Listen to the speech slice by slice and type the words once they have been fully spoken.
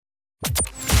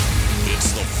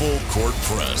Full Court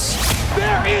Press.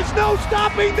 There is no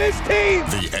stopping this team.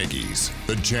 The Aggies,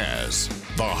 the Jazz,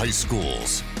 the high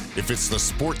schools. If it's the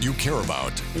sport you care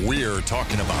about, we're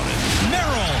talking about it.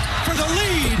 Merrill for the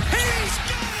lead. He's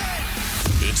got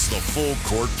it! It's the Full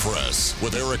Court Press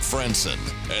with Eric Frandsen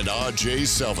and Ajay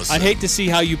Salvesen. I'd hate to see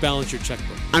how you balance your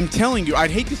checkbook. I'm telling you,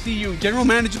 I'd hate to see you general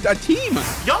manage a team.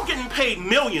 Y'all getting paid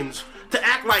millions to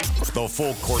act like... The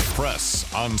Full Court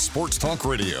Press on Sports Talk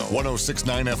Radio,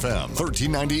 106.9 FM,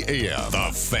 1390 AM.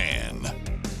 The Fan.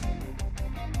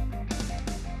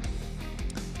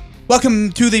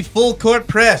 Welcome to the Full Court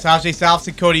Press. Ajay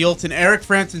Salvesen, Cody Olson, Eric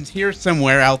Frandsen's here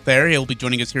somewhere out there. He'll be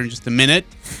joining us here in just a minute.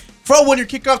 For all winter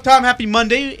kickoff time, happy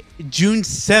Monday, June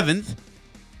 7th.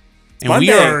 And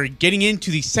Monday. We are getting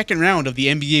into the second round of the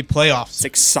NBA playoffs. It's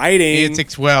exciting.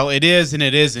 Well, it is and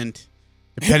it isn't,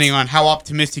 depending on how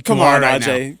optimistic you are right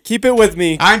Ajay. now. Keep it with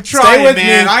me. I'm trying, Stay with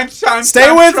man. Me. I'm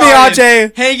Stay with me, trying.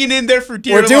 Ajay. Hanging in there for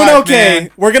dear life. We're doing okay. Man.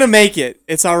 We're going to make it.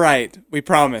 It's all right. We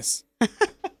promise.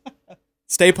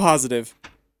 Stay positive.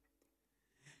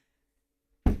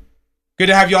 Good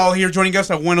to have you all here joining us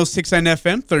at 106.9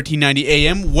 FM, 1390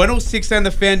 AM,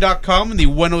 106.9thefan.com, and the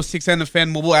 106.9 The Fan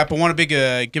mobile app. I want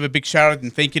to give a big shout out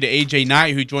and thank you to Ajay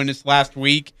Knight, who joined us last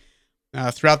week,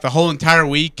 throughout the whole entire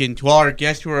week, and to all our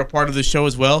guests who were a part of the show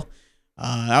as well.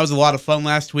 That was a lot of fun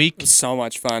last week. It was so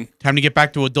much fun. Time to get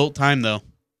back to adult time, though.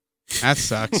 That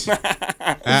sucks.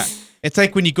 It's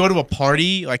like when you go to a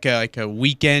party, like a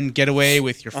weekend getaway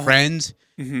with your friends,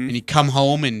 and you come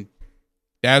home and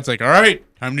Dad's like, all right,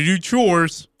 time to do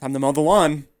chores. Time to mow the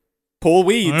lawn. Pull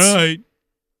weeds. All right.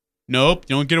 Nope,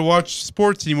 you don't get to watch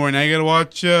sports anymore. Now you got to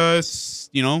watch,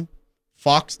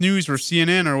 Fox News or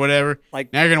CNN or whatever. Now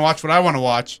you're going to watch what I want to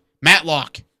watch.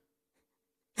 Matlock.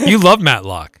 You love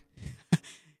Matlock.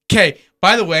 Okay,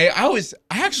 by the way, I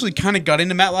actually kind of got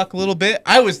into Matlock a little bit.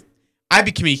 I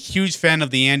became a huge fan of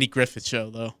the Andy Griffith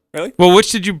Show, though. Really? Well,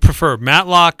 which did you prefer,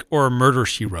 Matlock or Murder,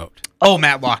 She Wrote? Oh,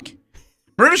 Matlock.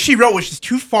 Murder, She Wrote was just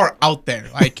too far out there.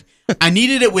 Like, I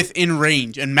needed it within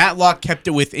range, and Matlock kept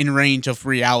it within range of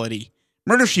reality.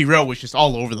 Murder, She Wrote was just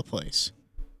all over the place.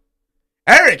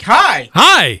 Eric, hi.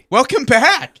 Hi. Welcome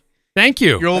back. Thank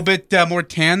you. You're a little bit more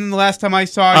tan than the last time I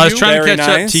saw you. I was trying to Very catch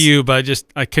up nice. to you, but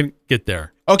I couldn't get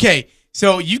there. Okay,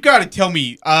 so you got to tell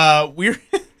me, we're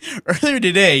earlier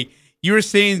today, you were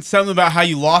saying something about how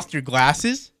you lost your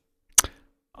glasses?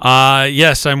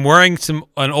 Yes, I'm wearing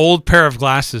an old pair of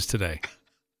glasses today.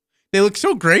 They look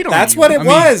so great on That's you. what it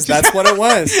was. That's what it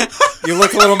was. You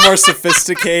look a little more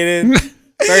sophisticated.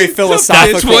 Very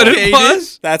philosophical. That's what it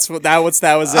was?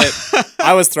 That was it.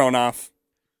 I was thrown off.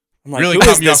 I'm like, Really who caught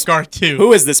is me this? off guard, too.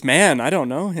 Who is this man? I don't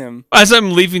know him. As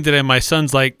I'm leaving today, my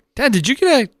son's like, Dad, did you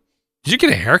get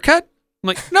a haircut? I'm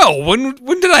like, no. When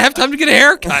did I have time to get a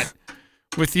haircut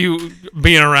with you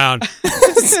being around?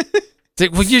 It's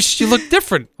like, well, you look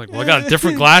different. Like, well, I got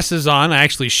different glasses on. I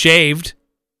actually shaved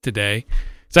today.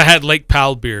 So I had Lake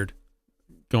Powell beard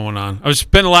going on. I was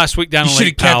spending the last week down You in should have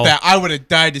Lake kept Powell. that. I would have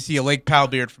died to see a Lake Powell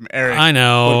beard from Eric. I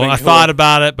know. Would've been I cool. thought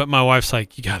about it, but my wife's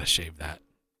like, you got to shave that.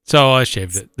 So I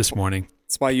shaved it this morning.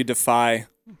 That's why you defy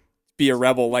be a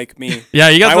rebel like me. Yeah,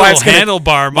 you got My the wife's little gonna-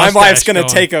 handlebar My mustache wife's going to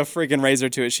going. take a freaking razor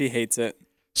to it. She hates it.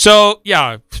 So,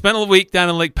 yeah, spent a week down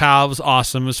in Lake Powell. It was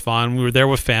awesome. It was fun. We were there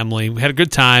with family. We had a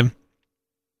good time.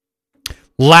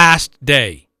 Last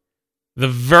day, the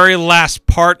very last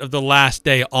part of the last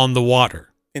day on the water.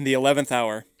 In the 11th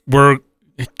hour. We're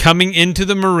coming into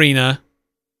the marina.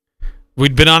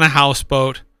 We'd been on a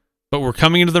houseboat, but we're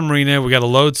coming into the marina. We got to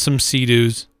load some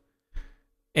Sea-Doos.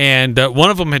 And one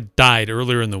of them had died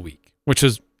earlier in the week, which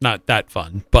was not that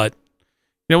fun, but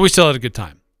we still had a good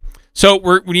time. So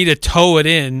we need to tow it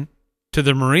in to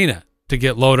the marina to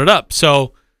get loaded up.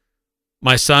 So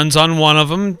my son's on one of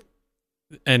them,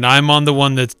 and I'm on the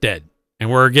one that's dead. And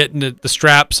we're getting the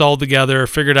straps all together,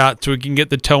 figured out so we can get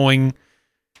the towing.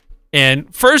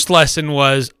 And first lesson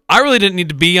was I really didn't need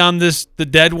to be on the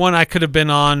dead one. I could have been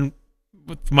on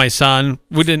with my son.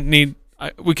 We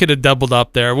could have doubled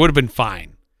up there. It would have been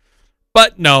fine.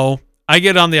 But no, I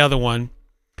get on the other one.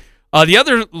 The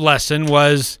other lesson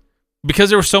was because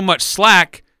there was so much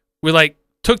slack, we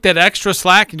took that extra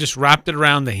slack and just wrapped it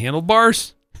around the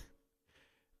handlebars.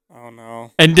 Oh,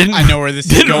 no. And I know where this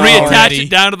is didn't going reattach already. it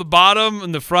down to the bottom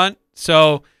and the front.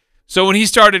 So when he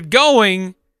started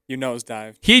going, You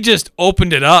nosedive. he just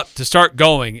opened it up to start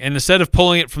going. And instead of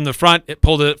pulling it from the front, it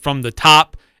pulled it from the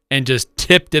top and just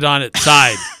tipped it on its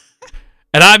side.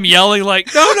 And I'm yelling like,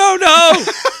 no.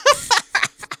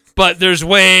 But there's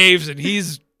waves and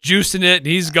he's juicing it and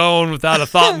he's going without a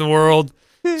thought in the world.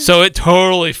 So it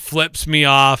totally flips me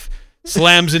off,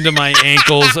 slams into my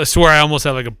ankles. I swear I almost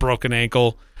had a broken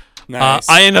ankle. Nice.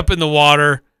 I end up in the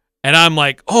water, and I'm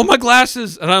like, oh, my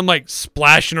glasses. And I'm like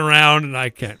splashing around, and I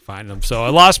can't find them. So I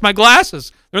lost my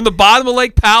glasses. They're in the bottom of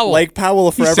Lake Powell. Lake Powell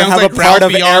will He forever sounds have like a part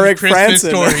of Ralphie on Eric Christmas Frandsen.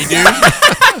 Story, dude.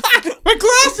 My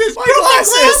glasses! My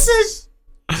glasses!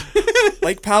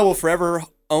 Lake Powell will forever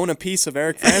own a piece of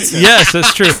Eric Frandsen. Yes,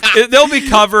 that's true. They'll be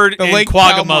covered The in Lake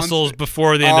quagga Powell mussels monster.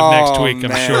 before the end of next Oh, week, I'm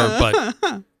man. sure.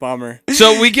 But Bummer.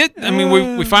 so we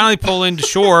finally pull into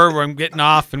shore where I'm getting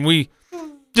off, and we,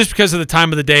 just because of the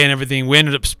time of the day and everything, we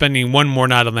ended up spending one more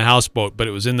night on the houseboat, but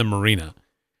it was in the marina.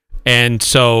 And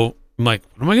so I'm like,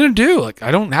 what am I going to do? Like,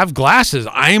 I don't have glasses.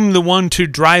 I'm the one to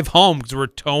drive home because we're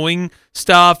towing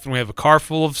stuff, and we have a car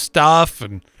full of stuff,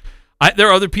 and there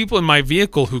are other people in my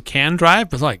vehicle who can drive,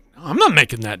 but like, I'm not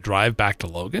making that drive back to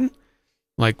Logan.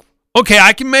 Like, okay,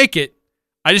 I can make it.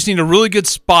 I just need a really good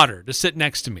spotter to sit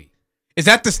next to me. Is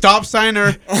that the stop sign, or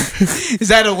is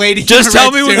that a lady? Just in a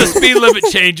tell red me when the suit? speed limit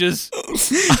changes.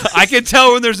 I can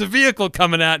tell when there's a vehicle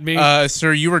coming at me.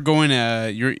 Sir, you were going.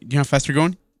 You know how fast you're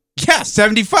going? Yeah,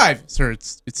 75. Sir,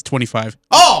 it's 25.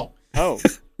 Oh, Oh,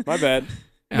 my bad.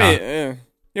 Yeah.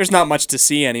 There's not much to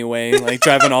see anyway, like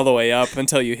driving all the way up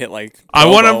until you hit like I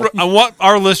Bobo. want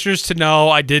our listeners to know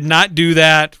I did not do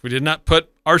that. We did not put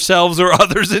ourselves or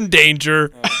others in danger.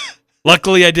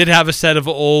 Luckily, I did have a set of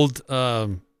old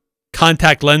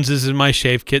contact lenses in my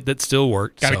shave kit that still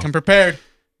worked. gotta so, come prepared.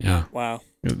 Yeah, Wow.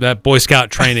 that Boy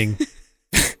Scout training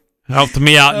helped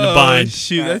me out in the bind.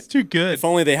 Shoot, that's too good. If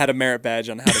only they had a merit badge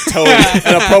on how to tow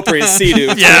an appropriate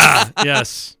sea-doo. Yeah,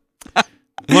 yes.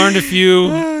 Learned a few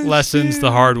lessons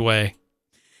the hard way.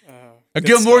 A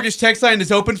Guild Mortgage text line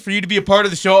is open for you to be a part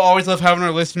of the show. Always love having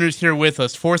our listeners here with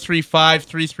us.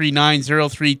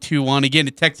 435-339-0321. Again,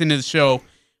 to text into the show,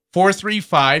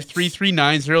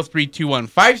 435-339-0321.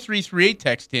 5338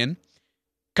 text in.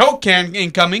 Coke can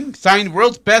incoming. Signed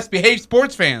world's best behaved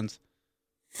sports fans.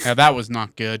 Yeah, that was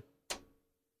not good.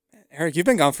 Eric, you've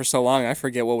been gone for so long, I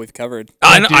forget what we've covered.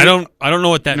 I don't know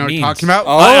what that You know what means. we're talking about?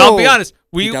 Oh. I'll be honest.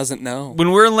 He doesn't know.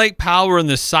 When we're in Lake Powell, we're in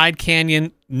the side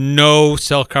canyon, no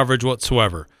cell coverage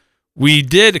whatsoever. We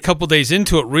did, a couple days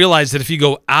into it, realize that if you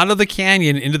go out of the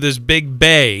canyon into this big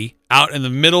bay, out in the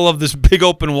middle of this big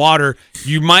open water,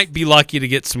 you might be lucky to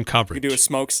get some coverage. You do a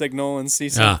smoke signal and see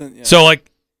something. Yeah. So, like,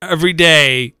 every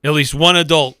day, at least one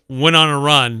adult went on a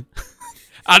run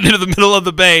out into the middle of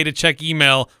the bay to check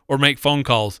email or make phone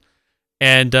calls.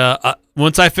 And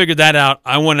once I figured that out,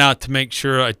 I went out to make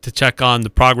sure to check on the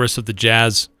progress of the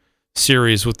Jazz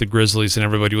series with the Grizzlies, and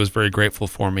everybody was very grateful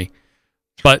for me.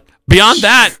 But beyond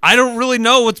that, I don't really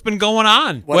know what's been going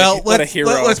on. What a hero.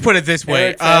 Let's put it this way.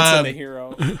 Eric Frandsen, the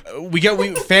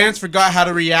hero. Fans forgot how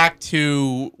to react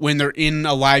to when they're in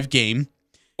a live game.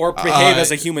 Or behave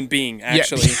as a human being,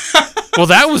 actually. Well,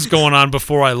 that was going on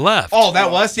before I left. Oh,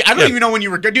 that was? See, I don't even know when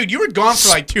you were... Dude, you were gone for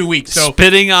like 2 weeks. So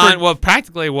Spitting on... Well,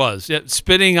 practically it was. Yeah,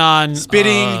 spitting on...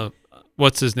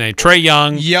 what's his name? Trey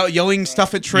Young. Yelling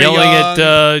stuff at Trey Yelling Young.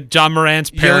 at John Morant's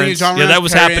parents. John Yeah, that Morant's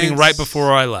was happening parents. right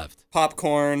before I left.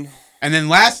 Popcorn. And then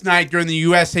last night during the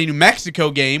USA-New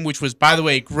Mexico game, which was, by the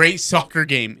way, a great soccer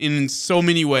game in so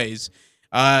many ways,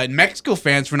 Mexico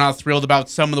fans were not thrilled about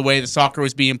some of the way the soccer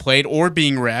was being played or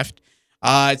being reffed.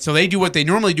 So they do what they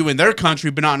normally do in their country,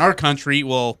 but not in our country.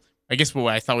 Well, I guess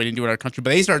I thought we didn't do it in our country,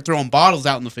 but they started throwing bottles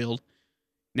out in the field.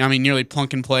 I mean, nearly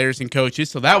plunking players and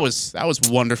coaches. So that was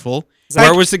wonderful.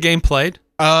 Where was the game played?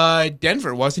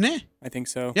 Denver, wasn't it? I think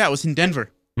so. Yeah, it was in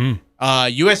Denver.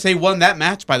 USA won that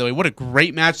match, by the way. What a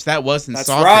great match that was in That's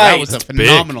soccer. right. That was a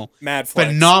phenomenal, Mad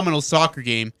flex. phenomenal soccer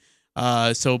game.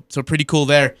 So pretty cool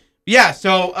there. Yeah,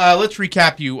 so let's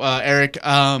recap you, Eric.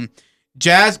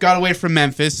 Jazz got away from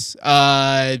Memphis.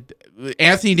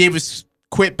 Anthony Davis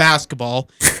quit basketball.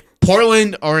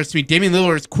 Damian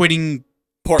Lillard is quitting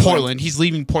Portland. He's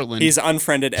leaving Portland. He's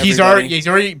unfriended everybody. He's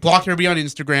already blocked everybody on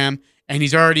Instagram, and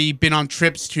he's already been on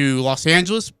trips to Los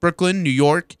Angeles, Brooklyn, New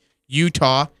York,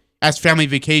 Utah as family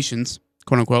vacations,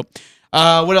 quote unquote.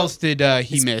 What else did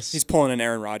he miss? He's pulling an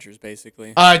Aaron Rodgers,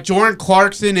 basically. Jordan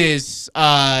Clarkson is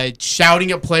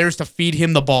shouting at players to feed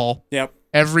him the ball. Yep.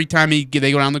 Every time they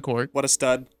go down the court. What a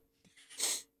stud.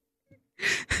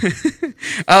 Tim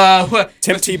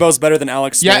Tebow's better than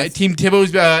Alex Smith. Yeah, Team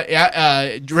Tebow's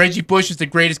Reggie Bush is the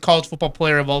greatest college football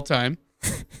player of all time.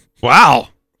 Wow.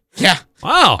 Yeah.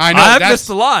 Wow. I know, I've that's- missed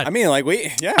a lot. I mean, like, we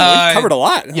covered a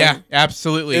lot. Yeah,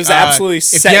 absolutely. It was absolutely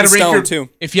set in stone, too.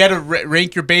 If you had to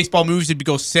rank your baseball moves, it'd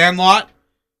go Sandlot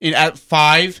at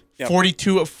 5, Yep.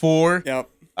 42 at 4, Yep.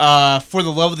 For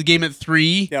the Love of the Game at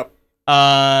 3, Yep.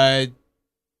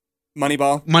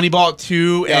 Moneyball Moneyball. at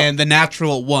 2, Yep. and The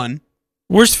Natural at 1.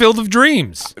 Where's Field of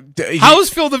Dreams? How is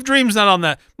Field of Dreams not on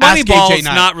that? Ask Moneyball AJ is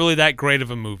Knight. not really that great of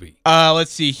a movie.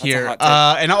 Let's see here. hot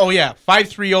take. And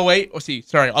 5308. Oh, see,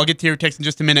 sorry, I'll get to your text in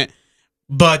just a minute.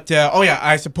 But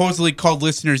I supposedly called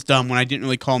listeners dumb when I didn't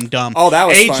really call them dumb. Oh, that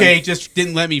was AJ fun. just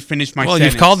didn't let me finish my Well,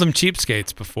 sentence. you've called them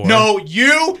cheapskates before. No,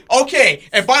 you? Okay.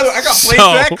 And by the way, I got blamed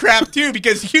for that crap too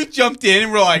because you jumped in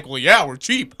and were like, well, yeah, we're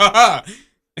cheap. Haha.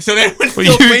 So then when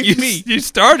Well, Phil blamed me. you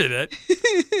started it.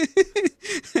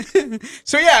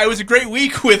 So yeah, it was a great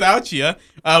week without you.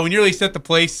 We nearly set the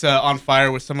place on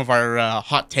fire with some of our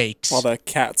hot takes. While the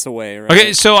cat's away, right?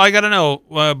 Okay, so I got to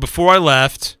know, before I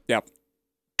left, Yep.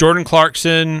 Jordan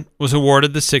Clarkson was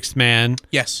awarded the sixth man.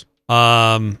 Yes.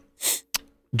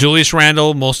 Julius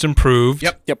Randle, most improved.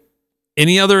 Yep.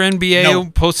 Any other NBA No.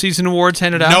 postseason awards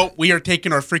handed out? No, we are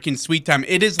taking our freaking sweet time.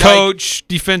 It is Coach,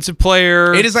 defensive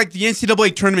player. It is like the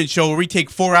NCAA tournament show where we take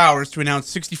 4 hours to announce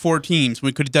 64 teams.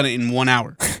 We could have done it in 1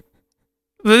 hour.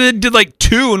 They did like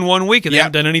 2 in 1 week, and they Yep.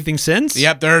 haven't done anything since?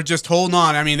 Yep, they're just holding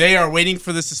on. I mean, they are waiting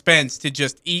for the suspense to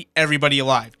just eat everybody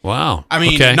alive. Wow. I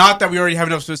mean, Okay. not that we already have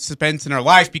enough suspense in our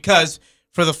lives, because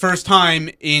for the first time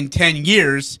in 10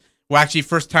 years, well, actually,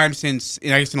 first time since, I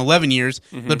guess, in 11 years,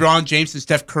 LeBron James and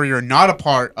Steph Curry are not a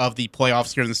part of the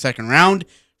playoffs here in the second round.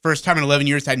 First time in 11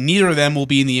 years that neither of them will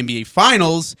be in the NBA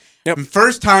Finals. Yep. And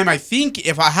first time, I think,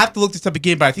 if I have to look this up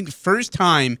again, but I think the first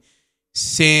time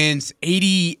since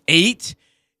 88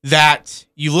 that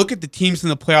you look at the teams in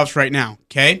the playoffs right now,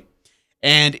 okay?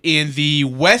 And in the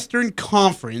Western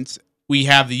Conference, we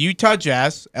have the Utah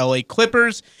Jazz, LA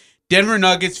Clippers, Denver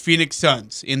Nuggets, Phoenix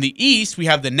Suns. In the East, we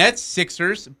have the Nets,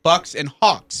 Sixers, Bucks, and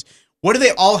Hawks. What do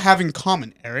they all have in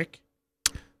common, Eric?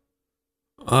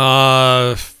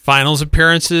 Finals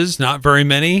appearances, not very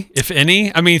many, if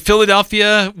any. I mean,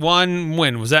 Philadelphia won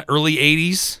when? Was that early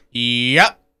 80s?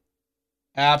 Yep.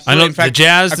 I Absolutely. know In fact, the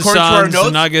Jazz, the according to our Suns, notes,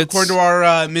 the Nuggets. according to our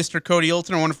Mr. Cody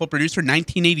Olton, our wonderful producer,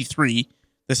 1983,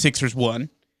 the Sixers won.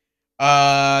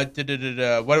 What?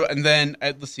 And then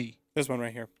let's see. There's one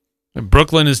right here.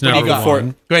 Brooklyn is What do number you got?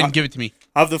 one. Go ahead and give it to me.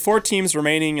 Of the 4 teams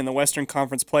remaining in the Western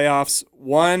Conference playoffs,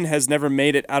 one has never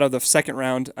made it out of the second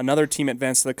round. Another team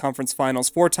advanced to the conference finals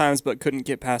 4 times but couldn't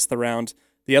get past the round.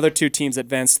 The other 2 teams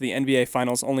advanced to the NBA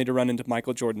Finals only to run into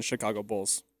Michael Jordan's Chicago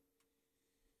Bulls.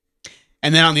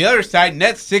 And then on the other side,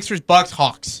 Nets, Sixers, Bucks,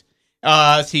 Hawks.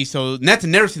 So Nets have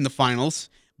never seen the finals.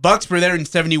 Bucks were there in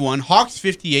 71. Hawks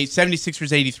 58.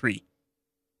 76ers 83.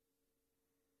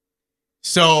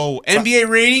 So NBA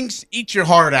ratings, eat your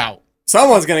heart out.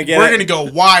 Someone's going to get We're it. going to go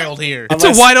wild here. It's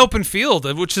a wide open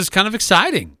field, which is kind of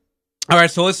exciting. All right,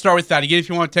 so let's start with that. Again, if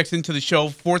you want to text into the show,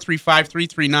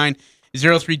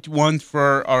 435-339-0321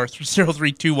 for our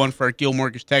 0321 for our Gil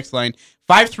Mortgage text line.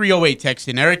 5308 text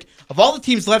in. Eric, of all the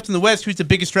teams left in the West, who's the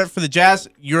biggest threat for the Jazz?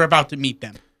 You're about to meet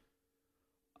them.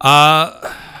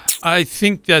 I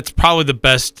think that's probably the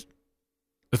best,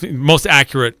 most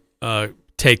accurate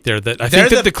take there. That I think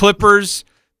that the Clippers,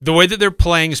 the way that they're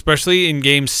playing, especially in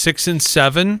games 6 and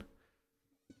 7,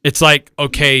 it's like,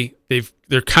 okay,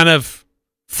 they're kind of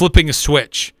flipping a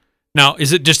switch. Now,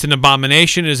 is it just an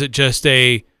abomination? Is it just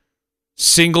a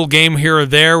single game here or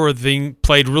there where they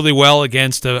played really well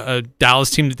against a Dallas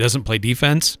team that doesn't play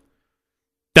defense?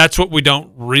 That's what we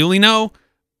don't really know.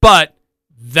 But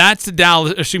that's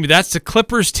the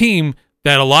Clippers team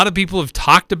that a lot of people have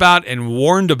talked about and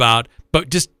warned about,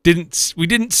 but just we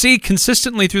didn't see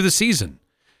consistently through the season.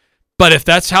 But if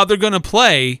that's how they're going to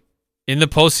play in the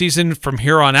postseason from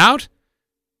here on out,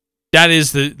 that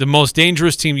is the most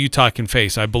dangerous team Utah can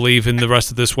face, I believe, in the rest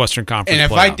of this Western Conference. And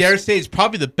if playoffs. I dare say, it's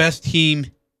probably the best team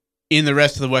in the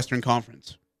rest of the Western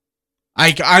Conference.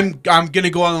 I'm going to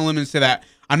go on a limb and say that.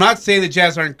 I'm not saying the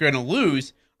Jazz aren't going to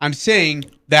lose. I'm saying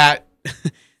that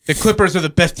the Clippers are the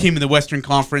best team in the Western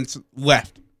Conference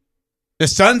left. The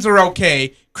Suns are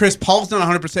okay. Chris Paul's not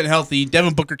 100% healthy.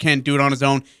 Devin Booker can't do it on his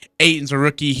own. Ayton's a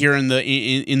rookie here in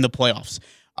the playoffs.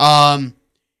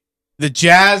 The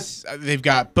Jazz, they've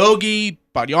got Bogey,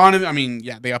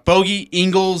 Bogdanovich. They got Bogey,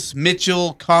 Ingles,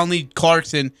 Mitchell, Conley,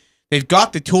 Clarkson. They've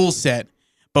got the tool set.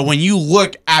 But when you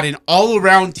look at an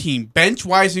all-around team,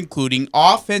 bench-wise including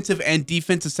offensive and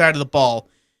defensive side of the ball,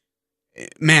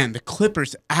 man, the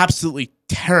Clippers absolutely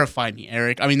terrify me,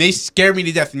 Eric. I mean, they scare me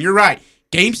to death. And you're right.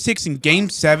 Game 6 and Game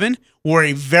 7 were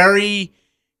a very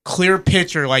clear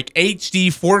picture, like HD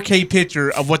 4K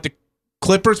picture of what the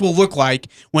Clippers will look like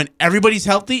when everybody's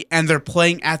healthy and they're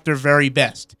playing at their very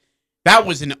best. That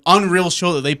was an unreal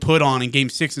show that they put on in Game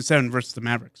 6 and 7 versus the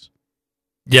Mavericks.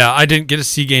 Yeah, I didn't get to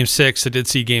see Game 6. I did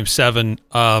see Game 7.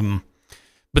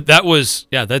 But that was,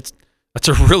 that's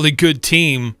a really good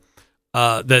team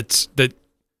that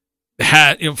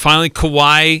had, finally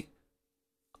Kawhi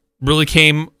really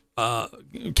came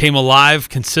alive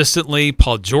consistently.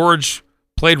 Paul George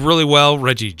played really well.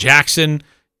 Reggie Jackson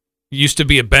used to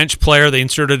be a bench player. They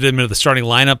inserted him into the starting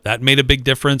lineup. That made a big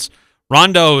difference.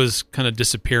 Rondo is kind of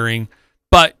disappearing,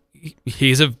 but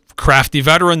he's a crafty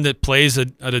veteran that plays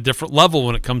at a different level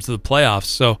when it comes to the playoffs.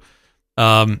 So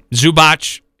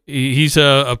Zubac, he's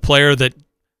a player that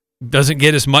doesn't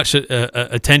get as much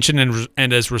attention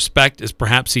and as respect as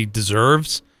perhaps he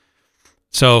deserves.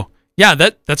 So, yeah,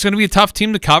 that's going to be a tough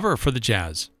team to cover for the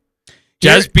Jazz.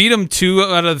 Jazz beat them 2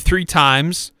 out of 3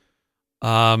 times,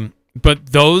 but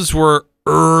those were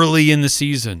early in the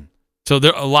season. So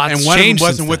there a lot changed. And one of them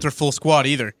wasn't with their full squad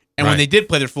either. And when they did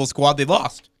play their full squad, they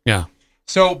lost. Yeah.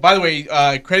 So, by the way,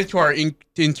 credit to our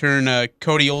intern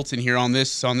Cody Olson here on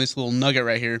this little nugget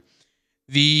right here.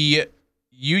 The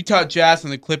Utah Jazz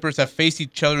and the Clippers have faced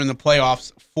each other in the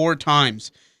playoffs 4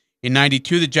 times. In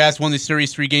 92, the Jazz won the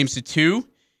series 3-2.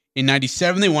 In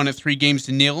 97, they won it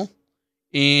 3-0.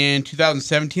 In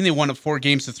 2017, they won it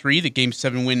 4-3, the Game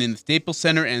 7 win in the Staples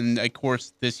Center, and, of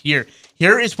course, this year.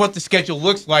 Here is what the schedule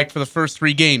looks like for the first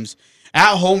 3 games.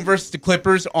 At home versus the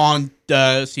Clippers on,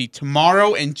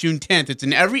 tomorrow and June 10th. It's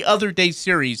an every other day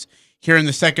series here in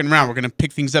the second round. We're going to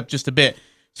pick things up just a bit.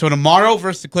 So tomorrow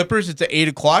versus the Clippers, it's at 8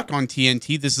 o'clock on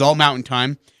TNT. This is all Mountain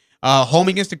Time. Home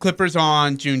against the Clippers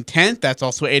on June 10th. That's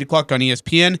also 8 o'clock on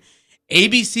ESPN.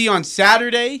 ABC on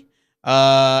Saturday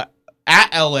at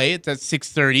LA. It's at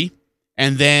 6:30.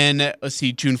 And then,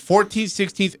 June 14th,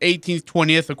 16th, 18th,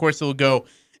 20th. Of course, it'll go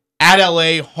at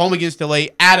LA, home against LA,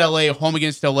 at LA, home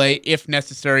against LA, if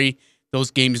necessary.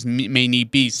 Those games may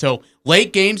need be. So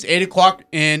late games, 8 o'clock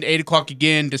and 8 o'clock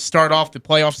again to start off the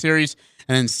playoff series.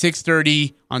 And then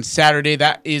 6:30 on Saturday.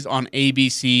 That is on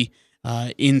ABC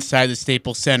inside the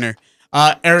Staples Center.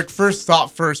 Eric, first,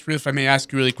 if I may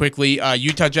ask you really quickly,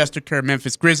 Utah Jazz took care of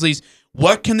Memphis Grizzlies.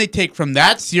 What can they take from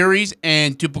that series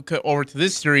and duplicate over to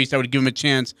this series that would give them a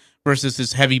chance versus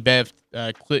this heavy bev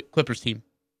Clippers team?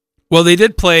 Well, they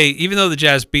did play, even though the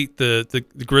Jazz beat the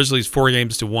Grizzlies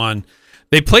 4-1,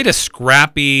 they played a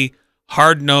scrappy,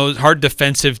 hard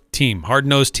defensive team,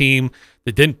 hard-nosed team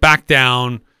that didn't back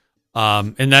down,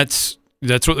 and that's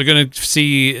what they're going to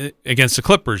see against the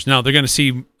Clippers. Now, they're going to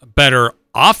see better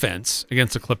offense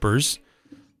against the Clippers.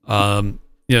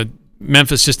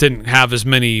 Memphis just didn't have as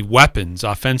many weapons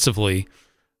offensively.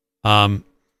 But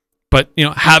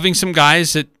having some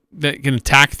guys that can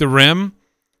attack the rim,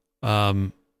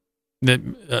 that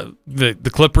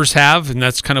the Clippers have, and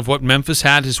that's kind of what Memphis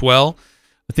had as well.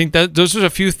 I think that those are a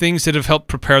few things that have helped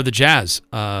prepare the Jazz.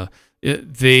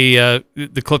 The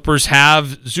Clippers have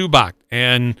Zubac,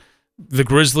 and the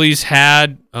Grizzlies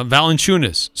had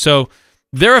Valanciunas. So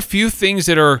there are a few things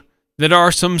that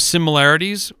are some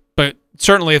similarities, but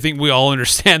certainly I think we all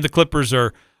understand the Clippers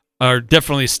are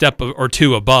definitely a step or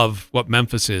two above what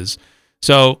Memphis is.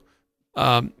 So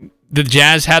the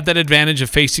Jazz have that advantage of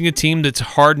facing a team that's a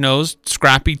hard-nosed,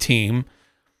 scrappy team,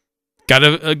 got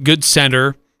a good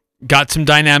center, got some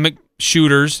dynamic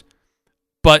shooters,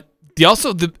 but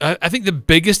I think the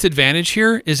biggest advantage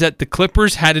here is that the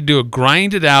Clippers had to do a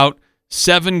grinded-out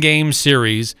 7-game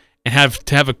series and have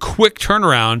to have a quick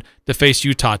turnaround to face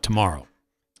Utah tomorrow.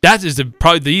 That is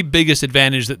probably the biggest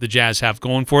advantage that the Jazz have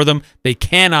going for them. They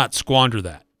cannot squander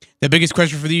that. The biggest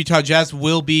question for the Utah Jazz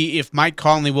will be if Mike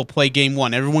Conley will play Game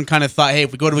 1. Everyone kind of thought, hey,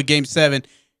 if we go to a Game 7,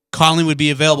 Conley would be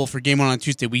available for Game 1 on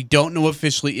Tuesday. We don't know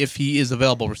officially if he is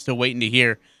available. We're still waiting to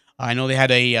hear. I know they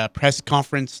had a press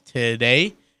conference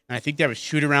today, and I think they have a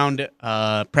shoot-around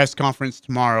press conference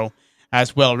tomorrow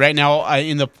as well. Right now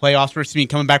in the playoffs, we're seeing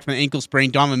coming back from the ankle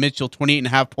sprain, Donovan Mitchell,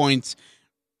 28.5 points,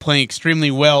 playing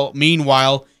extremely well.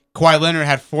 Meanwhile, Kawhi Leonard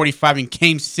had 45 in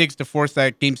Game 6 to force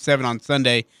that Game 7 on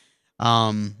Sunday.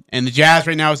 And the Jazz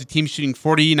right now is a team shooting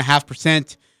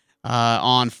 40.5%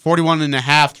 on 41.5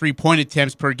 3-point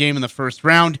attempts per game in the first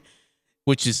round,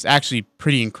 which is actually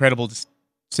pretty incredible. Just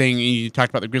saying, you talked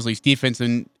about the Grizzlies defense.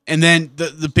 And then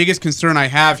the biggest concern I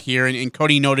have here, and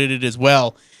Cody noted it as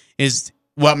well, is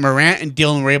what Morant and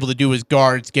Dillon were able to do as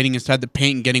guards, getting inside the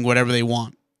paint and getting whatever they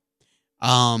want.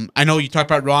 I know you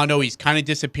talked about Rondo. He's kind of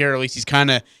disappeared. At least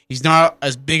he's not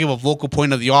as big of a vocal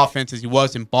point of the offense as he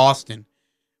was in Boston.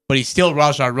 But he's still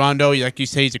Rajon Rondo. Like you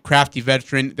say, he's a crafty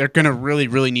veteran. They're going to really,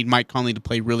 really need Mike Conley to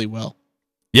play really well.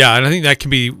 Yeah, and I think that can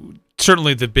be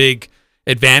certainly the big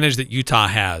advantage that Utah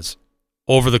has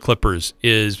over the Clippers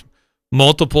is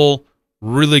multiple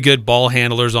really good ball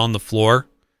handlers on the floor,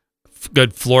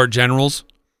 good floor generals.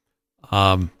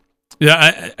 I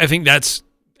think that's...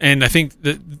 And I think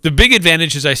the big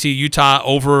advantage as I see Utah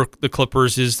over the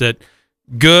Clippers is that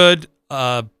good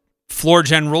floor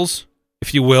generals,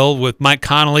 if you will, with Mike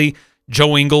Conley,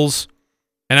 Joe Ingles,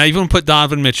 and I even put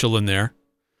Donovan Mitchell in there,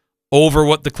 over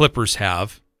what the Clippers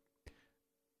have.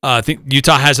 I think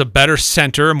Utah has a better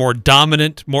center, more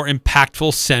dominant, more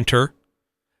impactful center.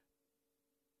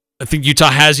 I think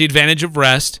Utah has the advantage of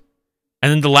rest.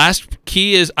 And then the last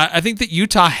key is I think that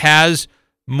Utah has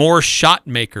more shot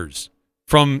makers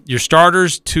from your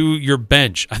starters to your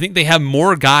bench. I think they have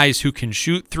more guys who can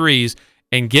shoot threes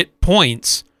and get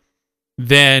points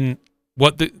than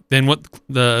what the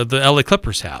LA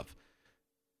Clippers have.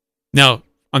 Now,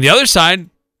 on the other side,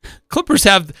 Clippers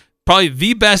have probably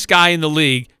the best guy in the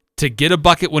league to get a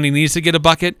bucket when he needs to get a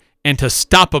bucket and to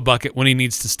stop a bucket when he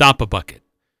needs to stop a bucket.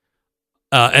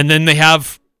 And then they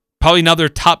have probably another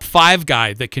top 5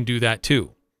 guy that can do that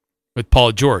too with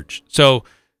Paul George. So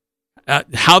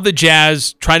how the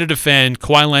Jazz try to defend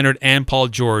Kawhi Leonard and Paul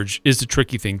George is the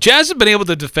tricky thing. Jazz have been able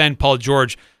to defend Paul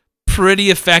George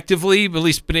pretty effectively, at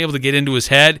least been able to get into his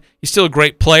head. He's still a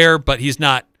great player, but he's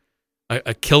not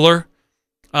a killer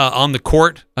on the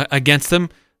court against them.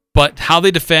 But how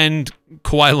they defend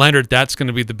Kawhi Leonard, that's going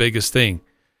to be the biggest thing.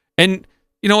 And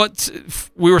you know what?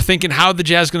 We were thinking, how are the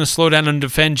Jazz going to slow down and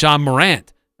defend John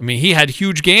Morant? I mean, he had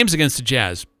huge games against the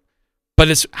Jazz. But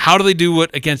it's how do they do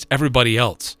it against everybody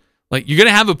else? Like, you're going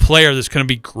to have a player that's going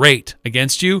to be great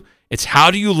against you. It's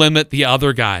how do you limit the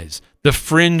other guys, the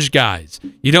fringe guys?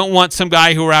 You don't want some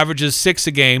guy who averages 6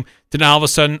 a game to now all of a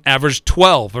sudden average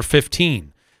 12 or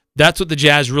 15. That's what the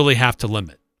Jazz really have to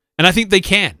limit. And I think they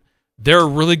can. They're a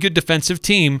really good defensive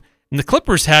team, and the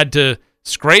Clippers had to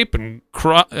scrape and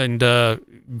grab and do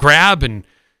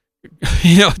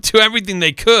everything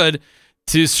they could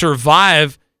to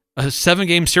survive a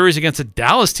 7-game series against a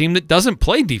Dallas team that doesn't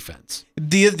play defense.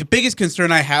 The biggest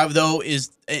concern I have, though,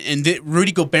 is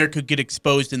Rudy Gobert could get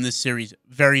exposed in this series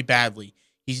very badly.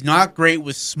 He's not great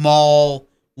with small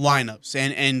lineups,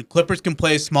 and Clippers can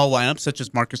play a small lineup, such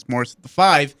as Marcus Morris at the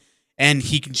 5, and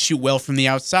he can shoot well from the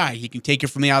outside. He can take it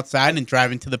from the outside and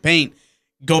drive into the paint.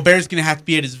 Gobert's going to have to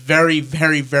be at his very,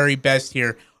 very, very best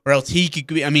here, or else he could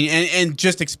be, and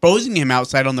just exposing him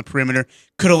outside on the perimeter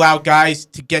could allow guys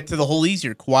to get to the hole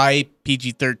easier. Kawhi,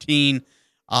 PG-13,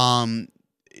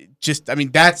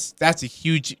 that's a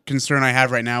huge concern I have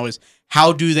right now is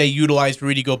how do they utilize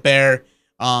Rudy Gobert,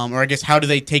 or I guess how do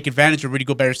they take advantage of Rudy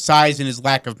Gobert's size and his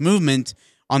lack of movement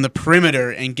on the perimeter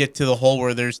and get to the hole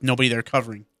where there's nobody there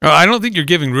covering. I don't think you're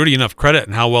giving Rudy enough credit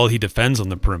in how well he defends on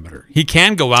the perimeter. He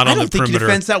can go out on the perimeter. I don't think he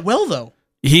defends that well, though.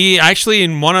 He actually,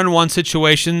 in one-on-one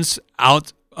situations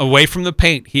out away from the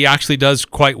paint, he actually does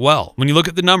quite well. When you look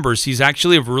at the numbers, he's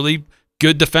actually a really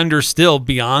good defender still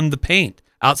beyond the paint,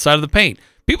 outside of the paint.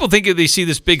 People think if they see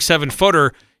this big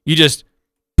 7-footer, you just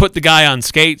put the guy on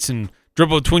skates and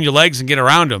dribble between your legs and get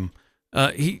around him.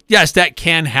 Yes, that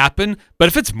can happen, but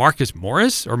if it's Marcus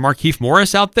Morris or Markieff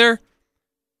Morris out there,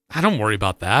 I don't worry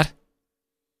about that.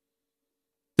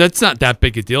 That's not that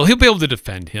big a deal. He'll be able to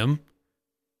defend him.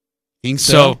 Think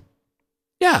so?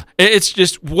 Yeah, it's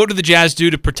just what do the Jazz do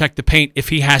to protect the paint if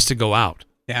he has to go out?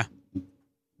 Yeah.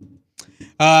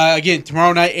 Again,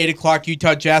 tomorrow night, 8 o'clock,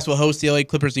 Utah Jazz will host the LA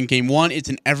Clippers in Game 1. It's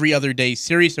an every other day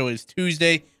series, so it's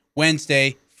Tuesday,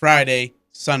 Wednesday, Friday,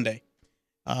 Sunday.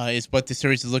 Is what the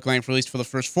series is looking like, for at least for the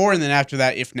first 4, and then after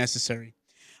that, if necessary.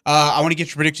 I want to get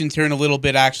your predictions here in a little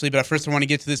bit, actually, but first I want to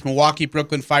get to this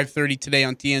Milwaukee-Brooklyn 5:30 today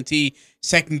on TNT.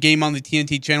 Second game on the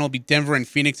TNT channel will be Denver and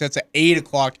Phoenix. That's at 8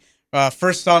 o'clock.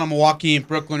 First thought on Milwaukee and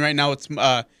Brooklyn right now. It's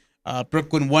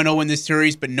Brooklyn 1-0 in this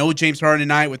series, but no James Harden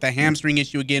tonight with the hamstring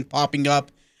issue again popping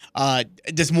up.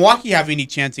 Does Milwaukee have any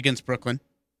chance against Brooklyn?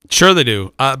 Sure they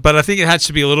do, but I think it has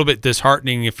to be a little bit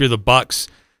disheartening if you're the Bucks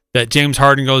that James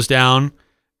Harden goes down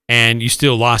and you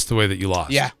still lost the way that you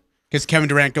lost. Yeah, because Kevin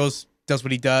Durant does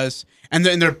what he does, and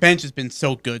their bench has been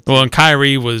so good. Well, and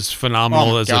Kyrie was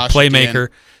phenomenal as a playmaker.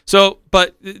 Again. So,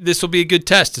 but this will be a good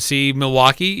test to see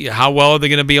Milwaukee. How well are they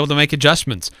going to be able to make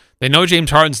adjustments? They know James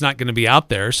Harden's not going to be out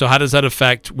there, so how does that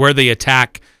affect where they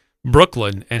attack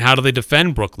Brooklyn, and how do they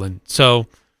defend Brooklyn? So,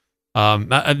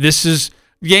 this is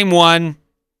Game 1.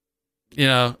 You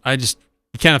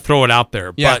kind of throw it out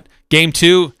there. Yeah. But Game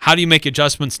 2, how do you make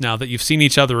adjustments now that you've seen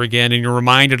each other again and you're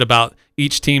reminded about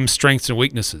each team's strengths and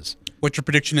weaknesses? What's your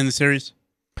prediction in the series?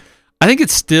 I think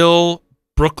it's still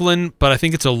Brooklyn, but I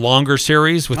think it's a longer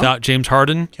series without James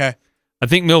Harden. Okay. I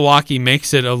think Milwaukee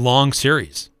makes it a long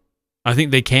series. I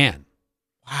think they can.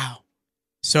 Wow.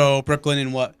 So Brooklyn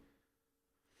in what?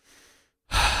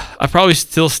 I probably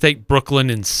still stake Brooklyn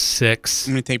in 6.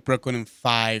 I'm going to take Brooklyn in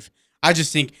 5. I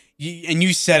just think, and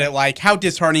you said it, like, how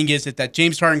disheartening is it that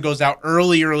James Harden goes out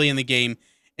early in the game,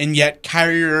 and yet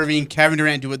Kyrie Irving, Kevin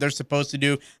Durant do what they're supposed to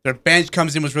do. Their bench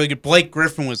comes in, was really good. Blake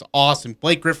Griffin was awesome.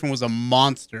 Blake Griffin was a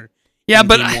monster. Yeah,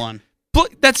 but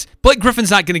Blake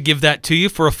Griffin's not going to give that to you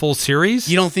for a full series.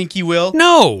 You don't think he will?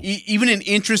 No. Even an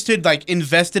interested,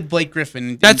 invested Blake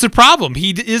Griffin. That's the problem.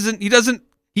 He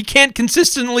can't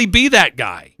consistently be that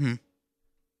guy.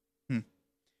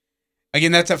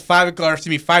 Again, that's at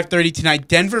 5:30 tonight.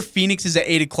 Denver Phoenix is at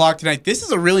 8 o'clock tonight. This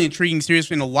is a really intriguing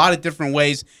series in a lot of different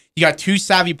ways. You got two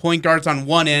savvy point guards on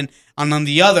one end, and on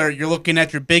the other, you're looking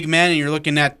at your big man, and you're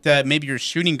looking at maybe your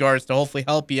shooting guards to hopefully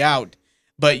help you out.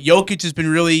 But Jokic has been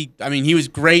really, he was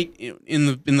great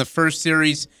in the first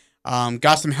series.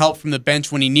 Got some help from the bench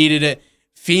when he needed it.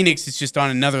 Phoenix is just on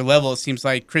another level. It seems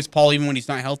like Chris Paul, even when he's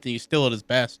not healthy, he's still at his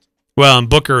best. Well, and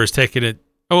Booker has taken it.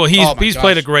 Oh, he's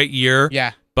played a great year.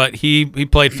 Yeah. But he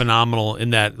played phenomenal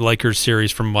in that Lakers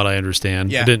series, from what I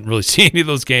understand. Yeah. I didn't really see any of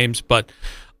those games, but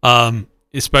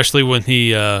especially when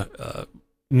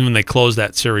when they closed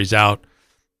that series out.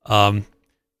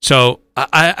 So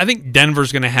I think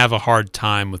Denver's going to have a hard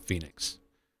time with Phoenix,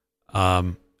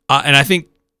 and I think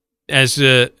I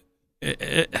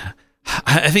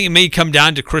think it may come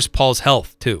down to Chris Paul's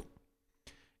health too.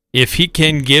 If he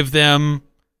can give them,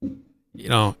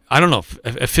 I don't know if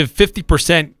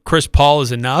 50% Chris Paul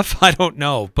is enough. I don't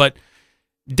know, but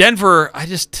Denver,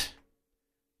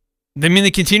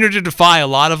 they continue to defy a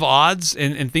lot of odds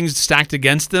and things stacked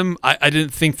against them. I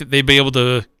didn't think that they'd be able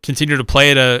to continue to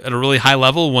play at a really high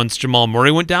level once Jamal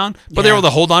Murray went down, but they were able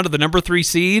to hold on to the number 3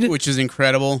 seed, which is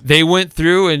incredible. They went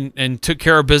through and took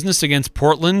care of business against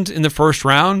Portland in the first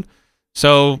round.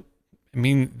 So,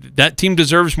 that team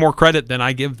deserves more credit than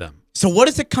I give them. So what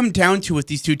does it come down to with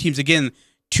these two teams? Again,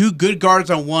 two good guards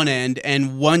on one end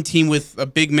and one team with a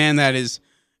big man that is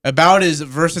about as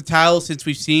versatile since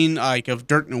we've seen of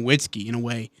Dirk Nowitzki in a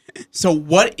way. So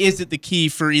what is it the key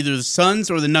for either the Suns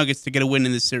or the Nuggets to get a win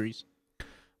in this series?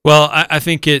 Well, I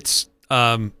think it's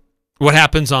what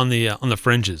happens on the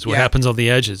fringes, what happens on the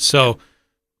edges. So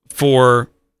for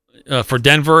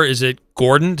Denver, is it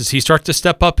Gordon? Does he start to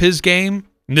step up his game?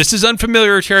 And this is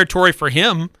unfamiliar territory for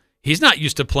him. He's not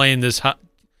used to playing this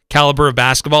caliber of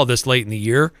basketball this late in the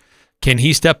year. Can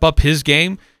he step up his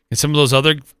game? And some of those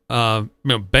other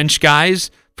bench guys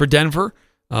for Denver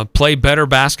play better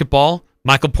basketball.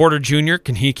 Michael Porter Jr.,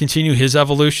 can he continue his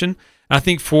evolution? And I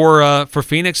think for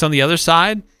Phoenix on the other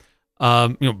side,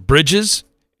 Bridges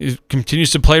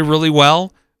continues to play really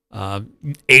well.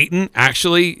 Ayton,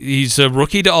 actually, he's a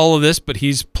rookie to all of this, but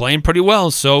he's playing pretty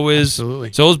well. So is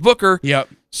Booker. Yep.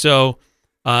 So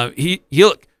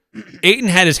Ayton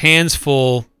had his hands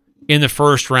full in the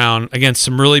first round against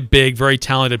some really big, very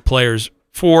talented players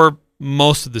for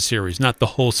most of the series, not the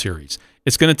whole series.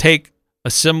 It's going to take a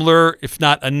similar, if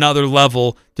not another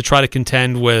level, to try to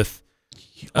contend with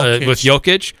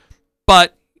Jokic.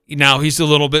 But now he's a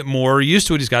little bit more used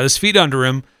to it. He's got his feet under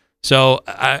him. So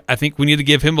I think we need to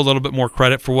give him a little bit more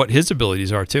credit for what his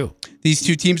abilities are too. These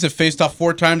two teams have faced off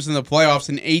 4 times in the playoffs.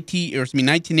 In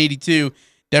 1982,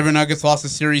 Denver Nuggets lost the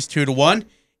series 2-1.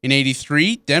 In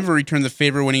 83, Denver returned the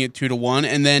favor, winning it 2-1.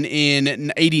 And then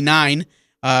in 89,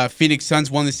 Phoenix Suns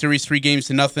won the series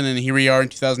 3-0, and here we are in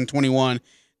 2021,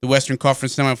 the Western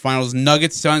Conference semifinals.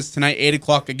 Nuggets Suns tonight, 8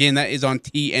 o'clock. Again, that is on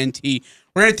TNT.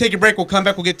 We're going to take a break. We'll come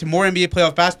back. We'll get to more NBA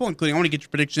playoff basketball, including I want to get your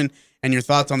prediction and your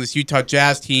thoughts on this Utah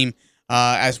Jazz team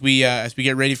as we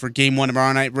get ready for Game 1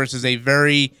 tomorrow night versus a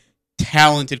very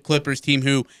talented Clippers team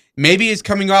who maybe is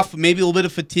coming off maybe a little bit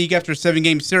of fatigue after a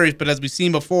 7-game series, but as we've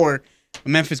seen before, the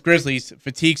Memphis Grizzlies,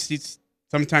 fatigue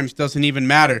sometimes doesn't even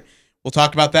matter. We'll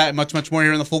talk about that and much, much more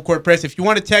here in the Full Court Press. If you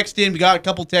want to text in, we got a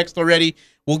couple texts already.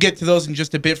 We'll get to those in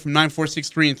just a bit from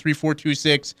 9463 and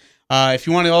 3426. If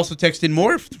you want to also text in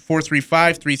more,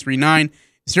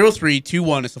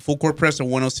 435-339-0321. It's the Full Court Press at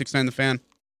 106.9 The Fan.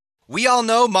 We all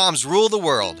know moms rule the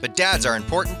world, but dads are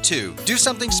important too. Do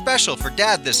something special for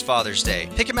Dad this Father's Day.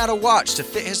 Pick him out a watch to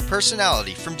fit his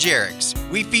personality from Jerix.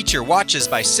 We feature watches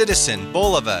by Citizen,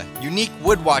 Bulova, unique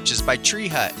wood watches by Tree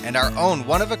Hut, and our own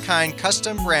one-of-a-kind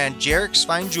custom brand Jerix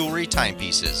fine jewelry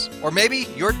timepieces. Or maybe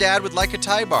your dad would like a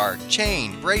tie bar,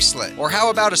 chain, bracelet, or how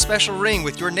about a special ring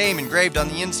with your name engraved on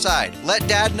the inside? Let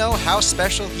Dad know how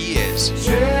special he is.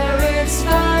 Jerix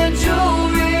fine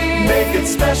jewelry. Make it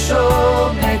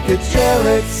special, make it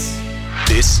Jerix.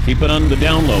 This, keep it on the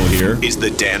down low here, is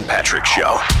the Dan Patrick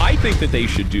Show. I think that they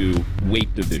should do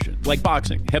weight division, like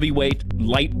boxing, heavyweight,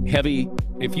 light, heavy.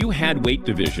 If you had weight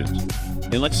divisions,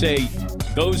 and let's say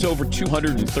those over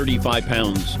 235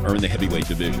 pounds are in the heavyweight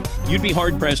division, you'd be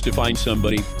hard-pressed to find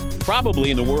somebody probably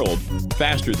in the world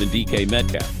faster than DK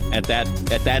Metcalf at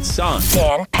that size.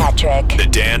 Dan Patrick. The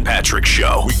Dan Patrick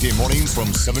Show. Weekday mornings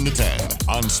from 7 to 10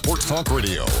 on Sports Talk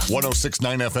Radio,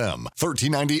 106.9 FM,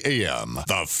 1390 AM.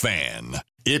 The Fan.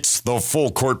 It's the Full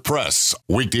Court Press,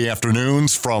 weekday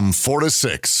afternoons from 4 to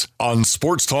 6 on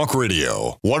Sports Talk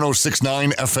Radio,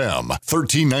 106.9 FM,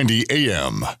 1390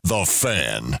 AM. The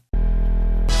Fan.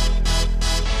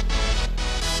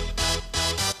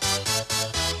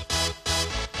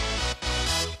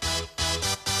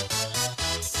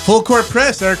 Full Court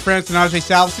Press, Eric Frandsen, Ajay,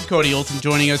 Salvesen, Cody Olsen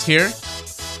joining us here.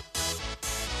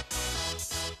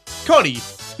 Cody,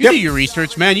 you do your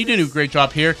research, man. You did a great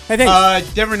job here. Hey,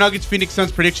 thanks. Denver Nuggets, Phoenix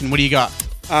Suns prediction. What do you got?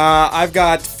 I've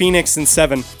got Phoenix in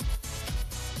 7.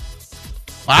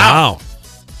 Wow.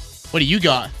 What do you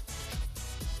got?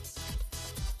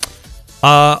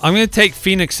 I'm going to take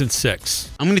Phoenix in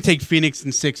 6. I'm going to take Phoenix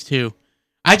in 6, too.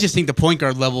 I just think the point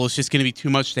guard level is just going to be too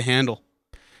much to handle.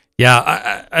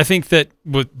 Yeah, I think that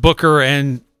with Booker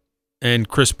and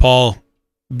Chris Paul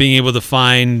being able to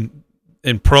find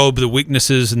and probe the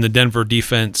weaknesses in the Denver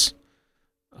defense,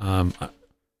 but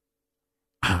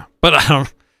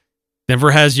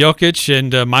Denver has Jokic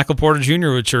and Michael Porter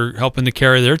Jr., which are helping to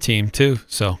carry their team too.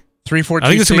 So 3, 4, 2, I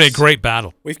think it's going to be a 6. great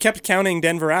battle. We've kept counting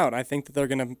Denver out. I think that they're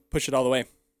going to push it all the way.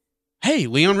 Hey,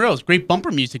 Leon Rose, great bumper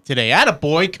music today.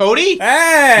 Attaboy, Cody.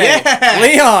 Hey, yeah,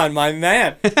 Leon, my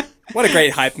man. What a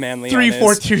great hype man Leon 3,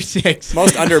 4, is. 2, 6.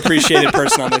 Most underappreciated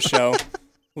person on this show.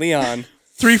 Leon.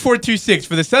 3, 4, 2, 6.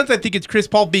 For the Suns, I think it's Chris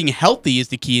Paul being healthy is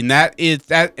the key, and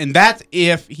that's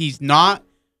if he's not,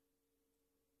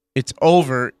 it's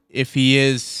over. If he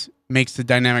is, makes the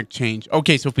dynamic change.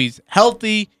 Okay, so if he's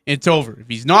healthy, it's over. If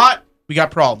he's not, we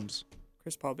got problems.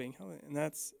 Chris Paul being healthy, and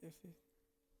that's if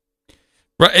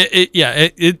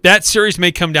Right? That series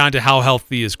may come down to how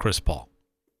healthy is Chris Paul.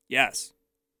 yes.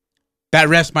 That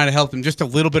rest might have helped him. Just a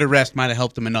little bit of rest might have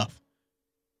helped him enough.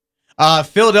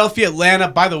 Philadelphia, Atlanta.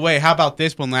 By the way, how about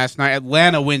this one last night?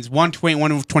 Atlanta wins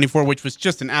 121-24, which was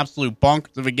just an absolute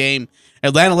bonkers of a game.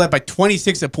 Atlanta led by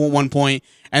 26 at one point,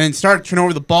 and then started turning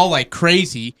over the ball like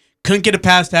crazy. Couldn't get it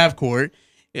past half court.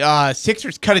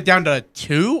 Sixers cut it down to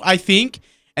 2, I think,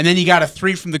 and then you got a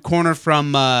 3 from the corner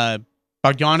from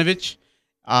Bogdanovich.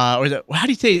 Or is it, how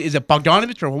do you say? Is it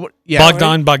Bogdanovich or what? Yeah,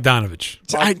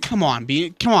 Bogdanovich. Come on,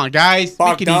 guys.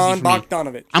 Make it easy for me.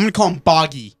 Bogdanovich. I'm gonna call him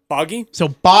Boggy. Boggy? So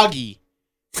Boggy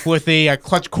with a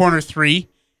clutch corner 3,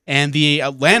 and the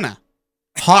Atlanta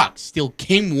Hawks steal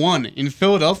game 1 in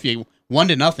Philadelphia,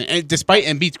 1-0, and despite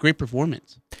Embiid's great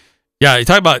performance. Yeah, you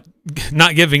talk about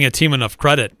not giving a team enough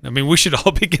credit. I mean, we should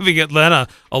all be giving Atlanta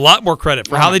a lot more credit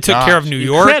for how they took care of New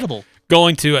York. Incredible.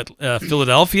 Going to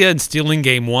Philadelphia and stealing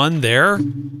game 1 there.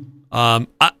 That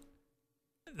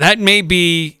may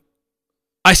be,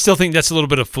 I still think that's a little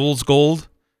bit of fool's gold.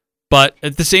 But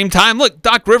at the same time, look,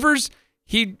 Doc Rivers,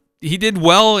 he did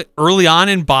well early on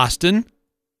in Boston,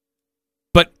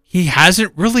 but he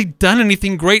hasn't really done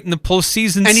anything great in the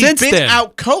postseason since then. And he's been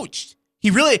out-coached. He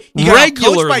got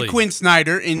out-coached by Quinn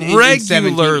Snyder in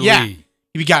 17. Yeah.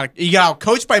 He got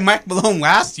out-coached by Mike Malone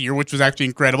last year, which was actually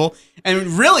incredible, and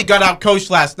really got out-coached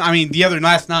last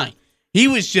night. He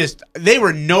was just, they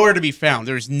were nowhere to be found.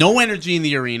 There was no energy in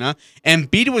the arena,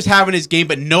 and Embiid was having his game,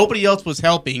 but nobody else was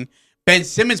helping. Ben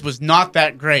Simmons was not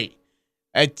that great.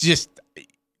 This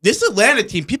Atlanta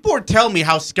team, people were telling me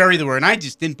how scary they were, and I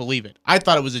just didn't believe it. I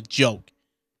thought it was a joke.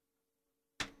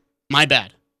 My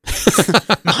bad.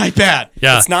 My bad.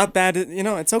 Yeah. It's not bad.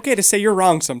 It's okay to say you're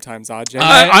wrong sometimes, Ajay.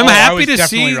 I'm happy to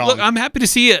see. Look, I'm happy to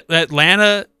see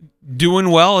Atlanta doing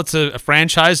well. It's a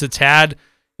franchise that's had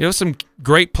some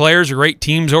great players or great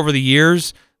teams over the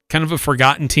years. Kind of a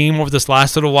forgotten team over this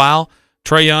last little while.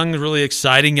 Trae Young, a really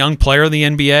exciting young player in the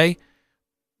NBA.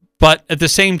 But at the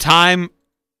same time,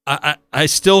 I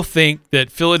still think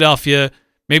that Philadelphia,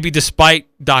 maybe despite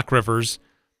Doc Rivers,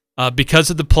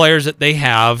 because of the players that they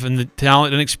have and the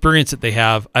talent and experience that they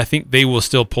have, I think they will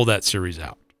still pull that series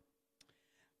out.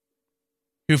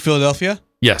 Who, Philadelphia?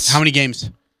 Yes. How many games?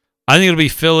 I think it'll be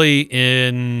Philly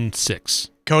in 6.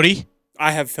 Cody?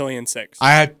 I have Philly in 6.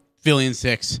 I have Philly in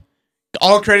 6.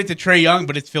 All credit to Trae Young,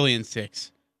 but it's Philly in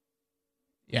 6.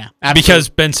 Yeah, absolutely. Because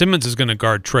Ben Simmons is going to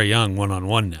guard Trae Young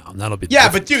one-on-one now, and that'll be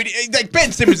but dude, like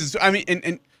Ben Simmons is. I mean,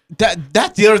 and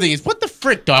that's the other thing is what the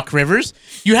frick, Doc Rivers?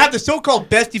 You have the so-called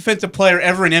best defensive player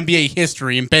ever in NBA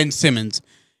history in Ben Simmons,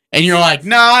 and you're like,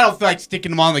 no, I don't feel like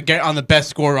sticking him on the best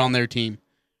scorer on their team.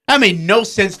 That made no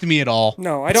sense to me at all.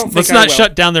 No, I don't. think Let's not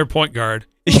shut down their point guard.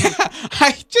 Yeah,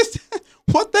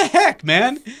 what the heck,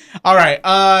 man? All right,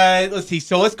 let's see.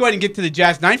 So let's go ahead and get to the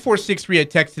Jazz. 9463 had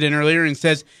texted in earlier and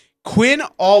says, Quinn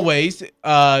always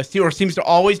seems to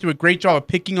always do a great job of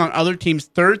picking on other teams'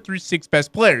 3rd through 6th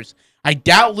best players. I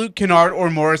doubt Luke Kennard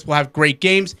or Morris will have great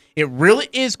games. It really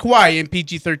is Kawhi in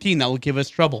PG-13 that will give us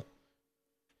trouble.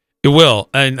 It will.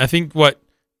 And I think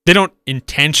they don't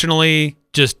intentionally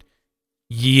just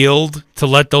yield to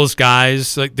let those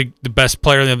guys, like the best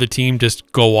player on the other team,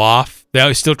 just go off. They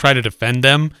always still try to defend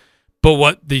them. But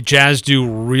what the Jazz do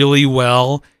really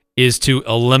well is to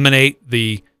eliminate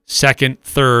the second,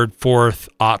 third, fourth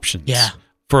options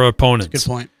for opponents. That's a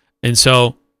good point. And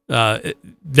so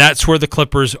that's where the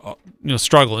Clippers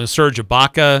struggle. And Serge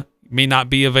Ibaka may not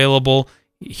be available.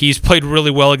 He's played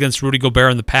really well against Rudy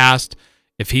Gobert in the past.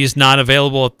 If he's not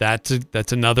available, that's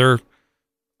another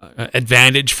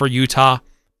advantage for Utah.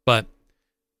 But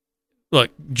look,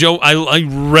 Joe, I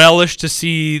relish to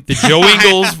see the Joe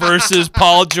Ingles versus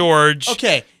Paul George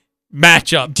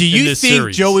matchup. Do you think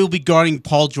series. Joe will be guarding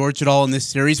Paul George at all in this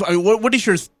series? I mean, what is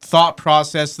your thought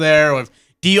process there? Or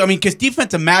because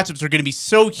defensive matchups are going to be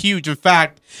so huge. In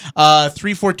fact,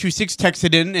 3426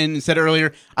 texted in and said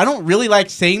earlier, I don't really like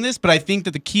saying this, but I think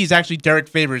that the key is actually Derek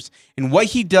Favors and what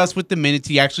he does with the minutes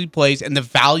he actually plays and the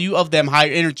value of them, high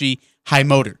energy, high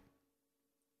motor.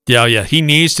 Yeah. He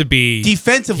needs to be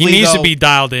defensively. He needs to be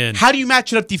dialed in. How do you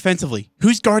match it up defensively?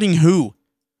 Who's guarding who?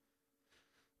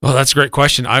 Well, that's a great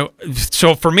question.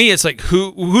 So for me, it's like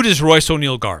who does Royce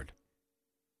O'Neal guard?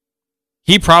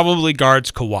 He probably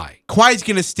guards Kawhi. Kawhi's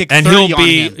going to stick and 30 on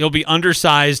him. He'll be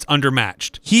undersized,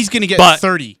 undermatched. He's going to get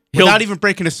 30 without even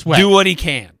breaking a sweat. Do what he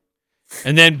can.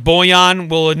 And then Bojan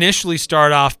will initially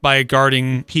start off by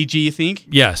guarding PG, you think?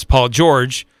 Yes, Paul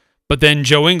George, but then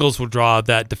Joe Ingles will draw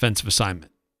that defensive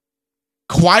assignment.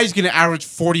 Kawhi's going to average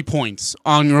 40 points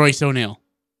on Royce O'Neal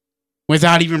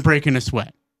without even breaking a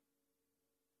sweat.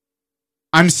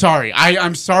 I'm sorry.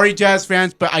 I'm sorry, Jazz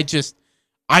fans, but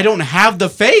I don't have the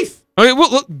faith. I mean,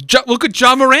 look what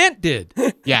Ja Morant did.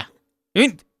 Yeah. I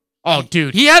mean,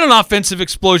 dude. He had an offensive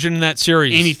explosion in that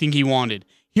series. Anything he wanted.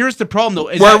 Here's the problem,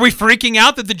 though. Are we freaking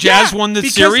out that the Jazz won the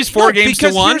series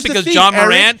 4-1 because Ja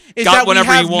Morant got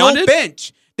whatever he wanted? No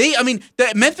bench.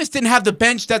 Memphis didn't have the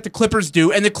bench that the Clippers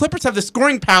do, and the Clippers have the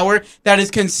scoring power that is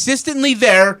consistently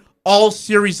there all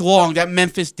series long that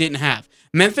Memphis didn't have.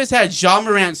 Memphis had Ja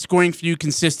Morant scoring for you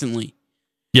consistently.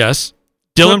 Yes.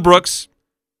 Dylan Brooks,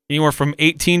 anywhere from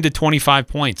 18 to 25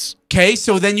 points. Okay,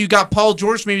 so then you got Paul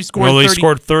George maybe scoring 30. He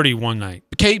scored 30 one night.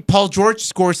 Okay, Paul George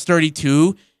scores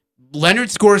 32.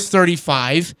 Leonard scores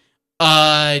 35.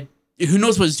 Who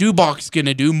knows what Zubac's going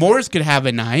to do? Morris could have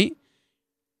a night.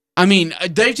 I mean,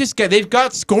 they've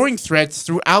got scoring threats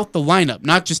throughout the lineup,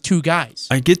 not just two guys.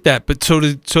 I get that, but so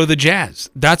the Jazz.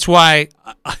 That's why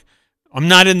I'm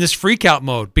not in this freak out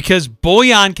mode, because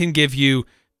Bojan can give you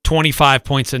 25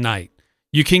 points a night.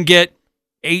 You can get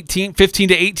 15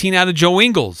 to 18 out of Joe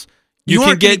Ingles. You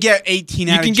aren't going to get 18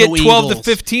 out of Joe Ingles. You can get 12 to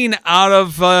 15 out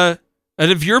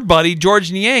of your buddy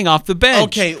George Niang off the bench.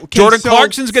 Okay, Jordan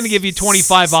Clarkson's going to give you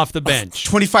 25 off the bench.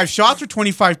 25 shots or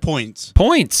 25 points?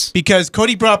 Points. Because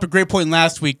Cody brought up a great point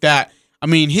last week that,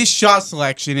 his shot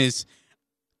selection is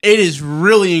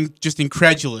really just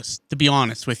incredulous, to be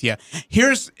honest with you.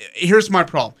 Here's my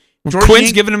problem.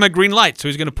 Quinn's giving him a green light, so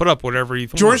he's going to put up whatever he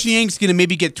wants. George Niang's going to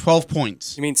maybe get 12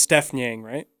 points. You mean Steph Niang,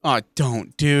 right? Oh,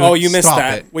 don't, dude. Oh, you missed Stop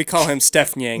that. it. We call him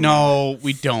Steph Niang. No,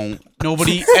 we don't.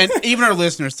 Nobody, and even our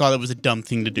listeners thought it was a dumb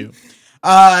thing to do.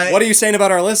 What are you saying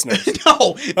about our listeners?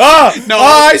 No.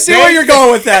 I see where you're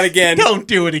going with that again. Don't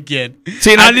do it again.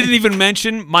 See, and I didn't even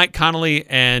mention Mike Conley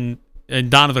and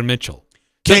Donovan Mitchell.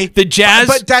 Okay, the Jazz,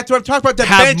 but that's what I'm talking about. The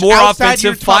have bench more outside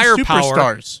your offensive top firepower,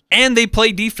 superstars. And they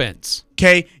play defense.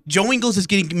 Okay, Joe Ingles is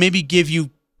going to maybe give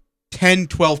you 10,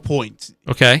 12 points.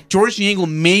 Okay, George Niang will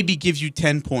maybe give you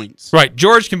 10 points. Right,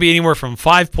 George can be anywhere from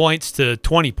 5 points to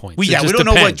 20 points. We don't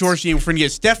know what George Niang we're going to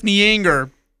get. Steph Niang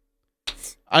or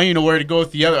I don't even know where to go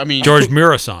with the other. George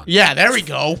Mirasan. Yeah, there we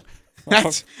go.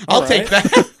 I'll take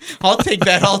that. I'll take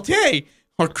that all day.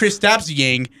 Or Chris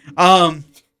Yang.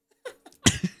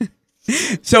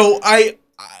 So I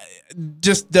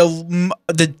just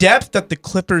the depth that the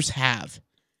Clippers have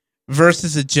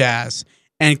versus the Jazz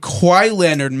and Kawhi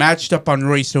Leonard matched up on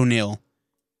Royce O'Neal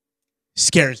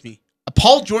scares me.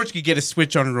 Paul George could get a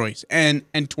switch on Royce and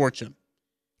torch him.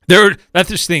 That's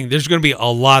the thing. There's going to be a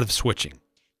lot of switching.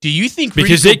 Do you think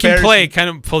because they can play kind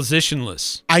of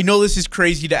positionless? I know this is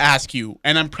crazy to ask you,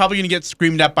 and I'm probably going to get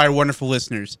screamed at by our wonderful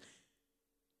listeners.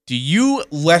 Do you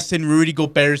lessen Rudy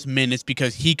Gobert's minutes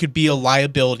because he could be a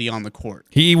liability on the court?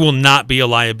 He will not be a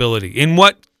liability. In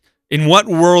what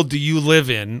world do you live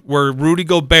in where Rudy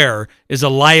Gobert is a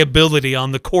liability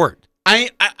on the court?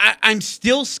 I'm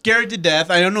still scared to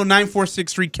death. I don't know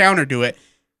 9463 counter to it.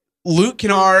 Luke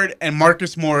Kennard and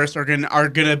Marcus Morris are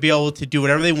gonna be able to do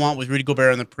whatever they want with Rudy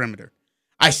Gobert on the perimeter.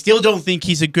 I still don't think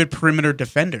he's a good perimeter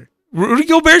defender. Rudy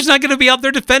Gobert's not going to be out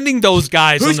there defending those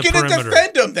guys on the perimeter. Who's going to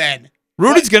defend him then?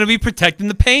 Rudy's going to be protecting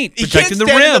the paint, protecting the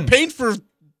rim. He can't stand in the paint for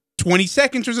 20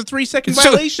 seconds. There's a 3-second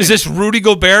violation. Is this Rudy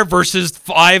Gobert versus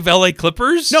 5 LA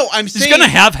Clippers? No, I'm saying he's going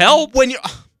to have help.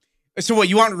 So what,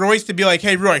 you want Royce to be like,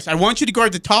 hey, Royce, I want you to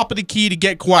guard the top of the key to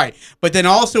get quiet, but then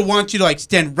also want you to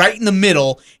stand right in the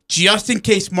middle just in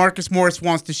case Marcus Morris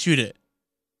wants to shoot it.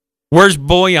 Where's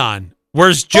Bojan?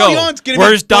 Where's Joe?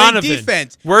 Where's Donovan?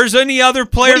 Defense. Where's any other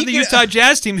player of the Utah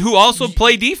Jazz team who also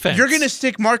play defense? You're going to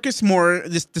stick Marcus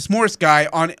Morris, this Morris guy,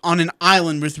 on an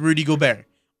island with Rudy Gobert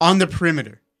on the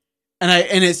perimeter.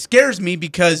 And it scares me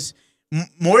because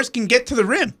Morris can get to the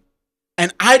rim.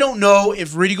 And I don't know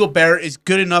if Rudy Gobert is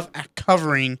good enough at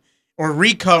covering or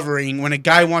recovering when a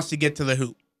guy wants to get to the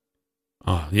hoop.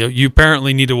 Oh, you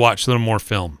apparently need to watch a little more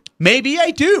film. Maybe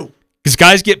I do. Because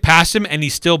guys get past him and he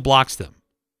still blocks them.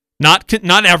 Not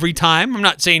every time. I'm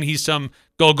not saying he's some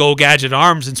go Gadget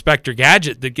Arms Inspector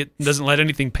Gadget that doesn't let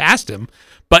anything past him.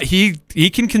 But he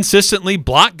can consistently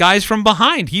block guys from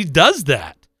behind. He does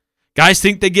that. Guys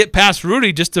think they get past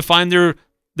Rudy just to find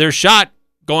their shot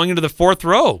going into the fourth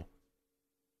row.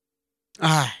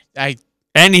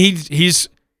 And he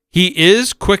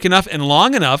is quick enough and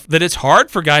long enough that it's hard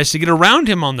for guys to get around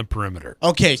him on the perimeter.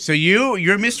 Okay, so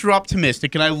you're Mr.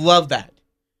 Optimistic, and I love that.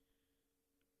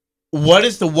 What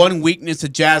is the one weakness the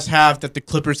Jazz have that the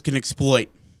Clippers can exploit?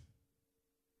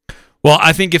 Well,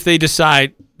 I think if they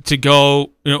decide to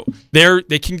go,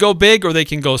 they can go big or they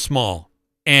can go small.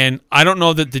 And I don't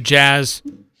know that the Jazz,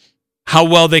 how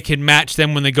well they can match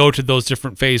them when they go to those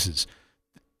different phases.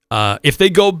 If they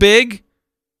go big,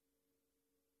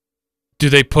 do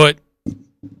they put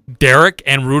Derek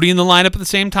and Rudy in the lineup at the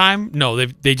same time? No,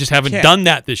 they just haven't done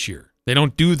that this year. They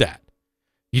don't do that.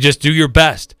 You just do your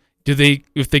best.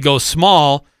 If they go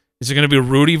small, is it going to be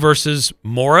Rudy versus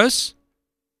Morris?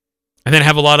 And then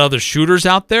have a lot of other shooters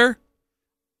out there?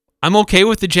 I'm okay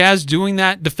with the Jazz doing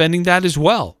that, defending that as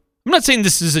well. I'm not saying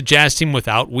this is a Jazz team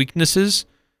without weaknesses,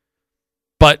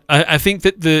 but I think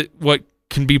that what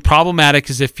can be problematic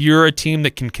is if you're a team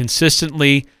that can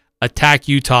consistently attack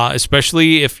Utah,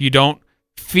 especially if you don't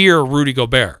fear Rudy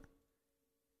Gobert.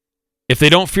 If they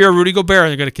don't fear Rudy Gobert and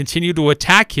they're going to continue to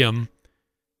attack him,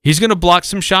 he's going to block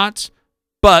some shots,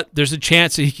 but there's a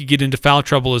chance that he could get into foul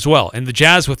trouble as well. And the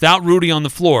Jazz, without Rudy on the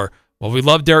floor, while we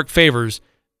love Derek Favors,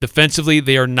 defensively,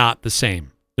 they are not the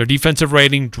same. Their defensive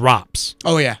rating drops.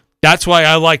 Oh, yeah. That's why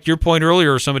I liked your point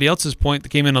earlier or somebody else's point that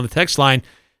came in on the text line.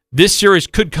 This series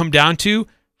could come down to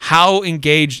how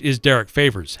engaged is Derek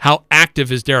Favors? How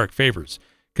active is Derek Favors?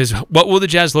 Because what will the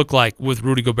Jazz look like with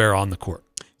Rudy Gobert on the court?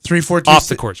 3-4-2 off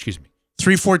the court, excuse me.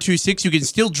 3-4-2-6. You can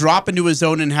still drop into a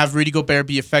zone and have Rudy Gobert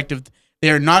be effective. They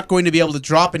are not going to be able to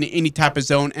drop into any type of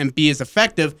zone and be as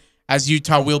effective as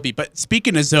Utah will be. But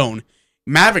speaking of zone,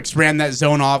 Mavericks ran that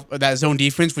zone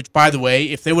defense, which, by the way,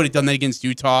 if they would have done that against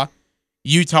Utah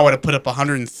would have put up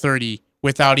 130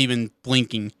 without even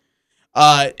blinking.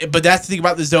 But that's the thing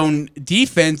about the zone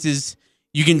defense is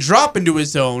you can drop into a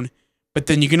zone, but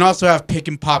then you can also have pick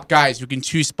and pop guys who can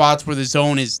choose spots where the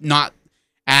zone is not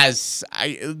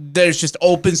there's just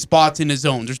open spots in the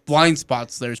zone. There's blind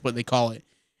spots, there's what they call it.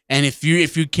 And if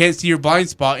you can't see your blind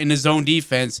spot in the zone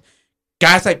defense,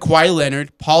 guys like Kawhi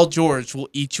Leonard, Paul George will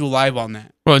eat you alive on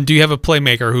that. Well, and do you have a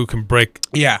playmaker who can break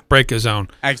a zone?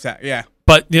 Exactly, yeah.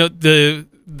 But the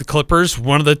Clippers,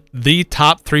 one of the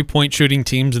top 3-point shooting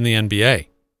teams in the NBA.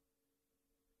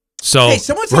 So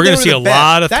we're going to see a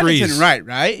lot of threes. That isn't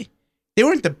right? They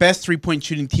weren't the best 3-point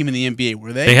shooting team in the NBA,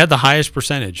 were they? They had the highest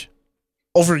percentage.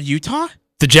 Over Utah?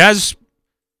 The Jazz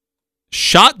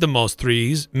shot the most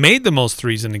threes, made the most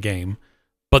threes in the game,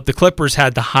 but the Clippers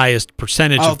had the highest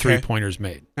percentage of three-pointers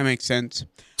made. That makes sense.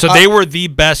 So they were the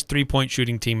best 3-point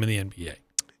shooting team in the NBA.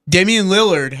 Damian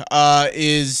Lillard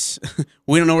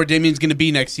we don't know where Damian's going to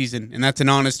be next season, and that's an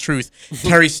honest truth.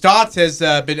 Terry Stotts has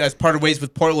been as parted ways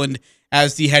with Portland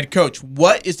as the head coach.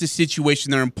 What is the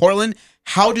situation there in Portland?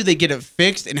 How do they get it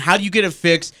fixed, and how do you get it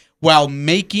fixed while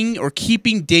making or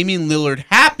keeping Damian Lillard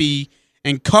happy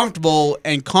and comfortable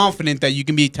and confident that you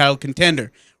can be a title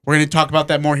contender? We're going to talk about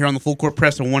that more here on the Full Court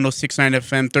Press on 106.9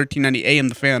 FM, 1390 AM,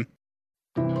 The Fan.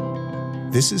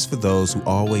 This is for those who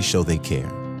always show they care,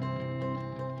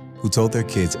 who told their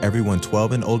kids everyone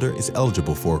 12 and older is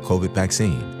eligible for a COVID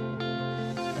vaccine.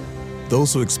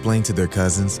 Those who explain to their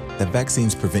cousins that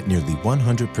vaccines prevent nearly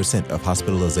 100% of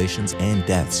hospitalizations and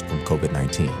deaths from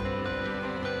COVID-19.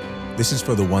 This is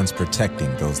for the ones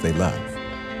protecting those they love.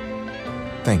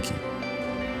 Thank you.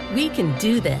 We can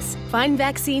do this. Find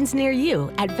vaccines near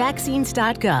you at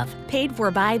vaccines.gov, paid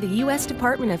for by the U.S.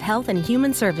 Department of Health and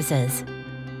Human Services.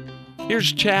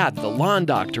 Here's Chad, the lawn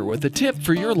doctor, with a tip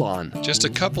for your lawn. Just a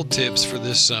couple tips for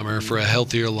this summer for a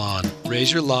healthier lawn.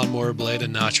 Raise your lawnmower blade a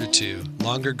notch or two.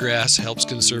 Longer grass helps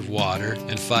conserve water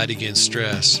and fight against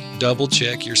stress. Double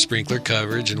check your sprinkler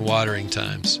coverage and watering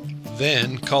times.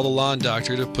 Then call the lawn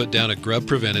doctor to put down a grub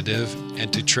preventative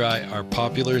and to try our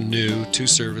popular new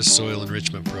 2-service soil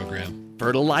enrichment program.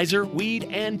 Fertilizer, weed,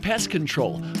 and pest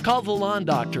control. Call the lawn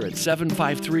doctor at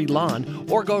 753-LAWN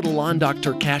or go to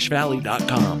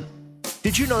LawnDoctorCashValley.com.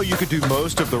 Did you know you could do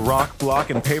most of the rock, block,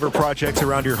 and paver projects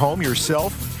around your home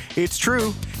yourself? It's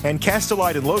true, and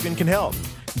Castellite and Logan can help.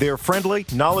 Their friendly,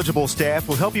 knowledgeable staff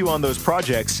will help you on those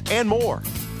projects and more.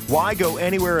 Why go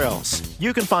anywhere else?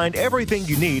 You can find everything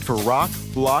you need for rock,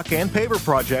 block, and paver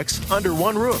projects under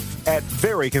one roof at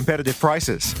very competitive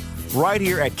prices. Right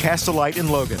here at Castellite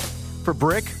and Logan. For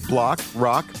brick, block,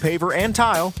 rock, paver, and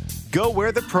tile, go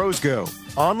where the pros go.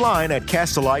 Online at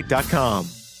Castellite.com.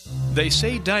 They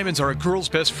say diamonds are a girl's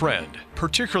best friend,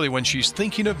 particularly when she's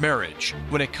thinking of marriage.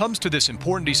 When it comes to this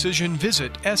important decision,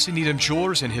 visit S. Needham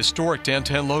Jewelers in historic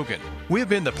downtown Logan. We have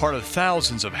been the part of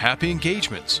thousands of happy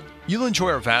engagements. You'll enjoy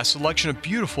our vast selection of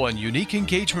beautiful and unique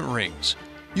engagement rings.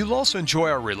 You'll also enjoy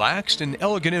our relaxed and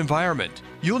elegant environment.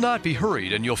 You'll not be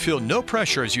hurried and you'll feel no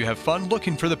pressure as you have fun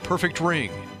looking for the perfect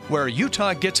ring. Where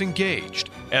Utah gets engaged.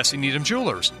 S. Needham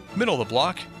Jewelers, middle of the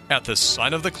block, at the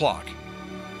sign of the clock.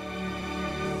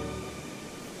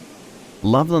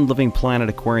 Loveland Living Planet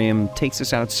Aquarium takes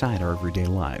us outside our everyday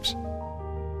lives,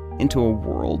 into a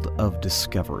world of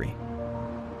discovery.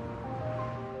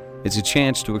 It's a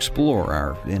chance to explore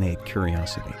our innate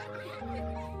curiosity,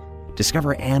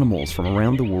 discover animals from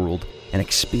around the world, and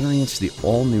experience the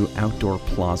all-new outdoor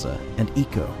plaza and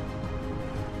eco.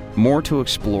 More to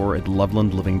explore at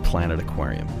Loveland Living Planet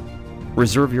Aquarium.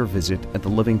 Reserve your visit at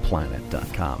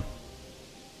thelivingplanet.com.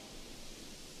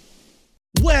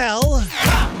 Well,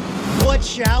 what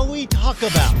shall we talk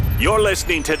about? You're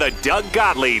listening to the Doug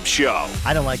Gottlieb Show.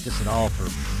 I don't like this at all for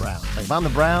Browns. Like, if I'm the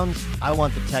Browns, I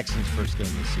want the Texans' first game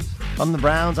this season. If I'm the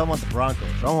Browns, I want the Broncos.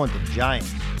 I want the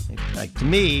Giants. Like, to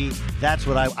me, that's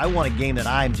what I want, a game that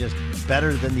I'm just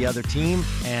better than the other team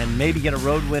and maybe get a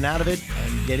road win out of it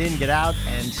and get in, get out,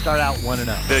 and start out 1-0.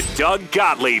 The Doug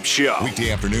Gottlieb Show.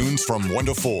 Weekday afternoons from 1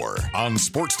 to 4 on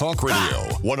Sports Talk Radio,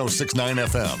 106.9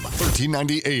 FM,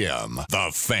 1390 AM.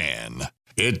 The Fan.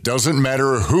 It doesn't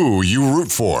matter who you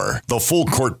root for. The Full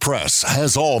Court Press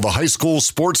has all the high school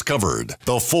sports covered.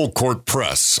 The Full Court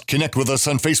Press. Connect with us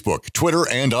on Facebook, Twitter,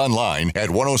 and online at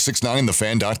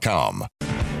 1069thefan.com.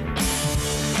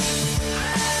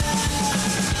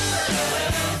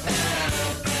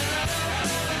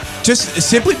 Just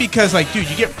simply because, like, dude,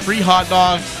 you get free hot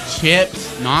dogs,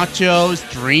 chips, nachos,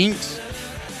 drinks,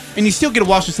 and you still get to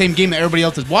watch the same game that everybody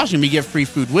else is watching, but you get free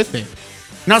food with it.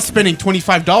 You're not spending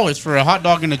 $25 for a hot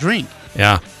dog and a drink.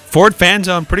 Yeah. Ford Fan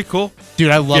Zone, pretty cool. Dude,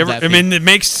 I love that. I mean, it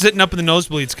makes sitting up in the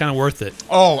nosebleeds kind of worth it.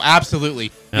 Oh,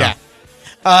 absolutely. Yeah.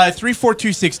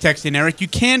 3426 text in, Eric. You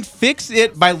can fix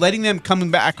it by letting them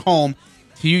come back home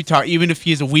to Utah, even if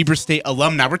he is a Weber State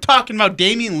alum. Now, we're talking about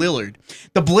Damian Lillard.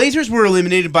 The Blazers were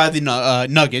eliminated by the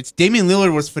Nuggets. Damian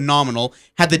Lillard was phenomenal,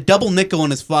 had the double nickel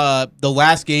in his the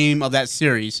last game of that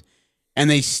series, and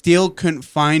they still couldn't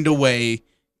find a way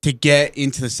to get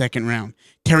into the second round.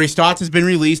 Terry Stotts has been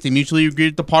released. They mutually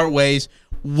agreed to part ways.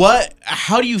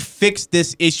 How do you fix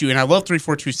this issue? And I love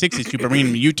 3426 issue by bringing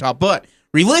him to Utah, but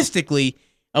realistically,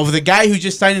 with a guy who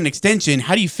just signed an extension,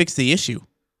 how do you fix the issue?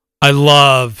 I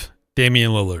love Damian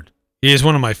Lillard. He is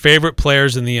one of my favorite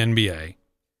players in the NBA.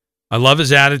 I love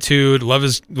his attitude, love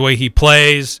the way he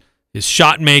plays, his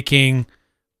shot making.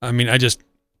 I mean,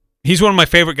 he's one of my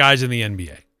favorite guys in the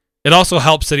NBA. It also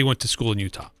helps that he went to school in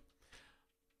Utah.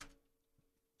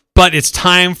 But it's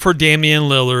time for Damian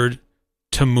Lillard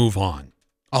to move on.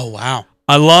 Oh, wow.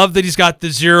 I love that he's got the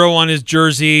 0 on his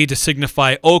jersey to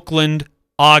signify Oakland,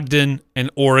 Ogden,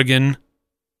 and Oregon.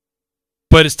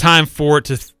 But it's time for it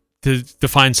to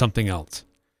find something else.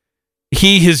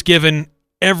 He has given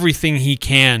everything he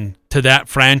can to that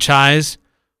franchise,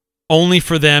 only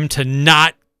for them to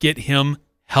not get him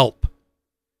help.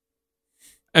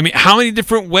 I mean, how many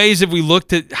different ways have we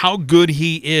looked at how good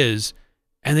he is,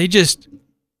 and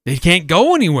they can't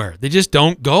go anywhere. They just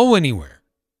don't go anywhere.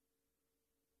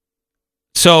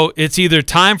 So it's either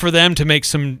time for them to make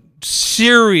some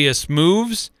serious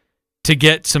moves to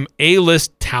get some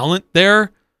A-list talent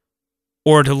there,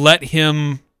 or to let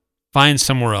him find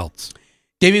somewhere else.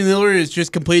 Damian Lillard has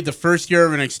just completed the first year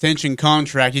of an extension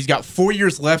contract. He's got 4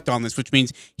 years left on this, which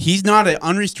means he's not an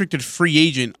unrestricted free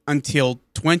agent until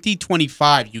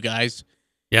 2025, you guys.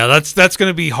 Yeah, that's going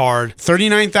to be hard.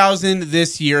 39,000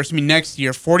 this year. Next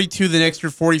year. 42 the next year.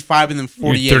 45 and then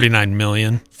 48. 39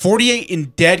 million. 48 in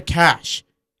dead cash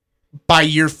by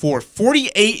year 4.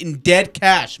 48 in dead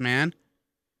cash, man.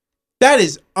 That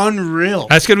is unreal.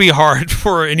 That's going to be hard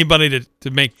for anybody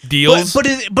to make deals.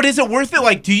 But is it worth it?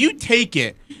 Like, do you take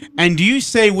it and do you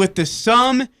say with the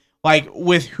sum, like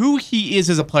with who he is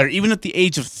as a player, even at the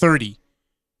age of 30,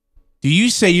 do you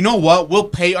say, you know what, we'll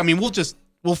pay? I mean,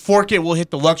 we'll fork it. We'll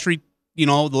hit the luxury, the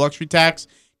luxury tax.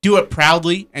 Do it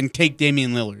proudly and take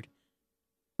Damian Lillard.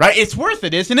 Right? It's worth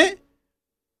it, isn't it?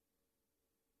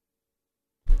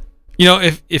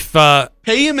 If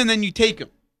pay him and then you take him.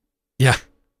 Yeah.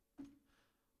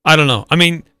 I don't know. I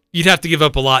mean, you'd have to give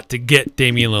up a lot to get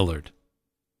Damian Lillard.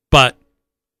 But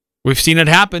we've seen it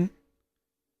happen.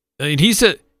 I mean, he's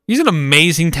an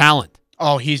amazing talent.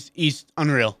 Oh, he's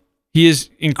unreal. He is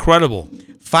incredible.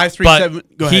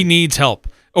 5'3", go ahead. He needs help.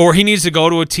 Or he needs to go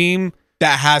to a team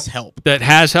that has help.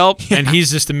 Yeah. And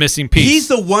he's just a missing piece. He's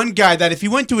the one guy that if he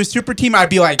went to a super team, I'd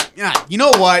be like, yeah, you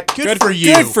know what? Good for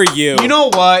you. Good for you. You know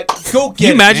what? Go get it, Can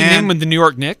you imagine man. him with the New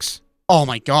York Knicks? Oh,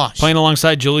 my gosh. Playing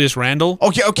alongside Julius Randle?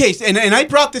 Okay. And I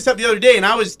brought this up the other day, and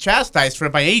I was chastised for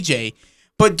it by AJ.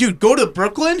 But, dude, go to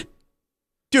Brooklyn.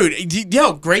 Dude, you know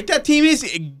how great that team is?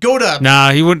 Go to...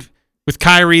 Nah, he would... With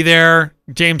Kyrie there,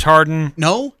 James Harden.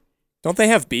 No? Don't they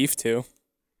have beef, too?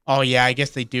 Oh, yeah, I guess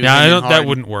they do. Yeah, that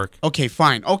wouldn't work. Okay,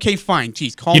 fine.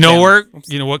 Jeez, calm down.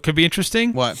 You know what could be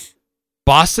interesting? What?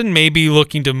 Boston may be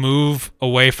looking to move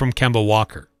away from Kemba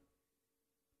Walker.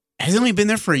 Has he only been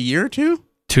there for a year or two?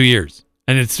 2 years.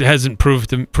 And it hasn't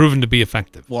proven to be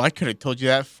effective. Well, I could have told you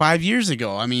that 5 years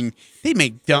ago. I mean, they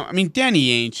make dumb. I mean,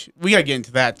 Danny Ainge. We got to get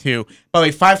into that, too. By the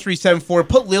way, 5-3-7-4.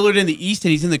 Put Lillard in the East,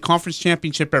 and he's in the conference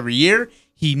championship every year.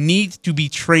 He needs to be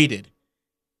traded.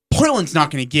 Portland's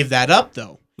not going to give that up,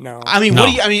 though. No. I mean, No.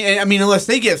 what do you? I mean, unless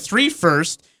they get 3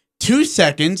 firsts, 2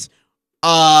 seconds,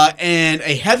 and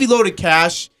a heavy load of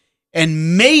cash,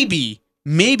 and maybe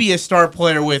a star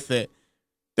player with it.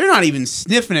 They're not even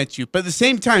sniffing at you. But at the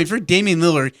same time, if you're Damian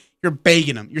Lillard, you're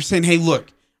begging him. You're saying, hey,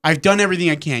 look, I've done everything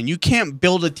I can. You can't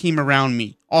build a team around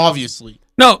me, obviously.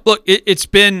 No, look, it's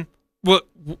been what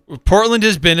Portland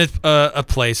has been a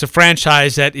place, a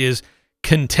franchise that is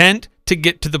content to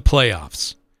get to the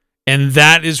playoffs. And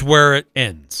that is where it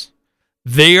ends.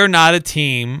 They are not a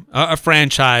team, a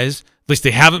franchise, at least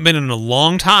they haven't been in a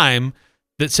long time,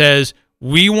 that says,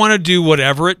 we want to do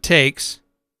whatever it takes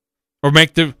or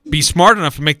be smart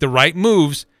enough to make the right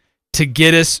moves to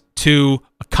get us to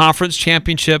a conference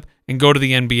championship and go to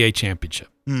the NBA championship,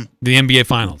 the NBA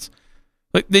finals.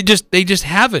 Like they just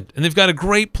haven't, and they've got a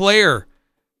great player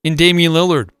in Damian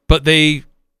Lillard, but they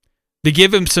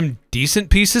give him some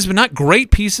decent pieces, but not great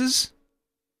pieces.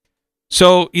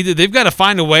 So either they've got to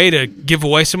find a way to give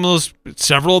away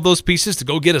several of those pieces to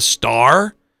go get a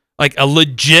star, like a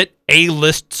legit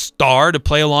A-list star to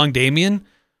play along Damian,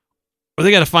 or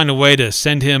they got to find a way to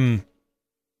send him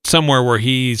somewhere where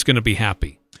he's going to be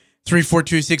happy.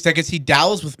 3-4-2-6. I could see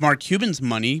Dallas with Mark Cuban's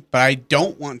money, but I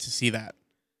don't want to see that.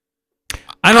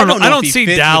 I don't know. I don't if he see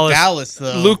fits with Dallas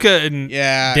though. Luka and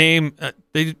Dame,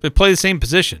 they play the same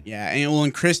position. Yeah,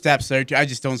 and Kristaps there too. I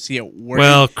just don't see it working.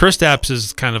 Well, Kristaps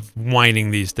is kind of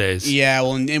whining these days. Yeah,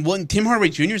 and Tim Hardaway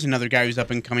Jr. is another guy who's up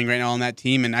and coming right now on that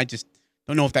team, and I just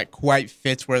don't know if that quite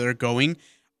fits where they're going.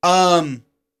 I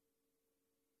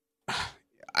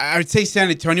would say San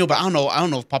Antonio, but I don't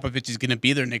know if Popovich is going to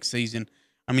be there next season.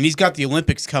 I mean, he's got the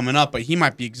Olympics coming up, but he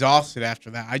might be exhausted after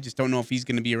that. I just don't know if he's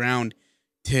going to be around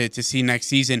to see next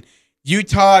season.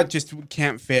 Utah just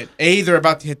can't fit. They're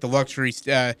about to hit the luxury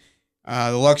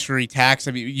tax.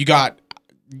 I mean, you got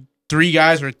 3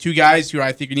 guys or 2 guys who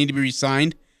I think need to be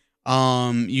re-signed.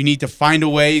 You need to find a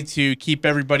way to keep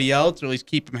everybody else, or at least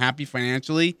keep them happy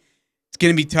financially. It's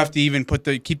going to be tough to even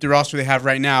keep the roster they have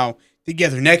right now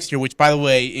together next year, which, by the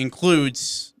way,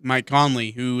 includes Mike Conley,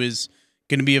 who is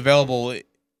going to be available, and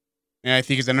I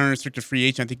think is an unrestricted free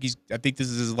agent. I think this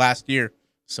is his last year.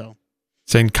 So,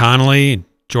 send Conley,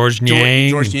 George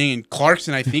Niang, and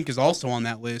Clarkson, I think, is also on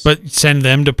that list. But send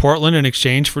them to Portland in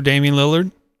exchange for Damian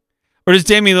Lillard, or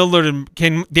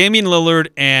can Damian Lillard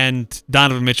and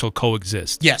Donovan Mitchell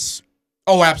coexist? Yes.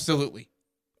 Oh, absolutely.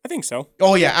 I think so.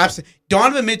 Oh yeah, absolutely.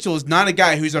 Donovan Mitchell is not a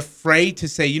guy who's afraid to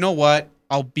say, you know what,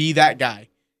 I'll be that guy.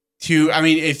 I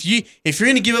mean, if you're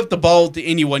going to give up the ball to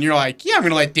anyone, you're like, yeah, I'm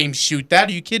going to let Dame shoot that.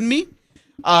 Are you kidding me?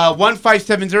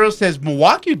 1570 says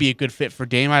Milwaukee would be a good fit for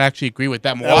Dame. I'd actually agree with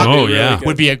that. Milwaukee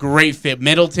would be a great fit.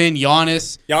 Middleton,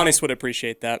 Giannis. Giannis would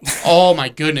appreciate that. Oh, my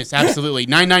goodness. Absolutely.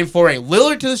 9948.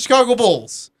 Lillard to the Chicago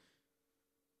Bulls.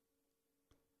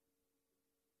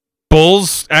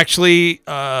 Bulls actually,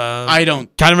 I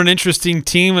don't. Kind of an interesting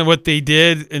team and what they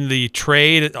did in the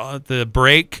trade, the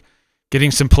break, getting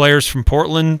some players from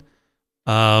Portland.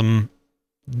 That's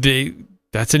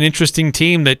an interesting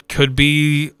team that could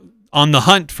be on the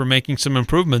hunt for making some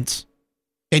improvements.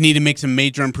 They need to make some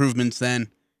major improvements then,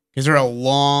 because they're a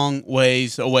long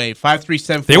ways away.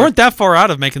 5-3-7-4. They weren't that far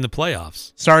out of making the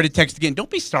playoffs. Sorry to text again. Don't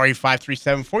be sorry,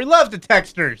 5-3-7-4. We love the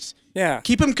texters. Yeah.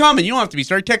 Keep them coming. You don't have to be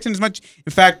sorry. Texting as much.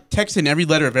 In fact, text in every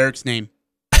letter of Eric's name.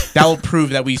 That will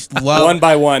prove that we love. One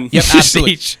by one. Yep,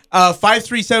 absolutely.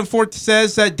 5-3-7-4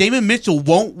 says Damon Mitchell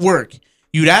won't work.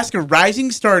 You'd ask a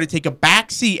rising star to take a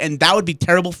back seat, and that would be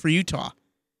terrible for Utah.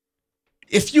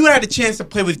 If you had a chance to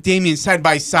play with Damian side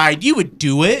by side, you would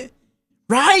do it,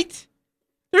 right?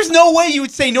 There's no way you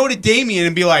would say no to Damian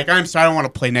and be like, I'm sorry, I don't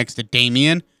want to play next to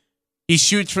Damian. He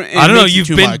shoots from. I don't know. You've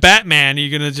been Batman. You're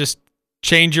going to just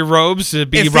change your robes to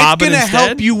be Robin instead? If it's going to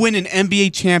help you win an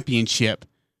NBA championship,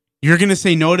 you're going to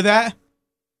say no to that?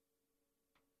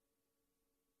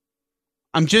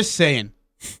 I'm just saying.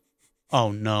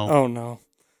 Oh, no. Oh, no.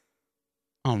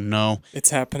 Oh, no. It's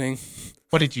happening.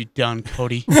 What had you done,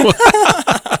 Cody?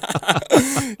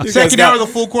 Second hour of the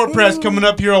Full Court Press coming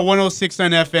up here on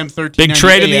 106.9 FM, 1390 Big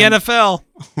trade in AM. the NFL.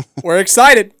 We're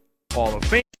excited. Hall of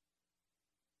Fame.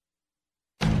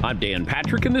 I'm Dan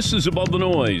Patrick, and this is Above the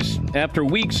Noise. After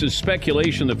weeks of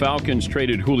speculation, the Falcons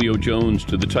traded Julio Jones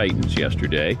to the Titans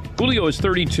yesterday. Julio is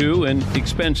 32 and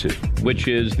expensive, which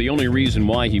is the only reason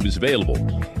why he was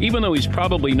available. Even though he's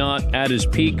probably not at his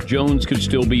peak, Jones could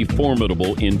still be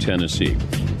formidable in Tennessee.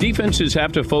 Defenses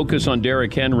have to focus on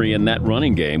Derrick Henry and that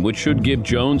running game, which should give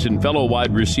Jones and fellow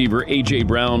wide receiver Ajay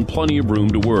Brown plenty of room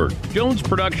to work. Jones'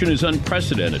 production is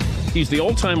unprecedented. He's the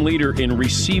all-time leader in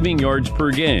receiving yards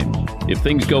per game. If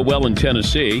things go well in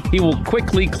Tennessee, he will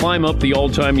quickly climb up the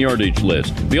all-time yardage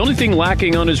list. The only thing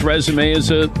lacking on his resume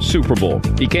is a Super Bowl.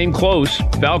 He came close.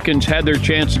 Falcons had their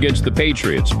chance against the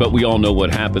Patriots, but we all know what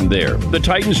happened there. The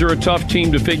Titans are a tough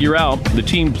team to figure out. The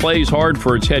team plays hard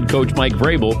for its head coach, Mike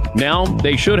Vrabel. Now,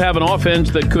 they should have an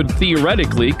offense that could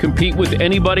theoretically compete with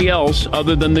anybody else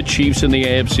other than the Chiefs in the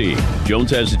AFC.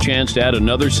 Jones has a chance to add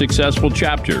another successful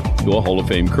chapter to a Hall of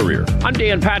Fame career. I'm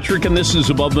Dan Patrick, and this is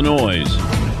Above the Noise.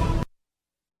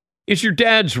 Is your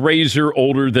dad's razor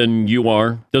older than you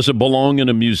are? Does it belong in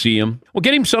a museum? Well,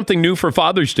 get him something new for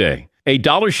Father's Day. A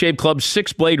Dollar Shave Club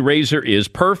 6-blade razor is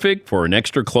perfect for an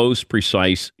extra close,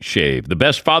 precise shave. The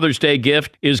best Father's Day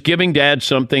gift is giving dad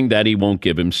something that he won't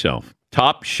give himself.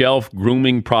 Top shelf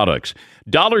grooming products.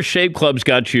 Dollar Shave Club's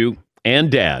got you and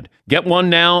dad. Get one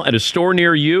now at a store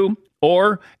near you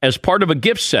or as part of a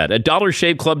gift set at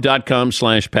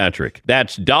dollarshaveclub.com/Patrick.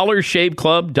 That's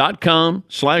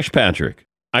dollarshaveclub.com/Patrick.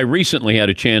 I recently had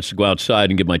a chance to go outside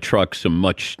and give my truck some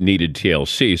much-needed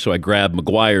TLC, so I grabbed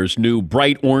Meguiar's new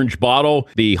bright orange bottle,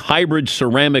 the hybrid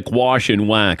ceramic wash and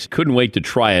wax. Couldn't wait to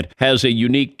try it. Has a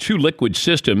unique two-liquid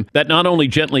system that not only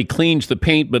gently cleans the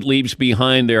paint, but leaves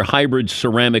behind their hybrid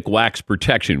ceramic wax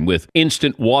protection with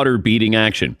instant water-beating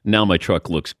action. Now my truck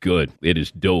looks good. It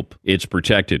is dope. It's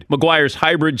protected. Meguiar's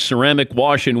hybrid ceramic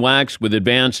wash and wax with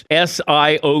advanced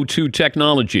SiO2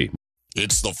 technology.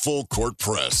 It's the Full Court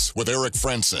Press with Eric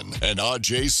Frandsen and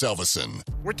Ajay Salvesen.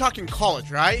 We're talking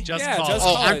college, right? Just college.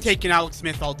 I'm taking Alex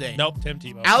Smith all day. Nope, Tim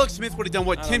Tebow. Alex Smith would have done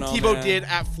what Tim Tebow did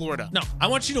at Florida. No, I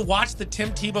want you to watch the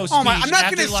Tim Tebow speech. Oh my! I'm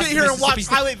not going to sit here and watch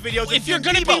highlight videos. Well, if you're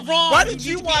going to be wrong, why did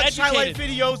you watch highlight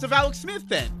videos of Alex Smith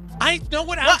then? I know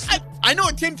what Alex. I know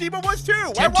what Tim Tebow was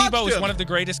too. Tim Tebow is one of the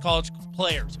greatest college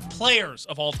players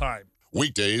of all time.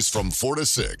 Weekdays from 4 to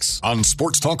 6 on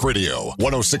Sports Talk Radio,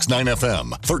 106.9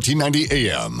 FM, 1390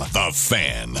 AM. The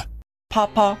Fan.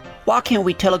 Papa, why can't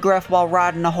we telegraph while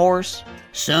riding a horse?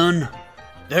 Son,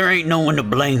 there ain't no one to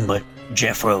blame but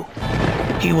Jeffro.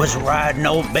 He was riding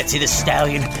old Betsy the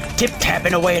Stallion,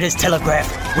 tip-tapping away at his telegraph,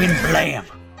 when blam,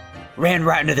 ran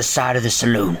right into the side of the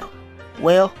saloon.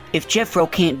 Well, if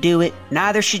Jeffro can't do it,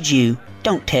 neither should you.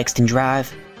 Don't text and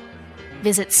drive.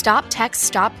 Visit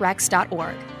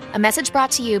StopTextStopWrecks.org. A message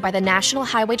brought to you by the National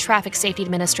Highway Traffic Safety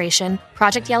Administration,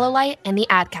 Project Yellow Light, and the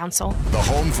Ad Council. The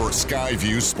home for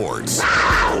Skyview Sports.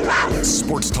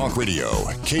 Sports Talk Radio,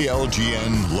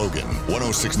 KLGN Logan,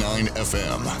 106.9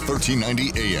 FM,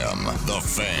 1390 AM. The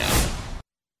Fan.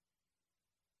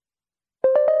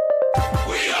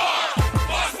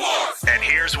 And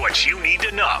here's what you need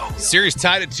to know. Series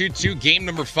tied at 2-2. Game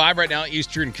number 5 right now,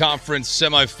 Eastern Conference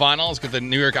semifinals. Got the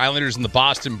New York Islanders and the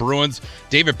Boston Bruins.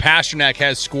 David Pastrnak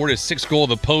has scored his 6th goal of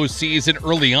the postseason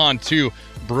early on, too,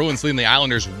 Bruins leading the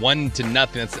Islanders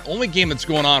 1-0. That's the only game that's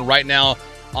going on right now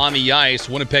on the ice.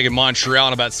 Winnipeg and Montreal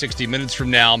in about 60 minutes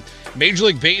from now. Major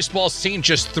League Baseball seeing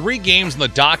just 3 games on the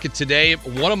docket today.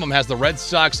 One of them has the Red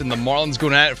Sox and the Marlins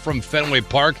going at it from Fenway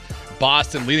Park.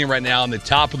 Boston leading right now in the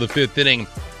top of the 5th inning.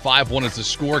 5-1 is the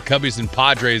score. Cubbies and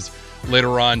Padres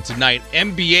later on tonight.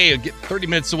 NBA will get 30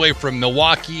 minutes away from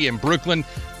Milwaukee and Brooklyn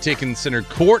taking center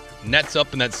court. Nets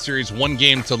up in that series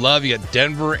 1-0. You got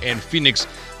Denver and Phoenix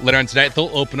later on tonight.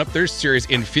 They'll open up their series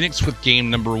in Phoenix with game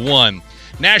number 1.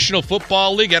 National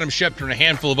Football League, Adam Schefter and a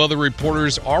handful of other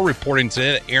reporters are reporting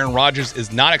today that Aaron Rodgers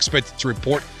is not expected to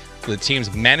report for the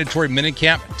team's mandatory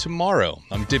minicamp tomorrow.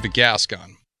 I'm David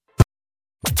Gascon.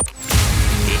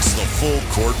 It's the Full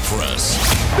Court Press.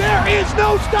 There is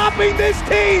no stopping this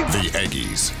team. The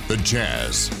Aggies, the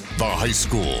Jazz, the high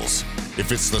schools.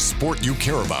 If it's the sport you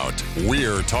care about,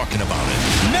 we're talking about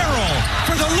it. Merrill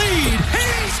for the lead.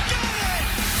 He's got it.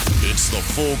 It's the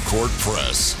Full Court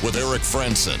Press with Eric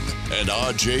Frandsen and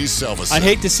Ajay Salvesen. I'd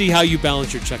hate to see how you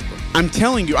balance your checkbook. I'm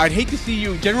telling you, I'd hate to see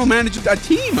you general manage a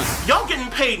team. Y'all getting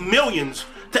paid millions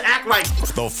to act like...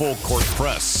 The Full Court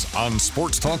Press on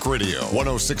Sports Talk Radio,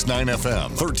 106.9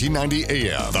 FM, 1390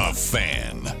 AM. The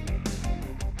Fan.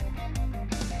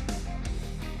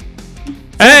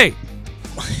 Hey!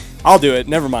 I'll do it.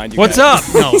 Never mind. What's up?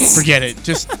 No, forget it.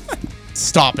 Just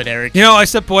stop it, Eric. You know, I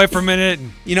stepped away for a minute.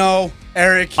 And you know,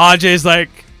 Eric. Ajay's like,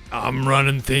 I'm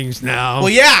running things now.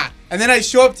 Well, yeah. And then I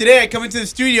show up today, I come into the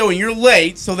studio, and you're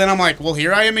late. So then I'm like, well,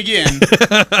 here I am again.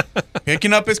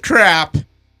 Picking up his crap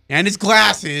and his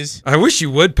glasses. I wish you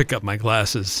would pick up my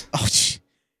glasses. Oh,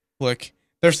 look,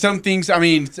 there's some things, I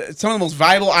mean, some of the most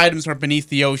valuable items are beneath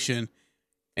the ocean.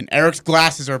 And Eric's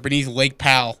glasses are beneath Lake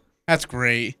Powell. That's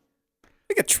great.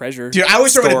 Like a treasure. Dude, I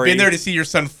wish I would have been there to see your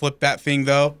son flip that thing,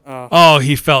 though. Oh,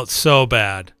 he felt so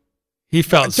bad. He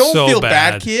felt so bad. Don't feel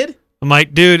bad, kid. I'm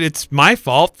like, dude, it's my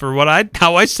fault for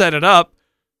how I set it up.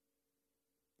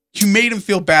 You made him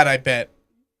feel bad, I bet.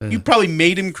 You probably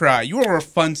made him cry. You were a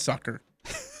fun sucker.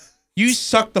 You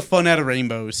sucked the fun out of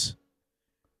rainbows.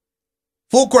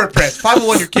 Full Court Press,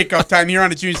 5:01 your kickoff time here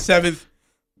on June 7th.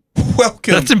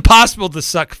 Welcome. That's impossible to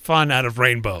suck fun out of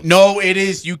rainbows. No, it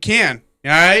is. You can.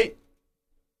 All right?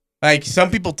 Like, some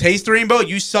people taste the rainbow.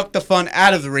 You suck the fun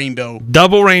out of the rainbow.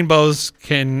 Double rainbows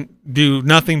can do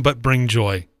nothing but bring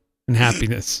joy and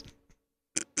happiness.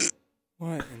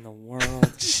 What in the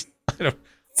world?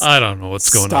 I don't know what's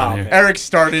going on here. Eric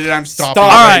started it. I'm stopping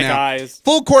Stop it it, right now. guys.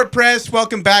 Full Court Press.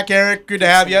 Welcome back, Eric. Good to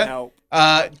have you. Help.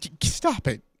 Stop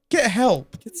it. Get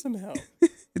help. Get some help.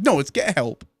 No, it's get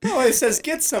help. No, it says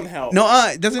get some help. No,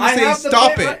 it doesn't say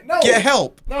stop it. No. Get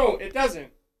help. No, it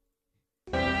doesn't.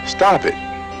 Stop it.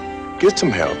 Get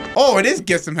some help. Oh, it is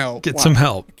get some help. Get some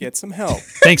help. Get some help.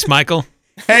 Thanks, Michael.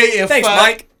 Hey, Thanks,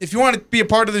 Mike. If you want to be a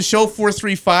part of the show,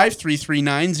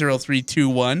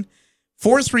 435-339-0321.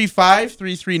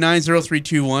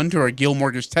 435-339-0321 to our Gil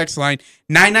Mortgage text line.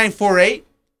 9948.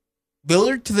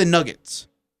 Lillard to the Nuggets.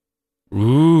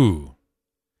 Ooh.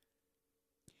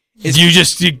 You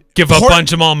give up on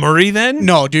Jamal Murray then?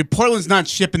 No, dude. Portland's not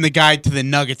shipping the guy to the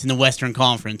Nuggets in the Western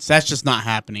Conference. That's just not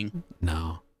happening.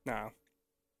 No.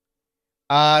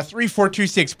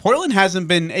 3426. Portland hasn't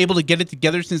been able to get it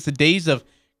together since the days of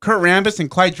Kurt Rambis and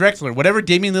Clyde Drexler. Whatever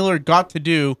Damian Lillard got to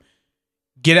do,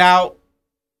 get out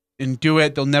and do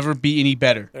it. They'll never be any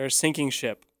better. They're a sinking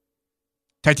ship.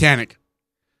 Titanic.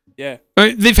 Yeah.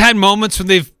 They've had moments when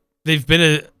they've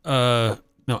been a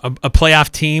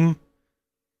playoff team.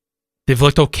 They've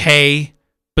looked okay,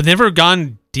 but never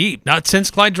gone deep. Not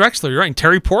since Clyde Drexler. You're right. And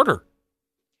Terry Porter.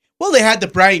 Well, they had the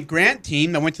Bryant Grant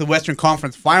team that went to the Western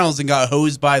Conference Finals and got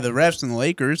hosed by the refs and the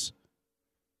Lakers.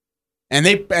 And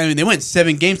they went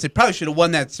 7 games. They probably should have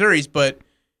won that series, but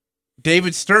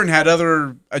David Stern had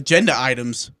other agenda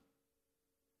items.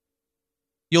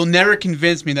 You'll never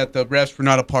convince me that the refs were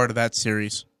not a part of that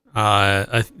series.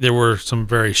 There were some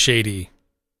very shady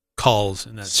calls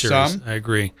in that series. Some? I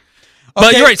agree. Okay.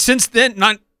 But you're right. Since then,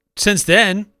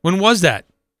 when was that?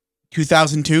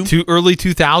 2002? Early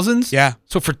 2000s? Yeah.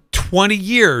 So for 20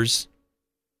 years.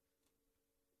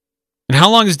 And how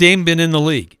long has Dame been in the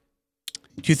league?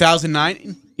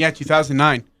 2009? Yeah,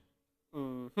 2009.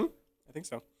 Mm-hmm. I think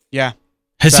so. Yeah.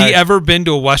 Has he ever been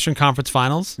to a Western Conference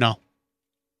Finals? No.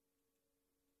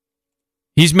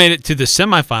 He's made it to the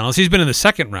semifinals. He's been in the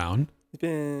second round.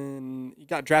 He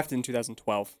got drafted in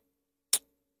 2012.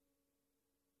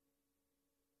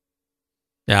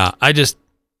 Yeah, it's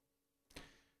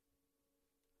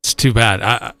too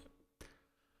bad.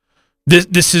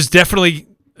 This is definitely,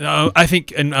 I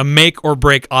think, a make or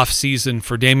break off season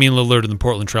for Damian Lillard and the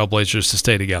Portland Trail Blazers to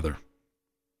stay together.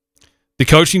 The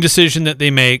coaching decision that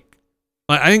they make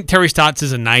I think Terry Stotts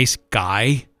is a nice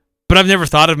guy, but I've never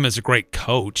thought of him as a great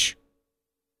coach.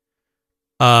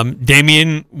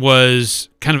 Damian was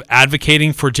kind of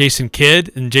advocating for Jason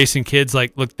Kidd, and Jason Kidd's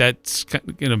like, look, that's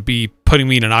going to be putting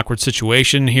me in an awkward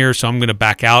situation here, so I'm going to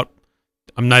back out.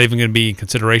 I'm not even going to be in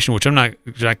consideration, which I'm not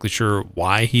exactly sure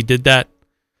why he did that.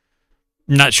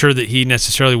 Not sure that he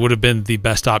necessarily would have been the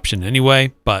best option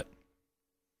anyway, but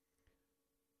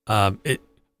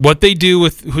what they do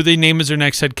with who they name as their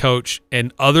next head coach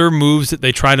and other moves that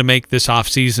they try to make this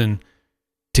offseason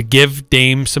to give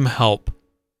Dame some help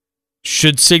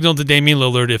should signal to Damian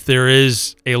Lillard if there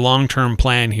is a long-term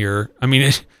plan here. I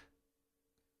mean,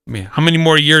 how many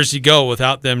more years you go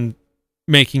without them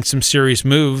making some serious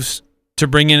moves to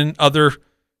bring in other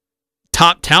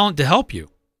top talent to help you?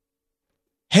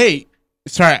 Hey,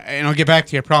 sorry, and I'll get back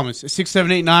to you, I promise.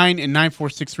 6789 and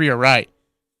 9463 are right.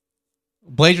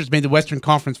 Blazers made the Western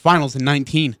Conference Finals in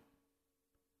 19.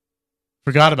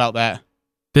 Forgot about that.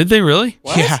 Did they really?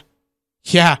 What?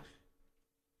 Yeah.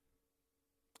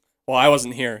 Well, I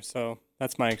wasn't here, so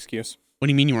that's my excuse. What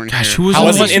do you mean you weren't Gosh, here? who was I in the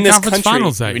wasn't Western in this Conference country.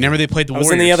 Finals that year? Remember they played the I Warriors.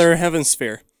 was in the other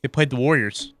hemisphere. They played the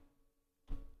Warriors.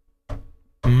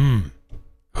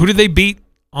 Who did they beat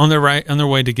on their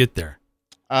way to get there?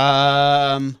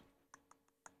 Now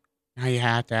you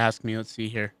have to ask me. Let's see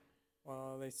here.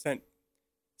 Well, they sent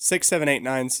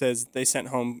 6789 says they sent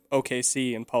home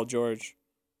OKC and Paul George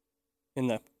in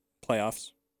the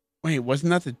playoffs. Wait, wasn't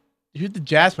that who did the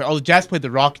Jazz play? Oh, the Jazz played the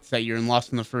Rockets that year and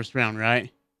lost in the first round, right?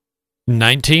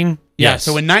 19? Yeah, Yes.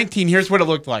 so in 19, here's what it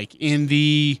looked like. In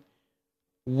the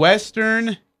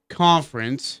Western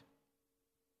Conference,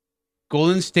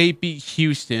 Golden State beat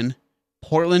Houston.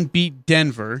 Portland beat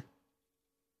Denver.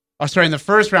 Oh, sorry, in the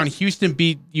first round, Houston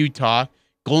beat Utah.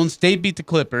 Golden State beat the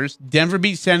Clippers. Denver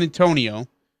beat San Antonio.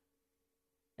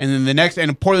 And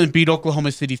then Portland beat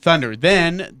Oklahoma City Thunder.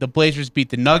 Then the Blazers beat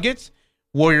the Nuggets.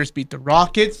 Warriors beat the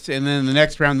Rockets. And then the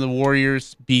next round, the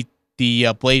Warriors beat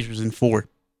the Blazers in 4.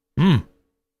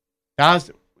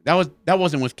 That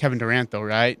wasn't with Kevin Durant though,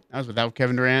 right? That was without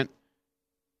Kevin Durant.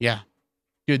 Yeah.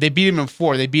 Dude, they beat him in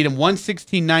 4. They beat him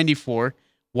 116-94,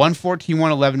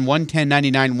 114-111,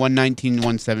 110-99,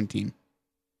 119-117.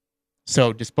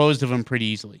 So disposed of him pretty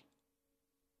easily.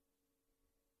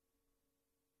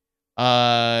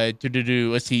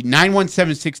 Let's see.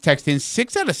 9176 text in.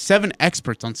 6 out of 7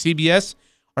 experts on CBS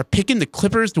are picking the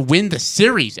Clippers to win the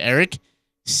series, Eric.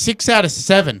 6 out of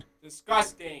 7.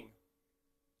 Disgusting.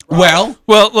 Well,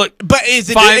 look, but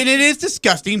and it is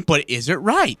disgusting, but is it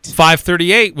right?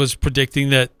 538 was predicting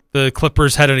that the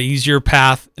Clippers had an easier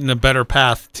path and a better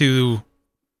path to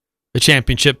the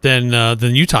championship than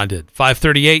Utah did.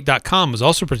 538.com was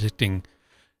also predicting.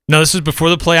 Now, this is before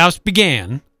the playoffs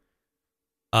began.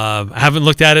 I haven't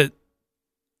looked at it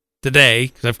today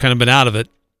because I've kind of been out of it,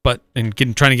 trying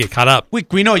to get caught up.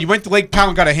 We know you went to Lake Powell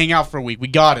and got to hang out for a week. We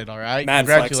got it, all right? Mad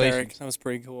flex, Eric. That was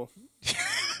pretty cool.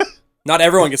 Not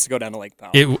everyone gets to go down to Lake Powell.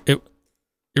 It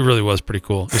really was pretty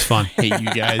cool. It was fun. I hate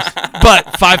you guys.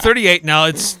 But 538 now,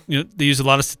 it's they use a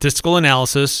lot of statistical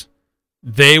analysis.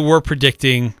 They were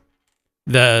predicting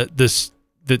the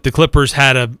Clippers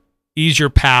had a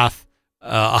easier path,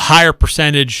 a higher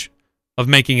percentage of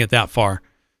making it that far.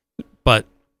 But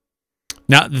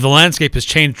now the landscape has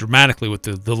changed dramatically with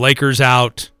the Lakers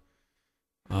out.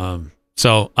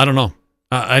 So I don't know.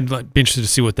 I'd be interested to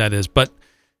see what that is. But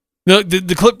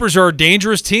the Clippers are a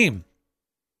dangerous team.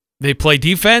 They play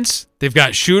defense. They've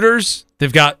got shooters.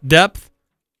 They've got depth.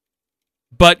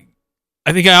 But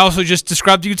I think I also just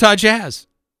described the Utah Jazz.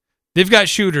 They've got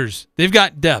shooters. They've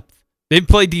got depth. They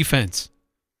play defense.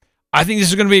 I think this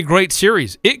is going to be a great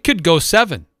series. It could go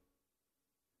 7.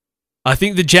 I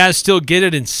think the Jazz still get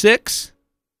it in 6,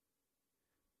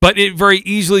 but it very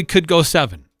easily could go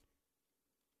 7.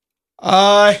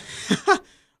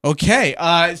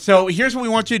 Okay. So here's what we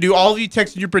want you to do. All of you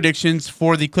texted your predictions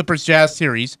for the Clippers Jazz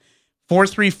series.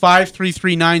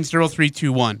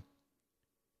 435-339-0321.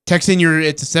 Text in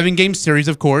it's a 7-game series,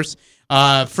 of course.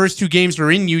 First 2 games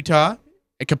are in Utah,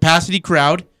 a capacity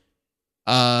crowd.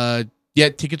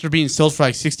 Yet tickets are being sold for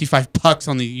like $65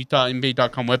 on the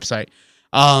UtahNBA.com website.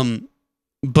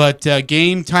 But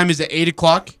game time is at 8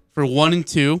 o'clock for 1 and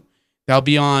 2. That'll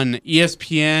be on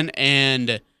ESPN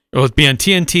and... It'll be on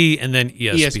TNT and then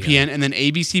ESPN and then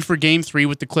ABC for game 3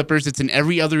 with the Clippers. It's an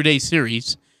every other day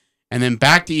series. And then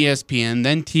back to ESPN,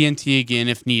 then TNT again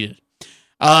if needed.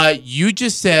 You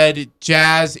just said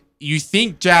Jazz. You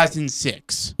think Jazz in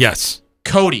 6. Yes.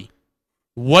 Cody,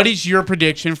 what is your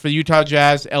prediction for the Utah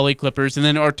Jazz, LA Clippers? And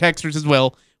then our texters as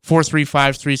well,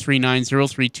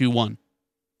 435-339-0321.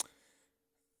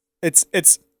 It's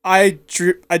I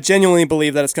genuinely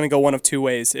believe that it's going to go one of two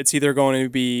ways. It's either going to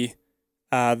be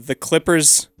the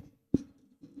Clippers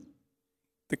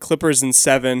in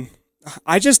 7.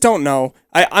 I just don't know.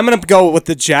 I'm going to go with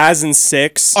the Jazz in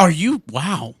 6. Are you?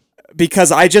 Wow.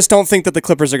 Because I just don't think that the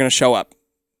Clippers are going to show up.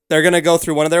 They're going to go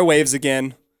through one of their waves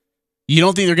again. You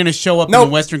don't think they're going to show up in the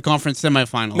Western Conference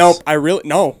semifinals? Nope.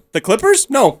 No. The Clippers?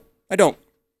 No, I don't.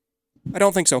 I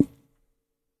don't think so.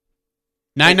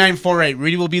 9948.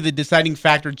 Rudy will be the deciding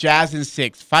factor. Jazz in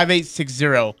 6.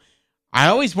 5860. I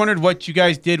always wondered what you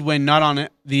guys did when not on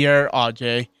the air,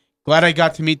 Ajay. Glad I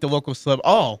got to meet the local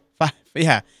celeb.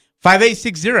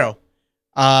 5860.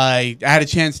 I had a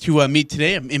chance to meet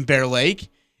today in Bear Lake.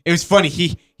 It was funny.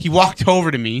 He walked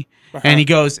over to me and he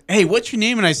goes, "Hey, what's your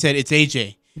name?" And I said, "It's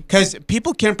AJ." Because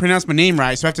people can't pronounce my name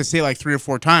right, so I have to say it like 3 or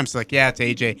 4 times. So like, yeah, it's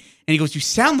AJ. And he goes, "You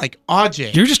sound like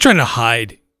Ajay." You're just trying to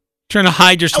hide. Trying to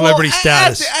hide your celebrity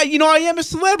status. I am a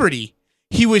celebrity.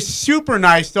 He was super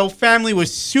nice, though. Family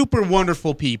was super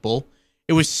wonderful people.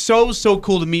 It was so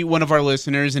cool to meet one of our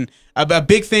listeners. And a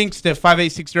big thanks to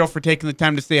 5860 for taking the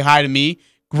time to say hi to me.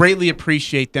 Greatly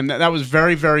appreciate them. That was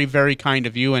very, very, very kind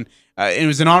of you. And it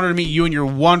was an honor to meet you and your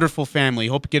wonderful family.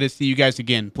 Hope to get to see you guys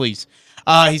again, please.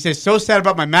 He says, so sad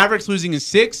about my Mavericks losing in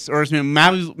 6, or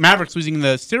Mavericks losing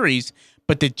the series,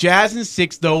 but the Jazz in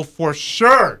 6, though, for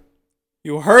sure.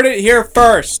 You heard it here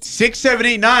first.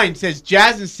 6789 says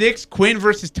Jazz in 6, Quinn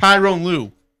versus Tyrone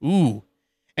Lue. Ooh.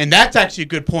 And that's actually a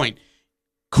good point.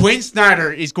 Quinn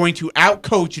Snyder is going to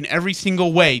outcoach in every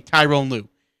single way Tyrone Lue.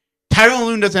 Tyrone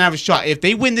Lue doesn't have a shot. If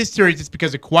they win this series, it's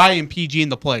because of Kawhi and PG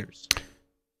and the players.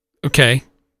 Okay.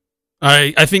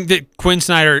 I think that Quinn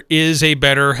Snyder is a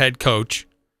better head coach,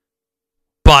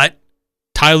 but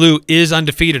Ty Lue is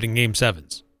undefeated in Game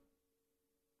 7s.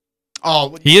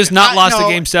 Oh, he has not lost a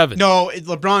Game 7. No,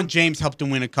 LeBron James helped him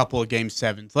win a couple of Game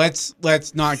 7s. Let's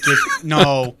not get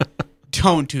no.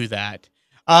 Don't do that.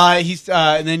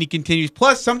 And then he continues.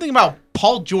 Plus, something about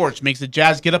Paul George makes the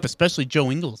Jazz get up, especially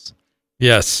Joe Ingles.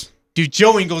 Yes, dude,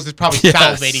 Joe Ingles is probably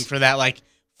salivating for that. Like,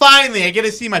 finally, I get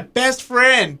to see my best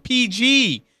friend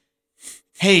PG.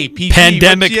 Hey, PG.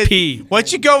 Pandemic P.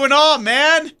 What you going on,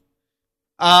 man?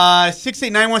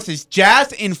 6891 says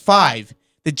Jazz in 5.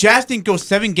 The Jazz didn't go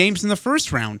 7 games in the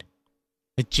first round.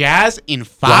 The Jazz in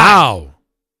 5. Wow.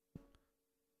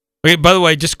 Okay, by the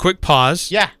way, just quick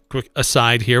pause. Yeah. Quick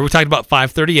aside here. We talked about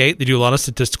 538. They do a lot of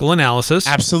statistical analysis.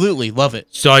 Absolutely. Love it.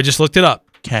 So I just looked it up.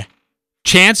 Okay.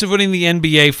 Chance of winning the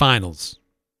NBA Finals.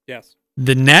 Yes.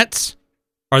 The Nets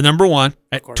are number 1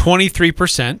 at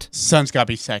 23%. Suns got to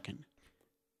be second.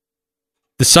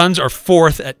 The Suns are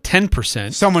 4th at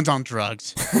 10%. Someone's on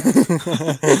drugs.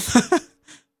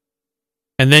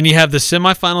 And then you have the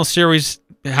semifinal series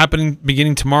happening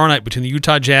beginning tomorrow night between the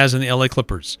Utah Jazz and the LA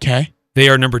Clippers. Okay. They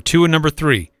are number 2 and number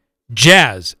 3.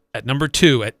 Jazz at number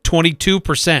 2 at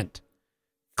 22%.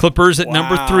 Clippers at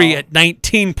number 3 at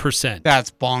 19%.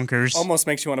 That's bonkers. Almost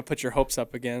makes you want to put your hopes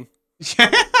up again.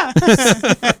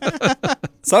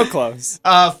 So close.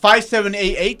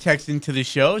 5788 texts into the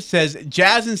show says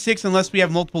Jazz in 6 unless we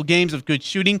have multiple games of good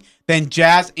shooting, then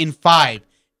Jazz in 5.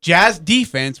 Jazz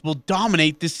defense will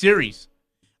dominate this series.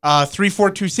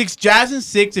 3426 Jazz in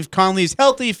 6 if Conley is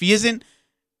healthy. If he isn't,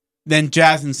 then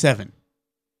Jazz in 7.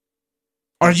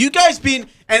 Are you guys being,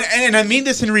 and I mean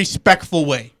this in a respectful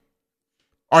way,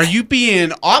 are you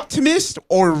being optimist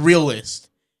or realist?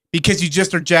 Because you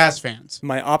just are Jazz fans. Am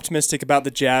I optimistic about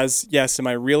the Jazz? Yes. Am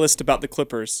I realist about the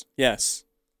Clippers? Yes.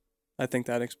 I think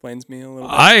that explains me a little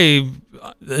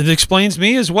bit. It explains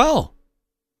me as well.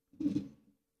 Me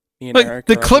and But Eric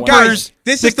the are Clippers,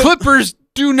 Guys, Clippers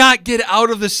do not get out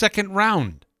of the second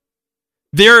round.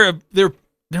 They're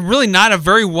really not a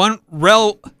very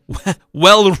well-run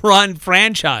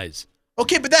franchise.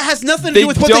 Okay, but that has nothing to do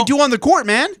with what they do on the court,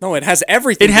 man. No, it has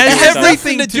everything. It has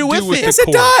everything to do with it. Yes,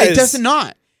 it does. It does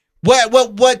not.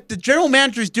 What the general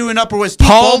manager is doing up, or what Steve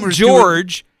Paul Ballmer's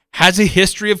George has a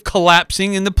history of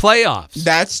collapsing in the playoffs.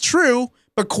 That's true,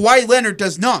 but Kawhi Leonard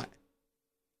does not.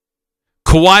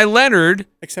 Kawhi Leonard,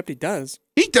 except he does.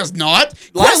 He does not.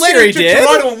 Last Kawhi year Leonard he took did.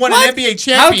 Toronto and won an NBA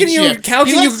championship. How can He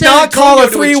you led San not call a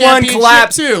Antonio to 3-1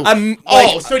 collapse? championship,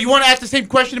 too. So do you want to ask the same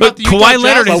question about the Utah Kawhi Jazz?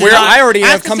 Leonard is I already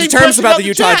have Ask the come to same terms question about the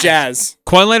Utah Jazz.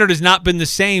 Kawhi Leonard has not been the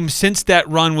same since that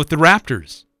run with the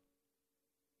Raptors.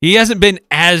 He hasn't been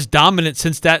as dominant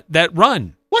since that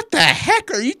run. What the heck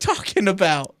are you talking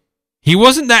about? He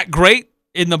wasn't that great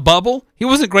in the bubble. He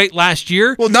wasn't great last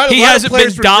year. Well, not a he lot hasn't of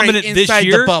players been were dominant great this inside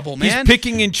year. the bubble, man. He's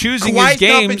picking and choosing Kawhi's his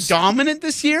games. not been dominant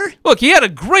this year? Look, he had a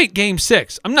great Game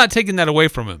 6. I'm not taking that away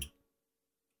from him.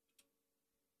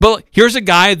 But here's a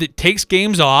guy that takes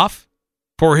games off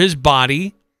for his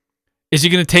body Is he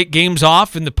going to take games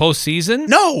off in the postseason?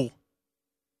 No.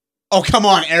 Oh, come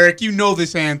on, Eric. You know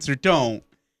this answer. Don't.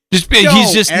 He's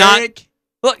just Eric. Not.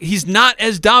 Look, he's not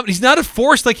as dominant. He's not a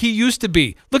force like he used to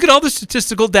be. Look at all the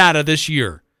statistical data this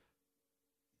year.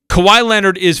 Kawhi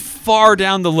Leonard is far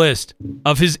down the list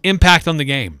of his impact on the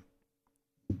game.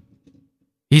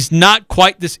 He's not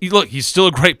quite this. Look, he's still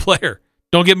a great player.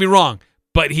 Don't get me wrong.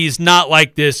 But he's not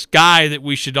like this guy that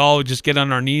we should all just get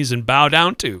on our knees and bow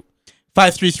down to.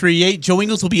 5338. Joe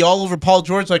Ingles will be all over Paul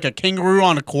George like a kangaroo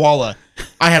on a koala.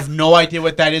 I have no idea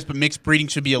what that is, but mixed breeding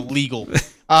should be illegal.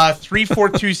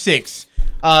 3426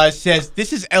 says,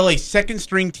 this is LA's second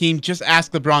string team. Just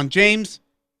ask LeBron James.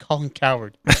 Colin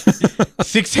Coward.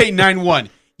 6891.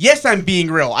 Yes, I'm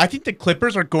being real. I think the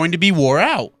Clippers are going to be wore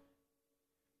out.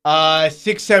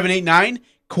 6789.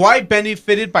 Kawhi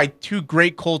benefited by two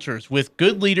great cultures with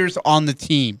good leaders on the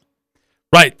team.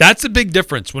 Right. That's a big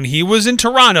difference. When he was in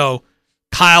Toronto,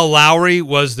 Kyle Lowry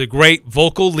was the great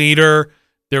vocal leader.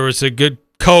 There was a good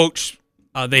coach.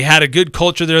 They had a good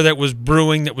culture there that was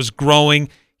brewing, that was growing.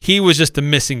 He was just a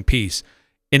missing piece.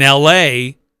 In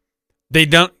LA, they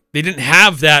didn't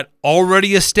have that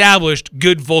already established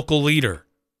good vocal leader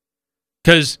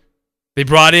because they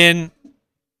brought in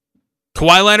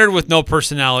Kawhi Leonard with no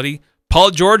personality.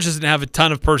 Paul George doesn't have a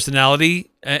ton of personality.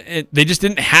 They just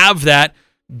didn't have that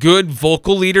good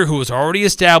vocal leader who was already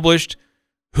established,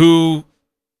 who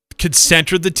could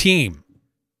center the team.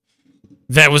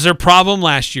 That was their problem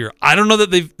last year. I don't know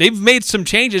that they've made some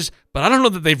changes, but I don't know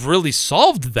that they've really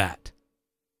solved that.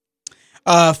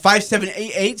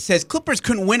 5788 says Clippers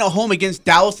couldn't win at home against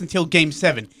Dallas until Game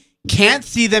 7. Can't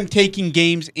see them taking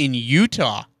games in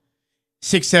Utah.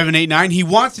 6789. He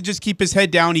wants to just keep his head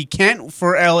down. He can't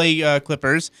for LA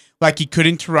Clippers like he could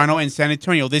in Toronto and San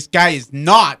Antonio. This guy is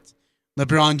not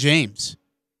LeBron James.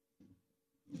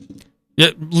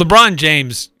 Yeah, LeBron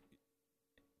James,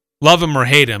 love him or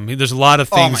hate him, there's a lot of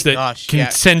things can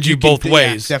send you both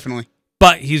ways. Yeah, definitely.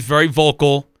 But he's very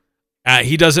vocal.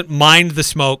 He doesn't mind the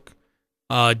smoke.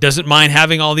 Doesn't mind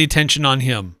having all the attention on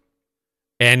him.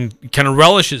 And kind of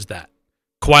relishes that.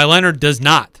 Kawhi Leonard does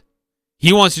not.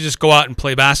 He wants to just go out and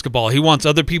play basketball. He wants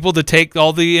other people to take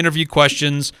all the interview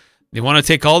questions. They want to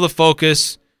take all the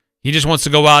focus. He just wants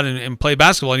to go out and play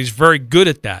basketball, and he's very good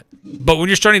at that. But when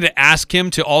you're starting to ask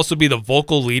him to also be the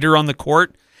vocal leader on the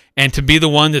court and to be the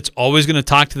one that's always going to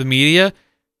talk to the media,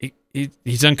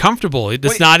 he's uncomfortable.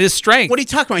 That's not his strength. What are you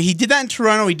talking about? He did that in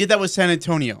Toronto. He did that with San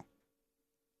Antonio.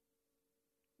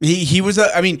 He was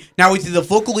now he's the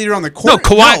vocal leader on the court.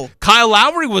 No, Kyle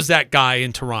Lowry was that guy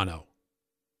in Toronto.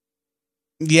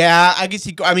 Yeah, I guess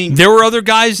there were other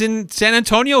guys in San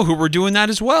Antonio who were doing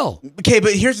that as well. Okay,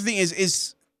 but here's the thing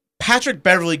is Patrick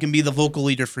Beverley can be the vocal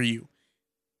leader for you.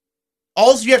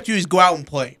 All you have to do is go out and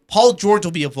play. Paul George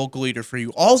will be a vocal leader for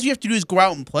you. All you have to do is go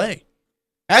out and play.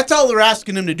 That's all they're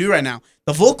asking him to do right now.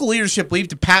 The vocal leadership leave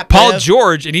to Paul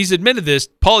George, and he's admitted this,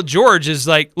 Paul George is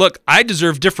like, look, I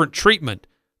deserve different treatment.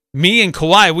 Me and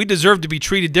Kawhi, we deserve to be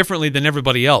treated differently than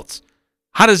everybody else.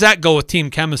 How does that go with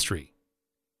team chemistry?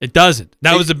 It doesn't.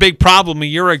 That was a big problem a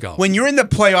year ago. When you're in the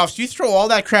playoffs, you throw all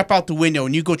that crap out the window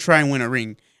and you go try and win a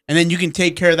ring. And then you can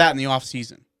take care of that in the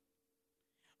offseason.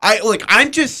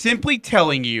 I'm just simply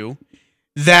telling you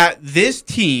that this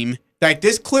team, like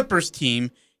this Clippers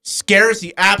team, scares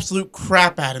the absolute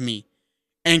crap out of me.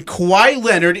 And Kawhi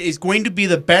Leonard is going to be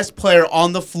the best player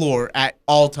on the floor at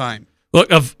all time.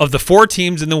 Look, of the four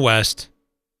teams in the West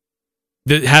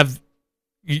that have,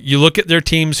 you look at their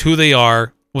teams, who they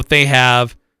are, what they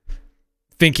have,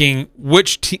 thinking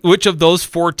which of those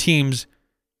four teams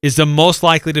is the most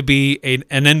likely to be an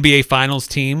NBA Finals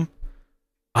team,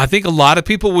 I think a lot of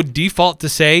people would default to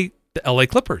say the LA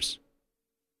Clippers.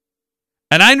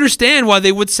 And I understand why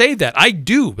they would say that. I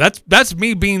do. That's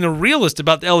me being the realist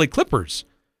about the LA Clippers.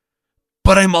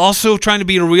 But I'm also trying to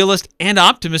be a realist and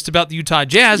optimist about the Utah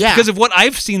Jazz because of what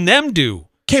I've seen them do.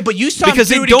 Okay, but you saw because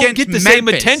them they do it don't get the Memphis. same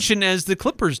attention as the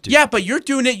Clippers do. Yeah, but you're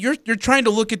doing it. You're trying to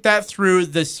look at that through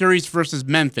the series versus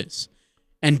Memphis,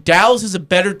 and Dallas is a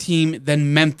better team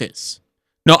than Memphis.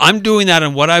 No, I'm doing that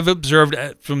on what I've observed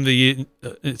from the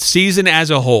season as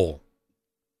a whole.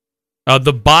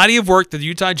 The body of work that the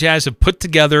Utah Jazz have put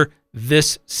together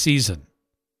this season.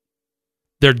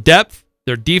 Their depth,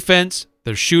 their defense,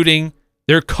 their shooting,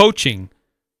 their coaching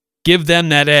give them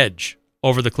that edge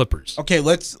over the Clippers. Okay,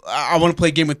 I want to play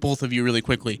a game with both of you really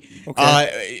quickly.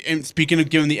 Okay. And speaking of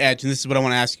giving the edge, and this is what I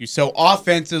want to ask you. So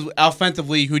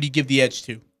offensively, who do you give the edge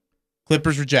to?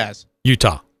 Clippers or Jazz?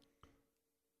 Utah.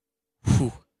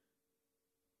 Whew.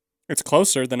 It's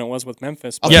closer than it was with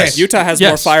Memphis. Okay. Yes. Utah has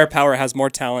more firepower, has more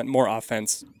talent, more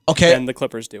offense than the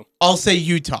Clippers do. I'll say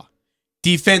Utah.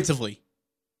 Defensively,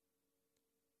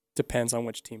 Depends on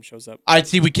which team shows up. I'd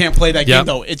see we can't play that game,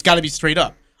 though. It's got to be straight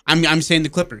up. I'm saying the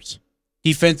Clippers,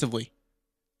 defensively.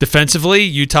 Defensively,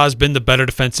 Utah's been the better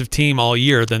defensive team all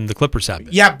year than the Clippers have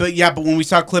been. Yeah, but when we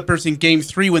saw Clippers in Game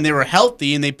 3 when they were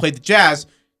healthy and they played the Jazz,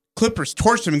 Clippers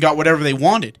torched them and got whatever they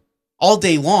wanted all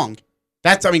day long.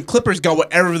 Clippers got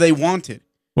whatever they wanted.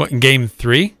 What, in Game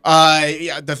 3?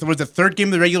 That was the third game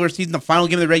of the regular season, the final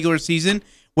game of the regular season,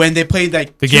 when they played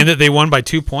the game that they won by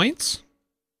 2 points?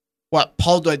 What,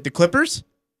 the Clippers?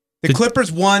 The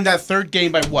Clippers won that third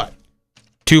game by what?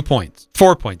 2 points.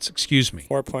 4 points, excuse me.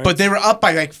 4 points. But they were up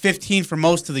by 15 for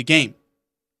most of the game.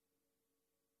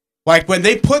 When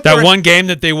they put that one game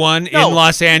that they won in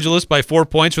Los Angeles by 4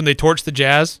 points when they torched the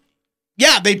Jazz?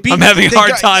 Yeah, they beat. I'm having a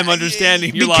hard time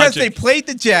understanding your logic. Because they played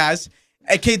the Jazz,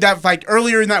 that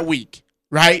earlier in that week,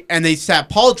 right? And they sat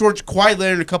Paul George, Kawhi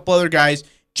Leonard, and a couple other guys.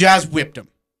 Jazz whipped them.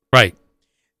 Right.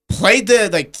 Played 3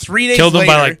 days later. Killed them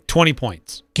by 20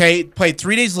 points. Okay, played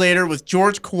 3 days later with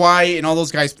George, Kawhi, and all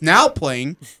those guys now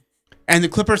playing, and the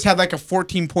Clippers had a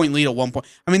 14-point lead at one point.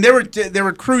 I mean, they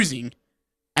were cruising.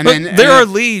 And there are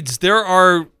leads, there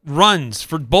are runs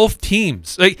for both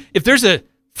teams. If there's a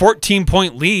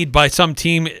 14-point lead by some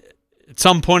team at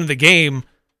some point of the game,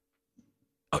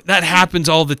 that happens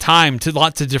all the time to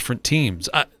lots of different teams.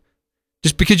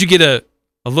 Just because you get a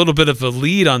little bit of a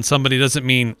lead on somebody doesn't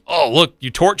mean, oh, look,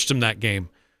 you torched them that game.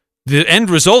 The end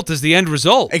result is the end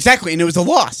result. Exactly, and it was a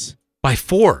loss. By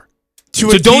 4.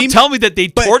 So don't tell me that they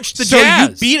torched the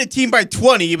Jazz. So you beat a team by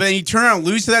 20, but then you turn around and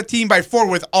lose to that team by 4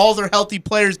 with all their healthy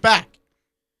players back.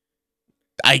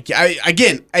 I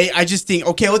just think,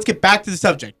 okay, let's get back to the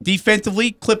subject.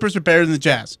 Defensively, Clippers are better than the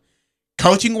Jazz.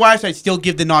 Coaching-wise, I'd still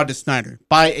give the nod to Snyder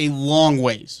by a long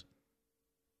ways.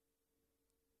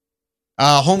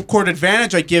 Home court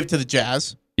advantage, I give to the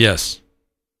Jazz. Yes.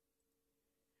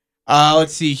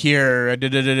 Let's see here.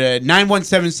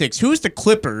 9176. Who's the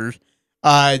Clipper?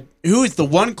 Who is the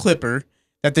one Clipper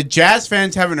that the Jazz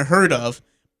fans haven't heard of,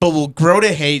 but will grow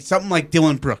to hate? Something like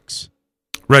Dylan Brooks.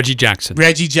 Reggie Jackson.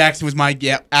 Reggie Jackson was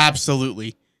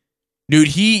absolutely. Dude,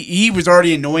 he was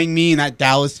already annoying me in that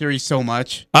Dallas series so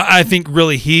much. I think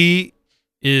really he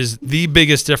is the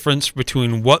biggest difference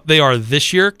between what they are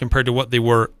this year compared to what they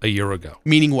were a year ago.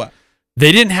 Meaning what?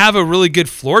 They didn't have a really good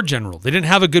floor general. They didn't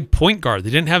have a good point guard. They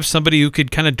didn't have somebody who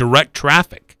could kind of direct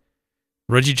traffic.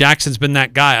 Reggie Jackson's been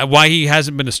that guy. Why he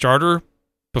hasn't been a starter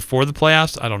before the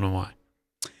playoffs, I don't know why.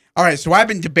 All right, so I've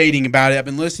been debating about it. I've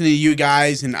been listening to you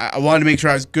guys, and I wanted to make sure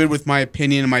I was good with my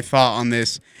opinion and my thought on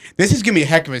this. This is going to be a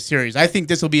heck of a series. I think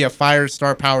this will be a fire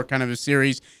star power kind of a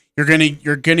series. You're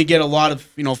gonna get a lot of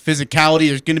physicality.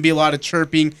 There's going to be a lot of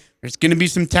chirping. There's going to be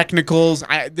some technicals.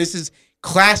 This is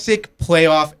classic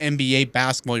playoff NBA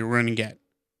basketball you're going to get.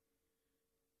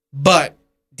 But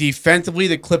defensively,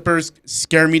 the Clippers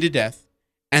scare me to death.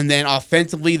 And then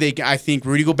offensively, I think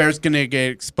Rudy Gobert's going to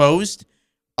get exposed.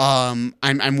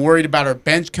 I'm worried about our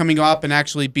bench coming up and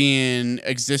actually being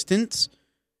existent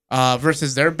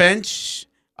versus their bench.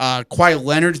 Kawhi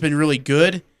Leonard's been really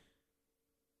good.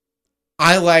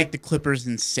 I like the Clippers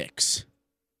in 6.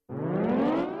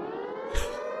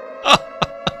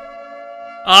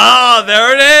 Oh,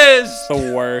 there it is.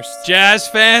 The worst. Jazz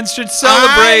fans should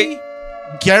celebrate.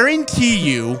 I guarantee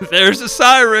you. There's a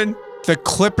siren. The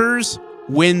Clippers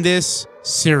win this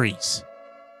series.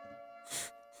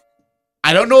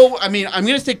 I don't know. I mean, I'm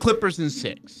going to say Clippers in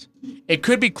 6. It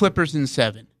could be Clippers in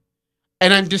 7.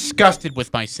 And I'm disgusted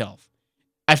with myself.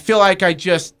 I feel like I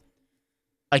just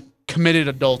committed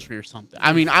adultery or something.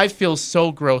 I mean, I feel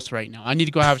so gross right now. I need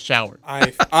to go have a shower.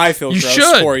 I feel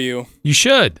gross for you. You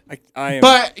should. I am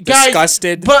Disgusted.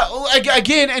 disgusted. But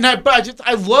again,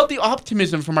 I love the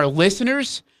optimism from our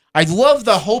listeners. I love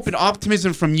the hope and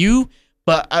optimism from you.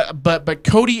 But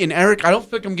Cody and Eric, I don't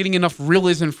feel like I'm getting enough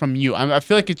realism from you. I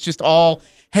feel like it's just all,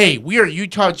 hey, we are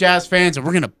Utah Jazz fans and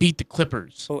we're gonna beat the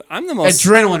Clippers. Well, I'm the most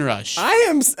adrenaline rush. I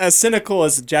am as cynical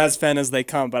as a Jazz fan as they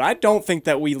come, but I don't think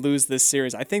that we lose this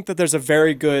series. I think that there's a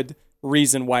very good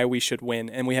reason why we should win,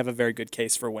 and we have a very good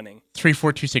case for winning.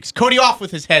 3-4-2-6. Cody off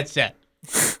with his headset.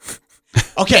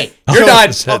 Okay, you're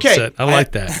done. Okay, I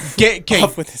like that.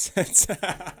 Off with his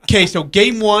headset. Okay, so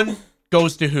game 1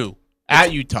 goes to who?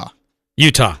 At Utah.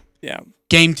 Utah. Yeah.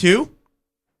 Game 2?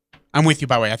 I'm with you,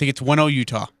 by the way. I think it's 1-0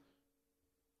 Utah.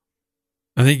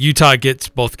 I think Utah gets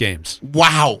both games.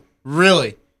 Wow.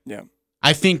 Really? Yeah.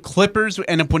 I think Clippers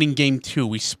end up winning game 2.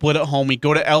 We split at home. We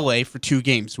go to LA for 2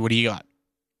 games. What do you got?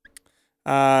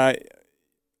 I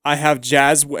have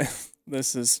Jazz.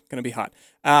 This is going to be hot.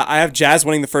 I have Jazz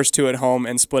winning the first 2 at home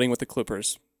and splitting with the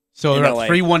Clippers. So they're at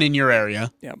 3-1 in your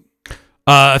area. Yeah.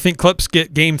 I think Clips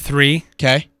get game 3.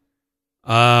 Okay.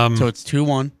 So it's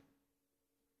 2-1.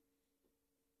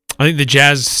 I think the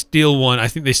Jazz steal one. I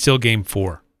think they steal game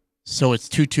 4. So it's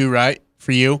 2-2, right,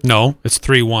 for you? No, it's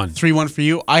 3-1. 3-1 for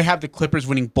you. I have the Clippers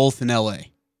winning both in LA.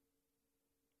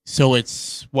 So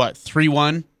it's, what,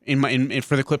 3-1 in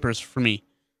for the Clippers for me.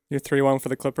 You're 3-1 for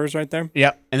the Clippers right there?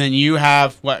 Yep. And then you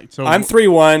have what? So I'm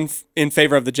 3-1 in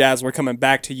favor of the Jazz. We're coming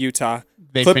back to Utah.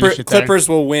 Clippers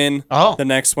will win the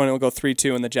next one. It will go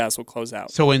 3-2, and the Jazz will close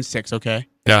out. So in 6, okay.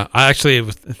 Yeah, I actually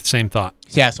have the same thought.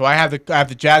 Yeah, so I have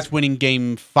the Jazz winning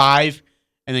game 5,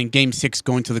 and then game 6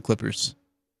 going to the Clippers.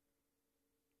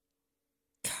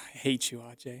 God, I hate you,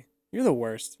 Ajay. You're the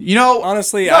worst. You know,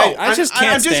 honestly, no, I just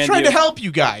can't stand you. I'm just trying to help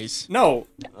you guys. No.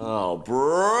 Oh,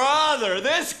 brother,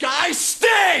 this guy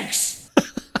stinks!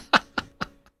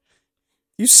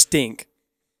 You stink.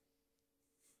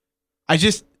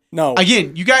 No.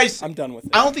 Again, you guys, I'm done with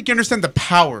it. I don't think you understand the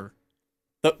power.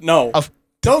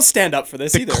 Don't stand up for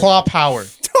this either. The claw power.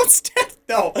 Don't stand.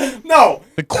 No.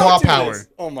 The claw power. This.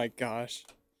 Oh my gosh.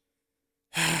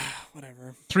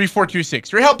 Whatever.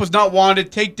 3426. Your help was not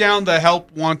wanted. Take down the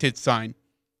help wanted sign.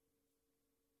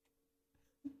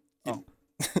 Oh.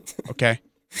 Okay.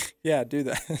 Yeah, do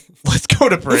that. Let's go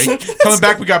to break. Coming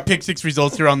back, we got Pick 6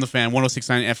 results here on the Fan.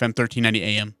 106.9 FM, 1390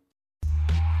 AM.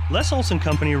 Les Olson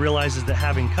Company realizes that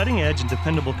having cutting-edge and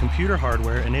dependable computer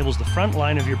hardware enables the front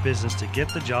line of your business to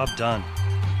get the job done.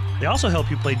 They also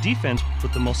help you play defense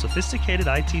with the most sophisticated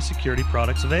IT security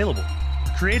products available.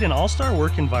 Create an all-star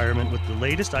work environment with the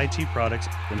latest IT products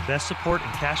and best support in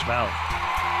Cache Valley.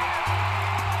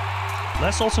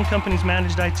 Les Olson Company's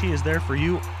managed IT is there for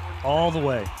you all the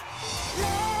way.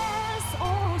 Les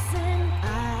Olson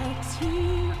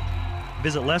IT.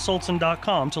 Visit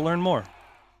lesolson.com to learn more.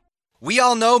 We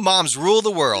all know moms rule the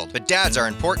world, but dads are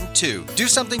important too. Do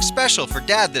something special for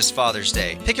Dad this Father's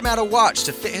Day. Pick him out a watch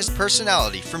to fit his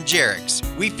personality from Jerix.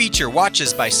 We feature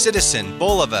watches by Citizen,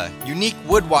 Bulova, unique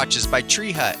wood watches by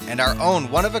Tree Hut, and our own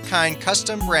one-of-a-kind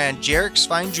custom brand Jerix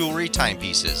fine jewelry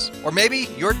timepieces. Or maybe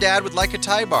your dad would like a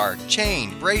tie bar,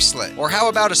 chain, bracelet, or how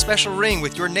about a special ring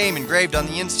with your name engraved on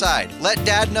the inside? Let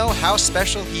Dad know how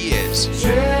special he is.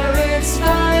 Jerix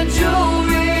fine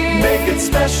jewelry. Make it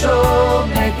special,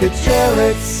 make it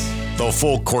Jerix. The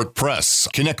Full Court Press.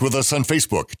 Connect with us on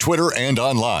Facebook, Twitter, and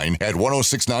online at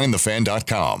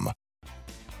 1069thefan.com.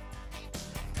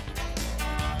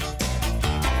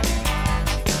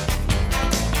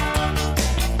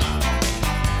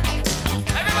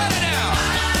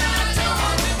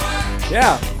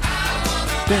 Yeah.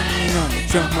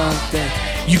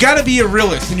 You got to be a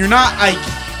realist, and you're not like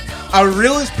a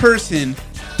realist person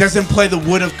doesn't play the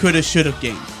woulda, coulda, shoulda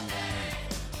game.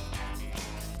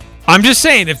 I'm just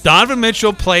saying, if Donovan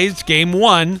Mitchell plays game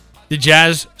 1, the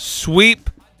Jazz sweep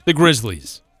the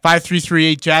Grizzlies.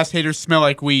 5338 Jazz haters smell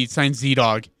like weed. Signed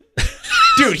Z-Dog.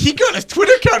 Dude, he got his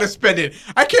Twitter account suspended.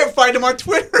 I can't find him on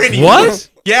Twitter anymore. What?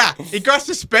 Yeah, it got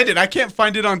suspended. I can't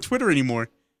find it on Twitter anymore.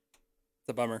 It's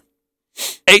a bummer.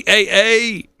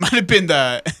 Hey. Might have been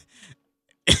the...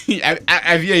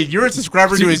 you're a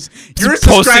subscriber to his. You're a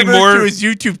Posting subscriber more to his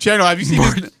YouTube channel. Have you seen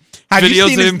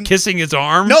videos of him kissing his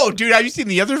arm? No, dude. Have you seen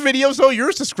the other videos? Oh, you're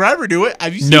a subscriber to it.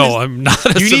 Have you seen? No, I'm not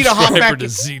a subscriber to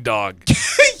Z-Dog.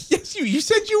 Yes, you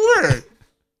said you were.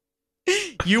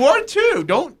 You are too.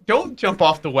 Don't jump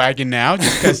off the wagon now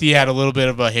just because he had a little bit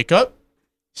of a hiccup.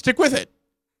 Stick with it.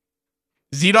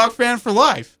 Z-Dog fan for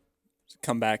life.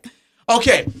 Come back.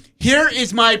 Okay, here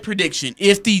is my prediction.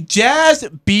 If the Jazz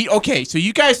beat... Okay, so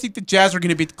you guys think the Jazz are going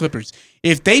to beat the Clippers.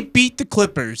 If they beat the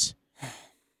Clippers,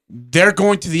 they're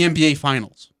going to the NBA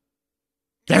Finals.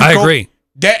 I agree.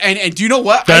 And do you know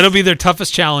what? That'll be their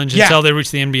toughest challenge until they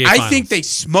reach the NBA Finals. I think they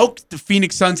smoked the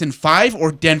Phoenix Suns in 5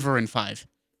 or Denver in 5.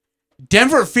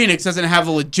 Denver or Phoenix doesn't have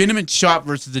a legitimate shot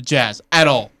versus the Jazz at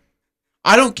all.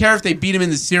 I don't care if they beat them in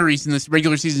the series, in this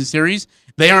regular season series.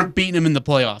 They aren't beating them in the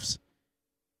playoffs.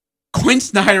 Quinn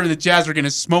Snyder and the Jazz are going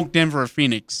to smoke Denver or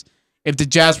Phoenix if the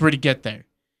Jazz were to get there.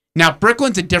 Now,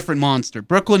 Brooklyn's a different monster.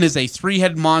 Brooklyn is a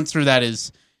 3-head monster that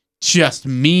is just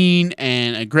mean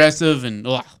and aggressive and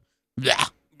blah, blah.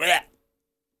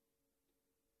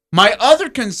 My other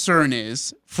concern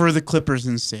is, for the Clippers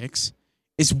in 6,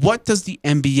 is what does the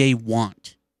NBA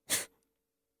want?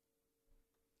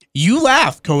 You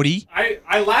laugh, Cody.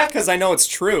 I laugh because I know it's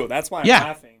true. That's why I'm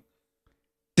laughing.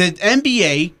 The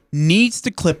NBA needs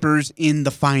the Clippers in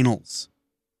the finals.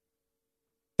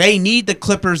 They need the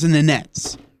Clippers in the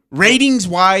Nets.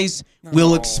 Ratings-wise,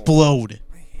 will explode.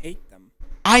 I hate them.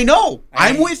 I know.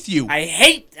 I'm with you. I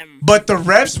hate them. But the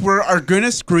refs are going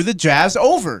to screw the Jazz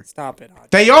over. Stop it, Ajay.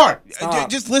 They are. Stop.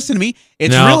 Just listen to me.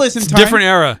 It's No, realism it's a time. different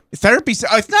era. Therapy.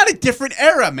 It's not a different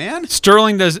era, man.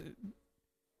 Sterling doesn't.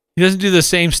 He doesn't do the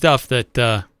same stuff that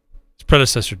his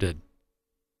predecessor did.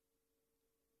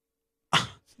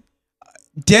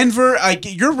 Denver,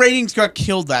 your ratings got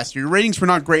killed last year. Your ratings were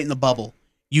not great in the bubble.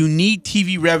 You need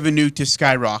TV revenue to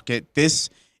skyrocket. This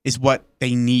is what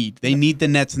they need. They need the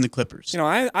Nets and the Clippers. You know,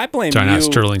 I blame Sorry, you. not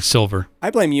Sterling Silver.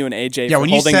 I blame you and AJ. Yeah, for when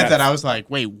you holding said that, I was like,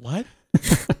 wait, what?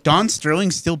 Don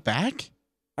Sterling's still back?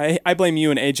 I blame you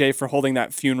and AJ for holding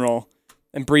that funeral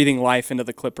and breathing life into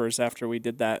the Clippers after we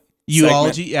did that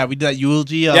Eulogy? segment. Yeah, we did that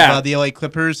eulogy of the LA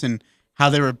Clippers and how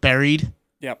they were buried.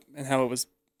 Yep, and how it was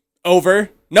over.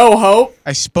 No hope.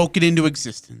 I spoke it into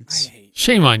existence.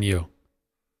 Shame on you.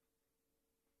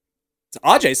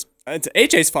 It's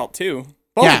AJ's fault too.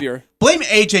 Both of you. Blame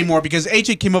AJ more because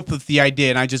AJ came up with the idea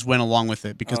and I just went along with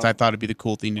it because I thought it'd be the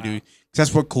cool thing to do. Because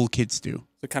that's what cool kids do.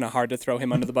 So kind of hard to throw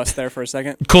him under the bus there for a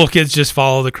second. Cool kids just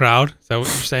follow the crowd. Is that what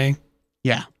you're saying?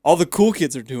 Yeah. All the cool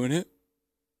kids are doing it.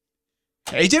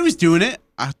 AJ was doing it.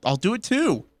 I'll do it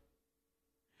too.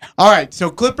 All right.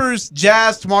 So Clippers,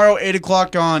 Jazz tomorrow, 8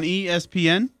 o'clock on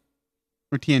ESPN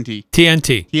or TNT?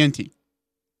 TNT.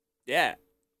 Yeah.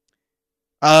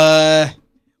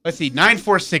 Let's see.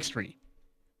 9463.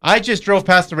 I just drove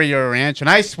past the Radio Ranch and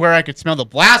I swear I could smell the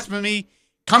blasphemy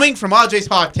coming from Ajay's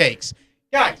hot takes.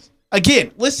 Guys,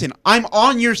 again, listen, I'm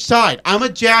on your side. I'm a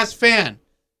Jazz fan.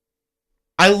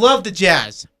 I love the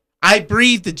Jazz. I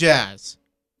breathe the Jazz.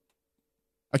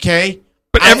 Okay?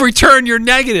 But every turn you're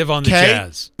negative on the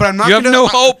Jazz. But I'm not you have no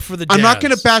hope for the Jazz. I'm not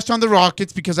going to bash on the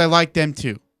Rockets because I like them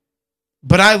too.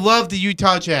 But I love the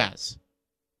Utah Jazz.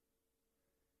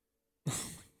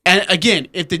 And again,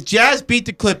 if the Jazz beat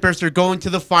the Clippers, they're going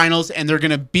to the finals and they're going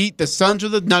to beat the Suns or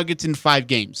the Nuggets in 5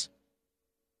 games.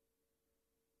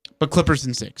 But Clippers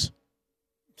in 6.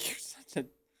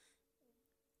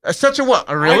 Such a what?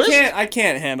 A realist? I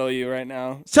can't handle you right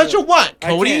now. Such a what,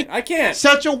 Cody? I can't.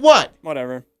 Such a what?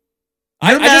 Whatever.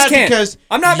 You're I just mad can't. because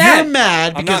I'm not mad. You're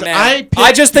mad I'm because not mad.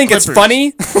 I just think it's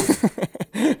funny.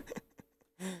 You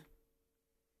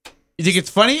think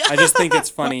it's funny? I just think it's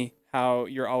funny how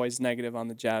you're always negative on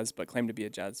the Jazz, but claim to be a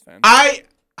Jazz fan.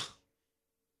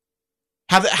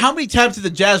 How many times did the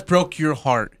Jazz broke your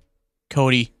heart,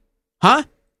 Cody? Huh?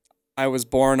 I was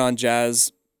born on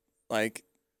Jazz, like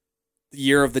the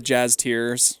year of the Jazz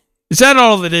tears. Is that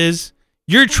all it is?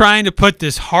 You're trying to put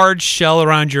this hard shell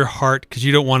around your heart because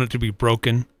you don't want it to be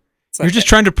broken. You're just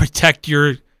trying to protect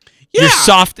your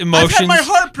soft emotions. I've had my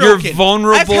heart broken. You're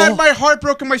vulnerable. I've had my heart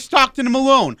broken by Stockton and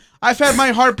Malone. I've had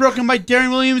my heart broken by Darren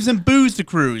Williams and Booze the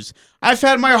Cruz. I've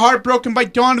had my heart broken by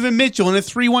Donovan Mitchell in a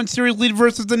 3-1 series lead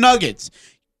versus the Nuggets.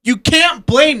 You can't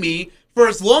blame me for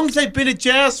as long as I've been a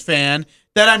Jazz fan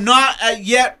that I'm not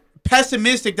yet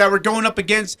pessimistic that we're going up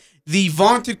against the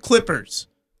vaunted Clippers.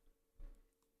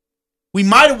 We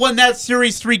might have won that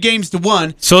series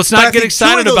 3-1. So let's not get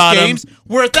excited about them.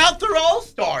 We're without their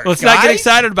all-stars. Let's not get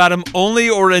excited about them only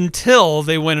or until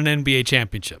they win an NBA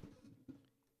championship.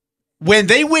 When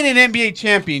they win an NBA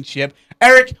championship,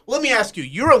 Eric, let me ask you,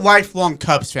 you're a lifelong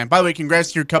Cubs fan. By the way,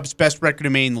 congrats to your Cubs' best record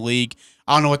in May in the league.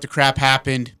 I don't know what the crap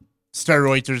happened.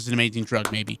 Steroids are an amazing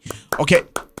drug, maybe. Okay.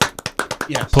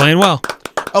 Yes. Playing well.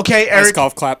 Okay, Eric. Nice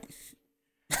golf clap.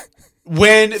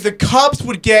 When the Cubs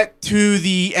would get to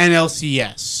the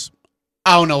NLCS,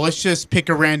 I don't know, let's just pick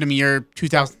a random year,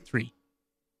 2003.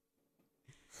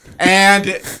 And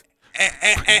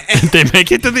they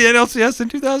make it to the NLCS in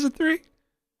 2003?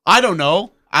 I don't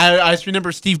know. I just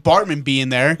remember Steve Bartman being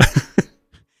there.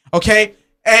 Okay?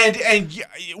 And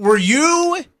were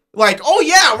you like, "Oh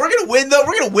yeah, we're going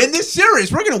to win this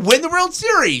series. We're going to win the World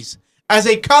Series." As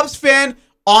a Cubs fan,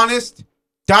 honest,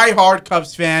 diehard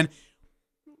Cubs fan,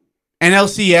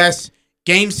 NLCS,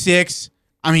 Game 6.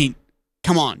 I mean,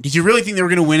 come on. Did you really think they were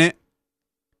going to win it?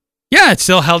 Yeah, it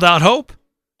still held out hope.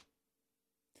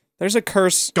 There's a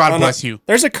curse. God bless you.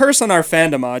 There's a curse on our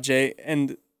fandom, Ajay.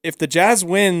 And if the Jazz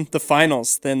win the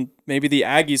finals, then maybe the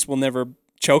Aggies will never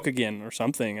choke again or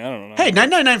something. I don't know. Hey,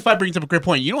 9995 brings up a great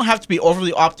point. You don't have to be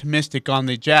overly optimistic on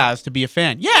the Jazz to be a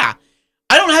fan. Yeah.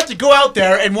 I don't have to go out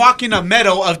there and walk in a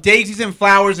meadow of daisies and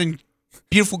flowers and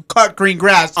beautiful cut green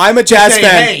grass. I'm a Jazz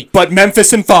fan, hey, but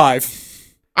Memphis in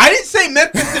 5. I didn't say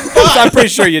Memphis in 5. I'm pretty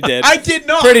sure you did. I did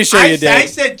not. Pretty sure you did. I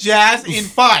said Jazz in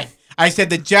 5. I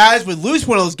said the Jazz would lose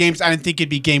one of those games. I didn't think it'd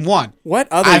be game 1. What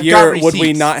other year would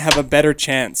we not have a better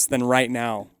chance than right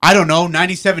now? I don't know.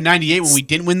 97, 98 when we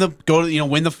didn't win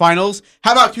the finals.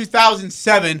 How about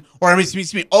 2007 or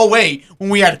excuse me, 08 when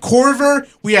we had Corver,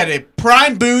 we had a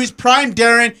prime Booze, prime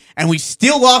Darren, and we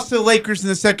still lost to the Lakers in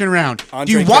the second round.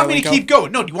 Do you want me to keep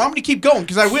going? No, do you want me to keep going?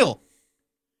 Because I will.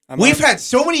 We've had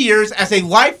so many years as a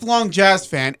lifelong Jazz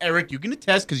fan, Eric, you can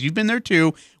attest because you've been there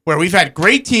too, where we've had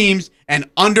great teams and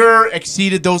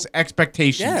exceeded those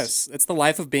expectations. Yes, it's the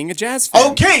life of being a Jazz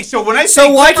fan. Okay, so when I say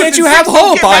so why Clippers can't you in have 6, don't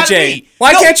hope, get mad at Ajay? me.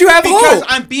 Why can't you have hope? Because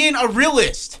I'm being a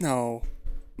realist. No,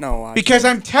 Ajay. Because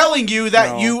I'm telling you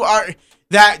that you are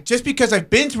that just because I've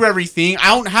been through everything,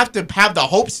 I don't have to have the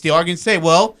hope still. I can say,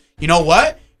 well, you know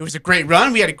what? It was a great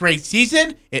run. We had a great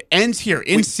season. It ends here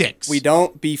in 6. We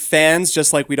don't be fans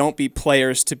just like we don't be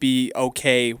players to be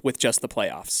okay with just the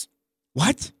playoffs.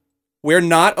 What? We're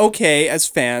not okay as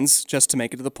fans just to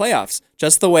make it to the playoffs.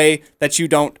 Just the way that you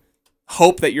don't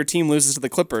hope that your team loses to the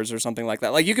Clippers or something like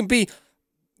that. Like, you can be,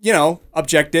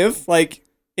 objective, like,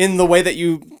 in the way that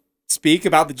you speak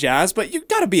about the Jazz, but you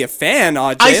got to be a fan,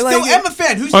 Ajay. I still am a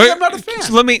fan. Who said I'm not a fan?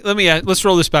 So let's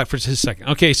roll this back for just a second.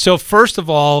 Okay, so first of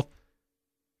all,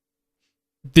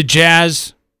 the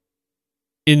Jazz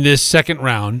in this second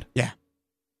round. Yeah.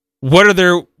 What are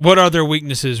their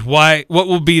weaknesses? What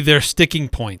will be their sticking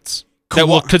points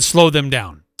that could slow them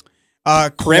down?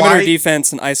 Perimeter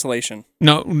defense and isolation.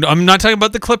 No, I'm not talking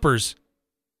about the Clippers.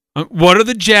 What are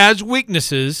the Jazz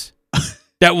weaknesses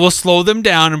that will slow them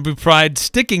down and provide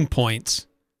sticking points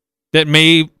that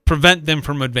may prevent them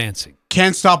from advancing?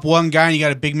 Can't stop one guy, and you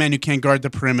got a big man who can't guard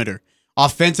the perimeter.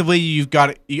 Offensively,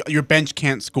 your bench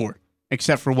can't score.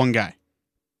 Except for one guy.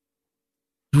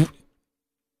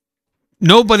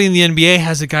 Nobody in the NBA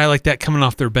has a guy like that coming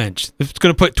off their bench. It's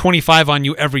going to put 25 on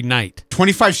you every night.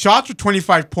 25 shots or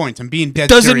 25 points? I'm being dead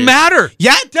Doesn't serious. matter.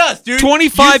 Yeah, it does, dude.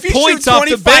 25 points off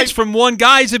the bench from one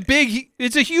guy is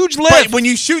it's a huge lift. But when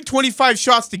you shoot 25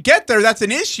 shots to get there, that's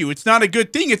an issue. It's not a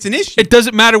good thing. It's an issue. It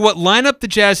doesn't matter what lineup the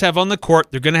Jazz have on the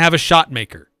court. They're going to have a shot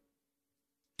maker.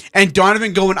 And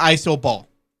Donovan going ISO ball.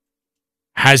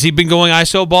 Has he been going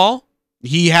ISO ball?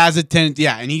 He has a tendency,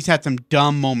 and he's had some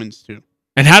dumb moments too.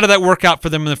 And how did that work out for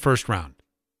them in the first round?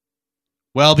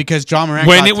 Well, because John Morant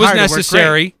when it was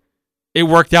necessary, it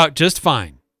worked out just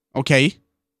fine. Okay.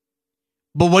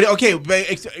 But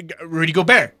Rudy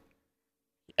Gobert.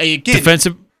 Again,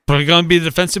 probably going to be the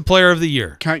defensive player of the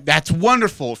year. That's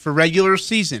wonderful for regular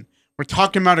season. We're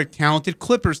talking about a talented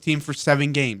Clippers team for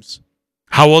 7 games.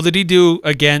 How well did he do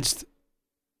against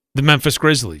the Memphis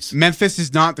Grizzlies? Memphis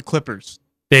is not the Clippers.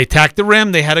 They attacked the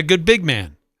rim. They had a good big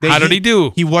man. How did he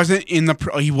do? He wasn't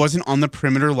on the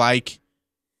perimeter like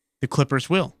the Clippers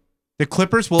will. The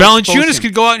Clippers will. Valanciunas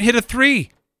could go out and hit a 3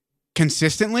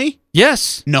 consistently.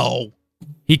 Yes. No.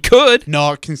 He could.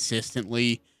 Not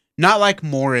consistently. Not like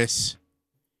Morris.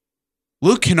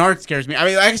 Luke Kennard scares me. I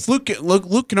mean, I guess Luke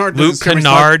Kennard. Luke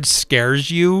Kennard scares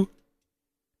you.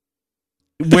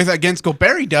 Against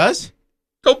Gobert, he does.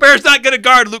 Gobert's not going to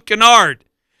guard Luke Kennard.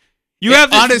 You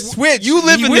have on a switch. You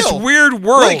live in this weird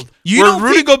world where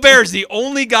Rudy Gobert is the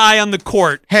only guy on the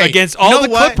court against all the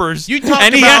Clippers,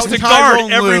 and he has to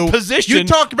guard every position. You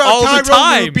talk about all the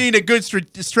time. Tyronn Lue being a good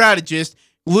strategist.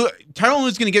 Tyronn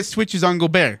Lue's going to get switches on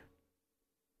Gobert,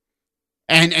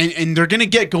 and they're going to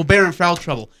get Gobert in foul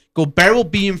trouble. Gobert will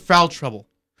be in foul trouble.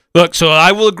 Look, so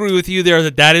I will agree with you there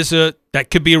that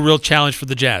could be a real challenge for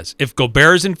the Jazz. If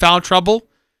Gobert is in foul trouble,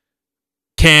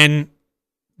 can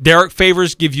Derek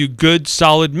Favors give you good,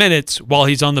 solid minutes while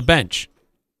he's on the bench?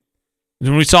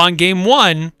 When we saw in Game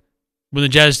 1, when the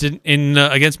Jazz did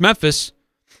against Memphis,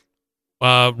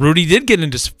 Rudy did get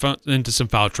into some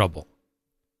foul trouble,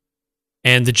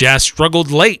 and the Jazz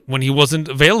struggled late when he wasn't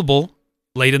available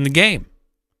late in the game.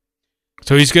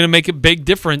 So he's going to make a big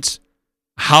difference.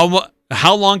 How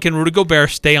long can Rudy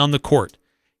Gobert stay on the court?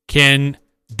 Can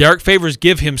Derek Favors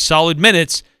give him solid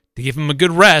minutes to give him a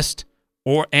good rest?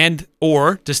 Or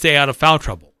to stay out of foul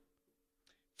trouble.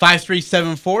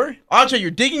 5374. Ajay,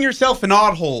 you're digging yourself an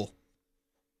odd hole.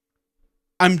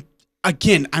 I'm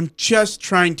just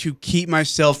trying to keep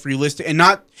myself realistic and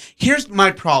not. Here's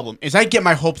my problem: is I get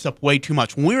my hopes up way too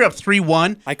much. When we were up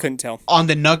 3-1, I couldn't tell on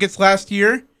the Nuggets last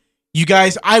year. You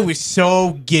guys, I was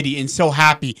so giddy and so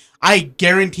happy. I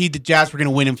guaranteed the Jazz were going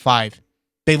to win in 5.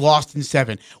 They lost in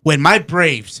 7. When my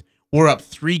Braves were up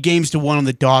 3-1 on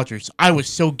the Dodgers, I was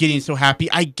so giddy and so happy.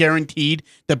 I guaranteed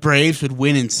the Braves would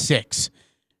win in 6.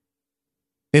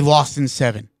 They lost in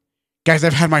 7. Guys,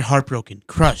 I've had my heart broken,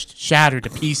 crushed, shattered to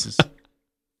pieces.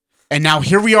 And now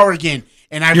here we are again.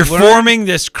 And You're forming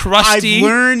this crusty,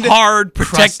 hard,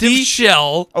 protective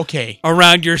shell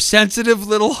around your sensitive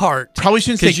little heart. Probably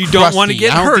shouldn't say because you don't want to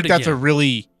get hurt I don't think that's again. a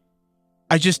really...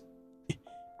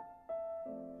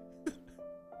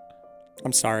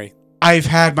 I'm sorry. I've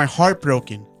had my heart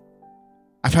broken.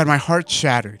 I've had my heart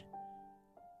shattered.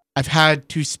 I've had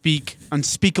to speak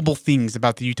unspeakable things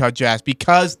about the Utah Jazz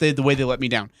because the way they let me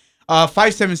down.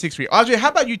 5763. Ajay, how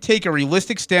about you take a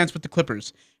realistic stance with the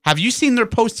Clippers? Have you seen their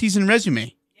postseason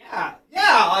resume? Yeah,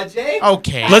 Ajay.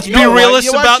 Okay. Let's be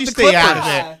realistic about the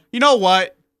Clippers. You know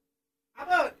what?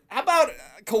 How about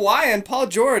Kawhi and Paul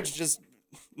George just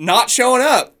not showing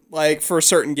up like for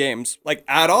certain games, like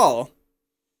at all?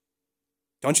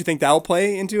 Don't you think that'll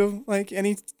play into like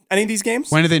any of these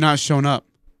games? When are they not showing up?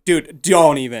 Dude,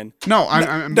 don't even. No,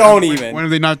 don't even. When are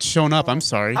they not showing up? I'm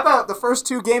sorry. How about the first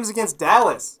 2 games against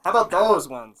Dallas? How about those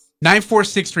ones?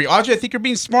 9463. Ajay, I think you're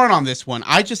being smart on this one.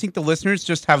 I just think the listeners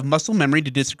just have muscle memory to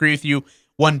disagree with you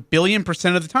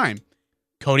 1,000,000,000% of the time.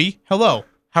 Cody, hello.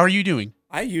 How are you doing?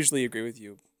 I usually agree with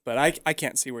you, but I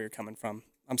can't see where you're coming from.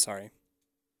 I'm sorry.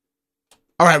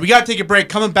 All right, we got to take a break.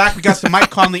 Coming back, we got some Mike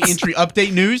Conley injury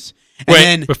update news. And Wait,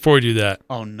 then, before we do that.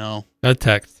 Oh, no. A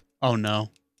text. Oh,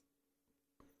 no.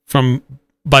 From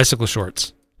Bicycle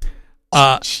Shorts.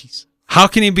 Jeez. How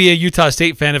can he be a Utah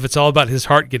State fan if it's all about his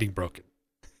heart getting broken?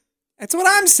 That's what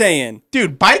I'm saying.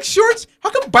 Dude, Bike Shorts?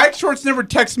 How come Bike Shorts never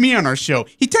text me on our show?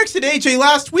 He texted AJ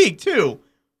last week, too.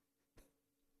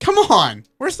 Come on.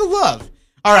 Where's the love?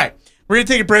 All right. We're going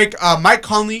to take a break. Mike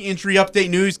Conley injury update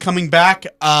news coming back.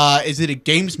 Is it a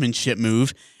gamesmanship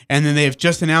move? And then they have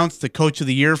just announced the coach of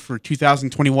the year for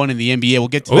 2021 in the NBA. We'll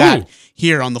get to that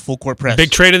here on the Full Court Press.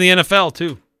 Big trade in the NFL,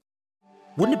 too.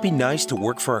 Wouldn't it be nice to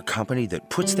work for a company that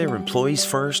puts their employees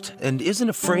first and isn't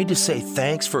afraid to say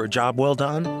thanks for a job well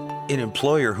done? An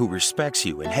employer who respects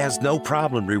you and has no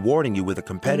problem rewarding you with a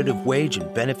competitive wage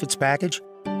and benefits package?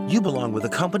 You belong with a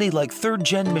company like Third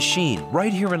Gen Machine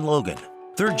right here in Logan.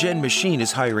 Third Gen Machine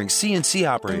is hiring CNC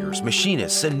operators,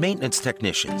 machinists, and maintenance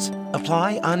technicians.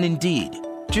 Apply on Indeed.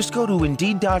 Just go to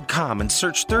Indeed.com and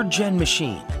search Third Gen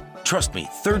Machine. Trust me,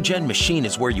 Third Gen Machine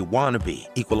is where you want to be.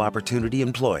 Equal opportunity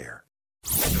employer.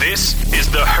 This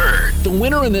is The Herd. The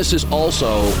winner in this is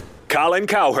also Colin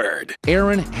Cowherd.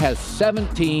 Aaron has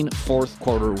 17 fourth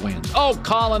quarter wins. Oh,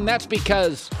 Colin, that's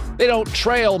because they don't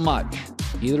trail much.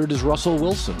 Neither does Russell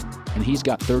Wilson, and he's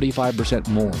got 35%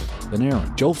 more than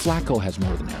Aaron. Joe Flacco has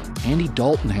more than Aaron. Andy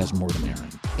Dalton has more than Aaron.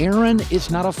 Aaron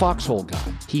is not a foxhole guy.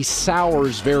 He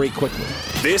sours very quickly.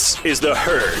 This is The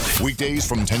Herd. Weekdays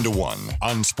from 10 to 1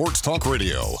 on Sports Talk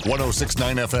Radio,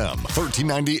 106.9 FM,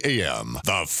 1390 AM.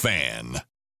 The Fan.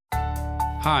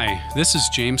 Hi, this is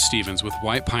James Stevens with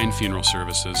White Pine Funeral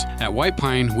Services. At White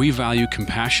Pine, we value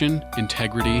compassion,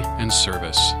 integrity, and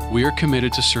service. We are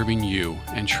committed to serving you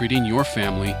and treating your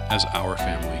family as our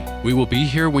family. We will be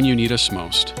here when you need us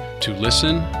most, to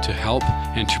listen, to help,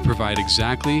 and to provide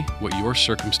exactly what your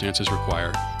circumstances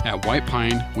require. At White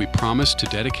Pine, we promise to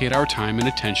dedicate our time and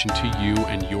attention to you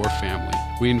and your family.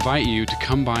 We invite you to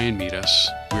come by and meet us.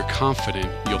 We're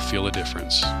confident you'll feel a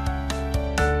difference.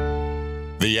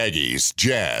 The Aggies,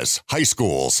 Jazz, high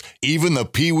schools, even the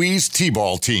Pee Wee's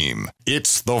T-ball team.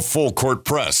 It's the Full Court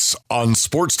Press on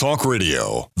Sports Talk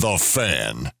Radio, The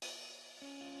Fan.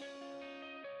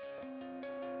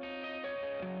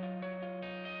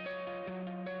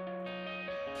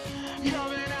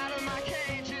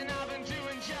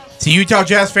 It's the Utah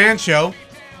Jazz Fan Show.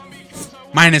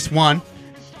 -1.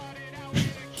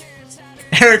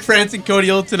 Eric Frandsen, Cody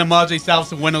Hilton, and Ajay,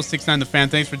 Salvesen, 106.9 The Fan.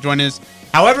 Thanks for joining us.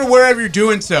 However, wherever you're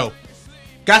doing so.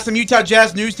 Got some Utah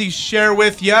Jazz news to share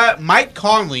with you. Mike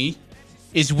Conley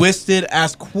is listed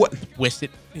as... Wisted?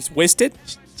 He's wisted?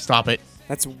 Stop it.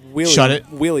 That's really, Shut it.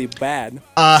 really bad.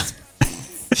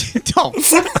 Don't.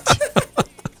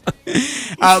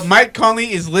 Mike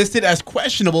Conley is listed as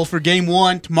questionable for Game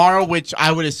 1 tomorrow, which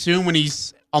I would assume when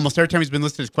he's... Almost every time he's been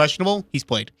listed as questionable, he's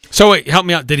played. So wait, help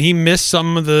me out. Did he miss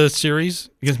some of the series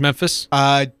against Memphis?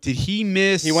 Did he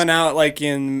miss... He went out like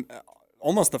in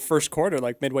almost the first quarter,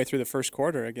 like midway through the first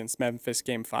quarter against Memphis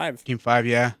Game 5. Game 5,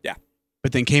 yeah. Yeah.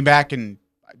 But then came back and...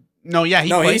 No, yeah,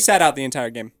 he sat out the entire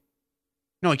game.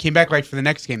 No, he came back right for the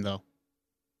next game, though.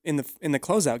 In the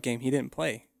closeout game, he didn't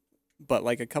play, but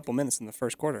like a couple minutes in the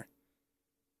first quarter.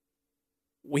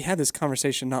 We had this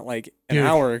conversation not like an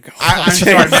hour ago. I'm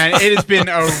sorry, man. It has been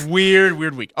a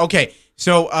weird week. Okay,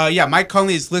 so Mike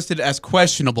Conley is listed as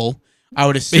questionable. I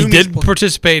would assume he did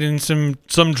participate in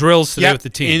some drills today with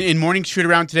the team. In morning shoot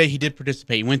around today, he did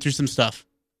participate. He went through some stuff,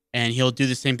 and he'll do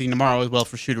the same thing tomorrow as well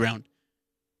for shoot around.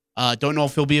 Don't know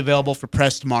if he'll be available for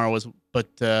press tomorrow,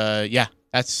 but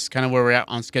that's kind of where we're at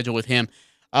on schedule with him.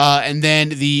 And then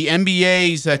the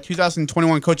NBA's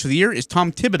 2021 Coach of the Year is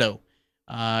Tom Thibodeau.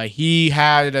 He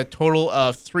had a total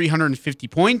of 350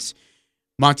 points.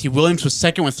 Monty Williams was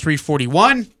second with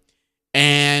 341.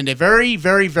 And a very,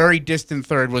 very, very distant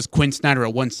third was Quinn Snyder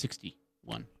at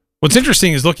 161. What's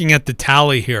interesting is looking at the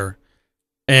tally here.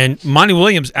 And Monty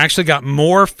Williams actually got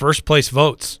more first-place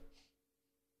votes.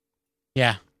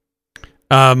 Yeah.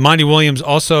 Monty Williams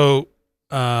also...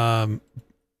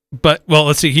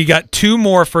 let's see. He got 2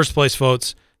 more first-place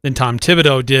votes than Tom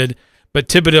Thibodeau did. But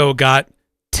Thibodeau got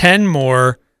 10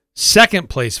 more second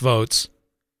place votes,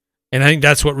 and I think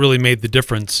that's what really made the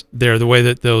difference there, the way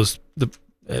that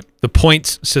the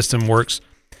points system works.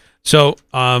 So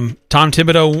Tom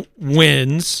Thibodeau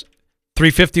wins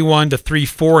 351 to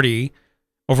 340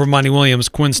 over Monty Williams.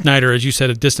 Quinn Snyder, as you said,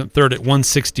 a distant third at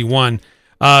 161.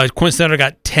 Quinn Snyder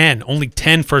got only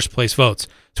 10 first place votes.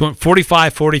 So it went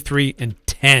 45, 43, and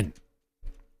 10.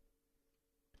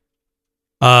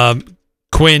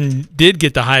 Quinn did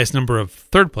get the highest number of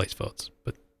third place votes,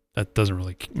 but that doesn't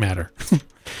really matter.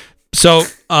 So,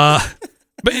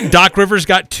 but Doc Rivers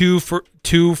got two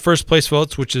first place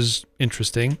votes, which is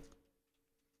interesting.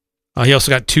 He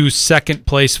also got 2 second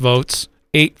place votes,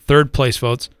 8 third place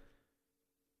votes.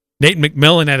 Nate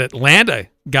McMillan at Atlanta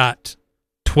got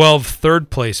 12 third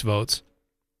place votes.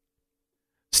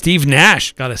 Steve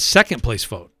Nash got a second place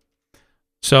vote.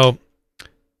 So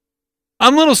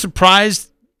I'm a little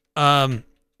surprised, not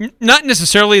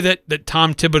necessarily that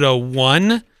Tom Thibodeau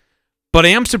won, but I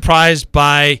am surprised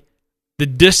by the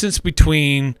distance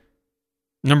between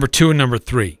number 2 and number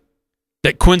 3.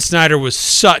 That Quinn Snyder was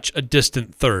such a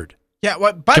distant third. Yeah,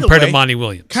 well, by the way, compared to Monty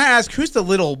Williams. Can I ask, who's the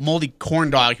little moldy corn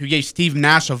dog who gave Steve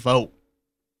Nash a vote?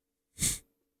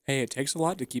 Hey, it takes a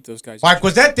lot to keep those guys. Like,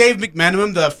 was that Dave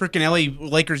McMenamin, the freaking LA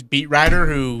Lakers beat writer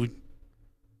who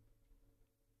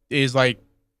is like,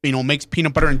 makes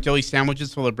peanut butter and jelly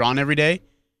sandwiches for LeBron every day?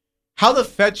 How the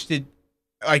fetch did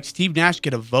Steve Nash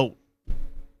get a vote?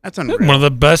 That's unreal. One of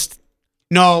the best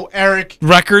Eric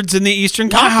records in the Eastern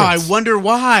Conference. Wow, I wonder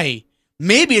why.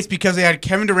 Maybe it's because they had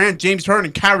Kevin Durant, James Harden,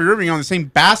 and Kyrie Irving on the same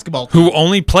basketball team. Who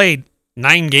only played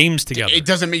 9 games together. It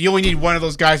doesn't mean you only need one of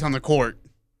those guys on the court.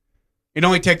 It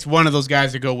only takes one of those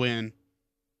guys to go win.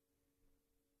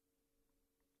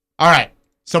 All right.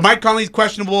 So Mike Conley's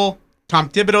questionable. Tom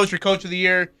Thibodeau's your coach of the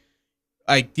year.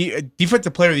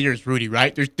 Defensive player of the year is Rudy,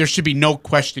 right? There should be no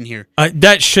question here.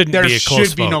 That shouldn't be a close vote. There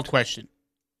should be no question.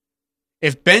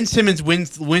 If Ben Simmons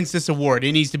wins this award,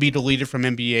 it needs to be deleted from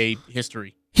NBA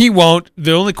history. He won't.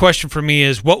 The only question for me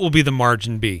is, what will be the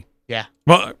margin be? Yeah.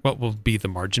 What will be the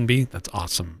margin be? That's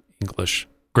awesome English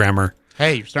grammar.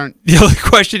 Hey, you're starting. The only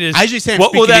question is,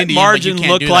 what will that Indian, margin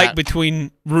look like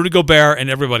between Rudy Gobert and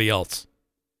everybody else?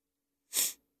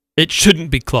 It shouldn't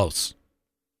be close.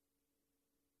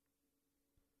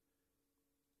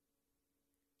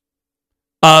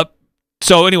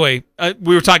 So anyway,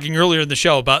 we were talking earlier in the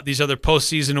show about these other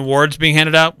postseason awards being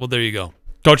handed out. Well, there you go.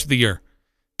 Coach of the Year,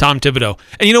 Tom Thibodeau.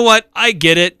 And you know what? I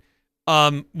get it.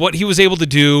 What he was able to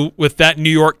do with that New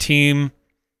York team.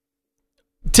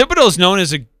 Thibodeau's known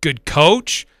as a good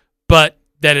coach, but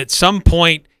that at some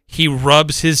point he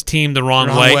rubs his team the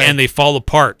wrong way and they fall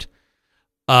apart.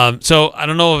 So I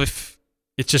don't know if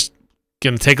it's just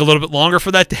going to take a little bit longer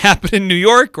for that to happen in New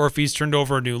York or if he's turned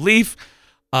over a new leaf.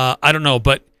 I don't know,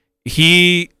 but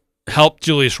he helped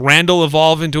Julius Randle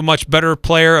evolve into a much better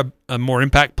player, a more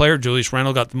impact player. Julius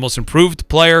Randle got the most improved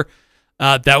player.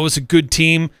 That was a good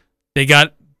team. They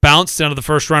got bounced out of the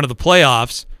first round of the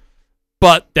playoffs,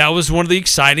 but that was one of the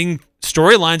exciting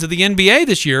storylines of the NBA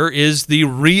this year is the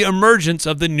reemergence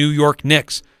of the New York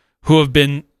Knicks, who have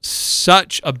been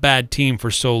such a bad team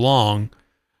for so long,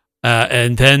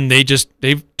 and then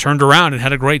they've turned around and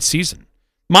had a great season.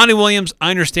 Monty Williams,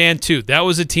 I understand too. That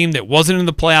was a team that wasn't in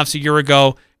the playoffs a year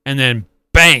ago, and then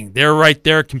bang, they're right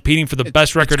there competing for the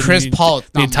best record in the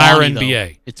entire NBA.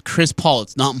 Though. It's Chris Paul.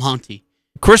 It's not Monty.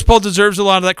 Chris Paul deserves a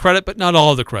lot of that credit, but not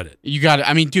all of the credit. You got it.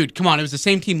 I mean, dude, come on. It was the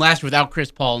same team last year without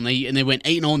Chris Paul, and they went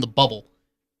 8-0 in the bubble.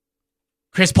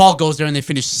 Chris Paul goes there, and they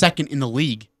finish second in the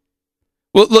league.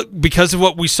 Well, look, because of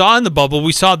what we saw in the bubble,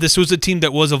 we saw this was a team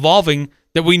that was evolving,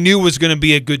 that we knew was going to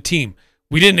be a good team.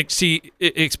 We didn't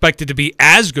expect it to be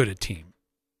as good a team.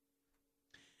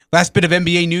 Last bit of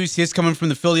NBA news is coming from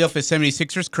the Philadelphia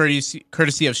 76ers,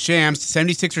 courtesy of Shams.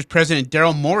 76ers president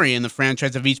Daryl Morey and the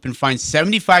franchise have each been fined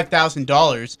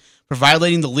 $75,000 for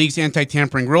violating the league's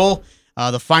anti-tampering rule.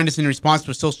 The fine is in response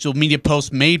to a social media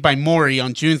post made by Morey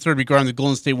on June 3rd regarding the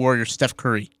Golden State Warriors' Steph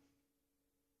Curry.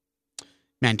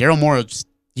 Man, Daryl Morey,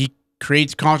 he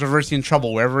creates controversy and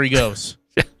trouble wherever he goes.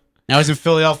 Now he's in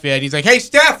Philadelphia, and he's like, hey,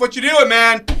 Steph, what you doing,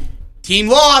 man? Team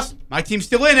lost. My team's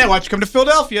still in it. Why don't you come to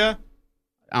Philadelphia?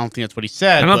 I don't think that's what he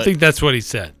said. I don't think that's what he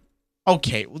said.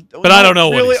 Okay. But I don't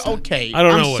know really? What he said. Okay. I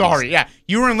don't know I'm sorry. Yeah.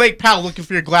 You were in Lake Powell looking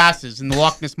for your glasses in the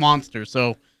Loch Ness Monster,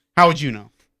 so how would you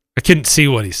know? I couldn't see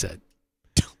what he said.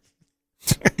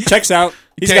 Checks out.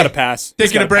 He's got a pass.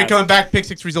 Taking a break, coming back. Pick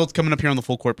 6 results coming up here on the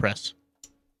Full Court Press.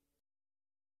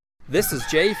 This is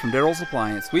Jay from Daryl's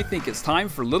Appliance. We think it's time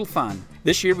for a little fun.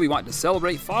 This year we want to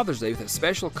celebrate Father's Day with a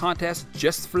special contest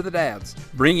just for the dads.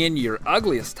 Bring in your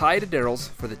ugliest tie to Daryl's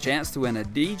for the chance to win a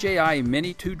DJI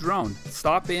Mini 2 drone.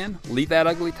 Stop in, leave that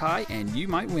ugly tie, and you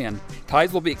might win.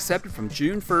 Ties will be accepted from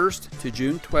June 1st to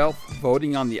June 12th.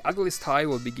 Voting on the ugliest tie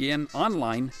will begin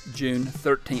online June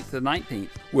 13th to 19th.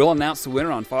 We'll announce the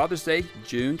winner on Father's Day,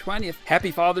 June 20th.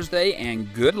 Happy Father's Day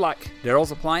and good luck.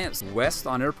 Daryl's Appliance, west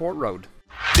on Airport Road.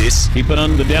 This, keep it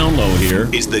on the down low here,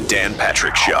 is the Dan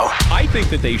Patrick Show. I think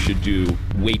that they should do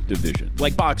weight division,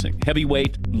 like boxing,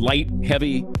 heavyweight, light,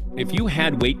 heavy. If you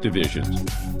had weight divisions,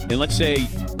 and let's say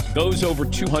those over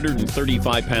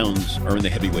 235 pounds are in the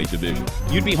heavyweight division,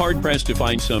 you'd be hard-pressed to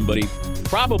find somebody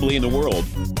probably in the world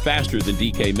faster than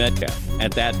DK Metcalf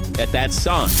at that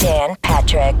size. Dan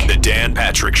Patrick. The Dan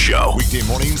Patrick Show. Weekday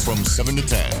mornings from 7 to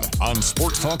 10 on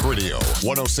Sports Talk Radio,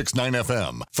 106.9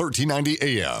 FM, 1390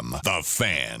 AM. The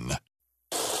Fan.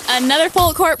 Another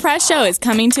Full Court Press show is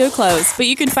coming to a close, but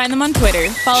you can find them on Twitter.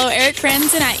 Follow Eric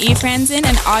Frandsen at eFrandsen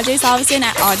and Ajay Salvesen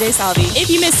at Ajay Salvi. If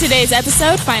you missed today's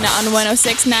episode, find it on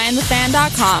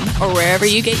 1069thefan.com or wherever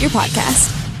you get your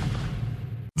podcast.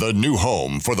 The new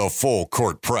home for the Full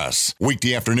Court Press.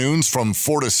 Weekday afternoons from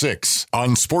 4 to 6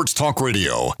 on Sports Talk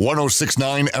Radio,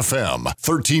 106.9 FM,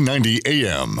 1390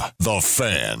 AM. The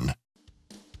Fan.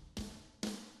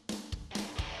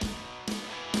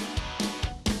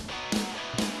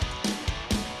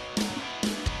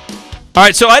 All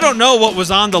right, so I don't know what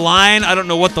was on the line. I don't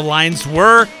know what the lines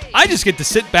were. I just get to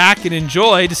sit back and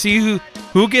enjoy to see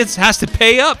who has to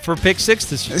pay up for pick six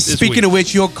this Speaking week. of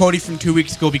which, you owe Cody from 2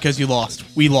 weeks ago because you lost.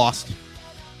 We lost.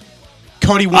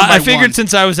 Cody won by I figured one.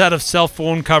 since I was out of cell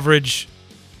phone coverage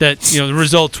that the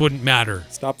results wouldn't matter.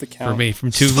 Stop the count for me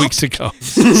from 2 weeks ago.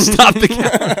 Stop the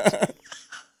count.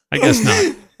 I guess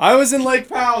not. I was in Lake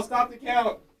Powell. Stop the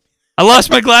count. I lost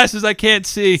my glasses. I can't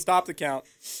see. Stop the count.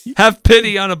 Have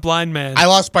pity on a blind man. I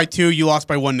lost by 2. You lost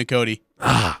by 1 to Cody.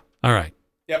 All right.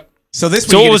 Yep. So this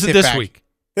week, so what was it this week?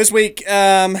 This week, you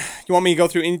want me to go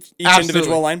through each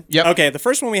individual line? Yep. Okay, the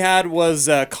first one we had was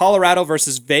Colorado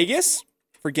versus Vegas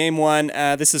for game one.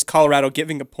 This is Colorado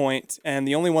giving a point, and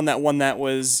the only one that won that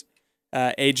was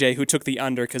AJ, who took the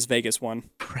under because Vegas won.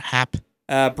 Crap.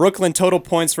 Brooklyn total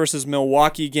points versus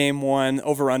Milwaukee game one,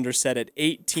 over-under set at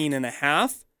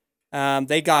 18.5.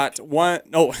 They got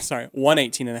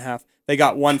 118.5. They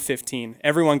got 115.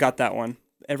 Everyone got that one.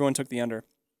 Everyone took the under.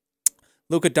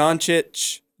 Luka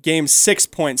Doncic, game 6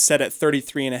 points set at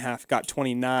 33.5, got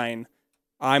 29.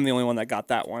 I'm the only one that got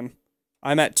that one.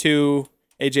 I'm at 2.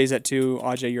 AJ's at 2.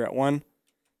 Ajay, you're at 1.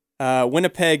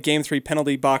 Winnipeg, game 3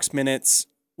 penalty box minutes.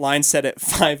 Line set at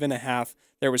 5.5.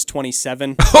 There was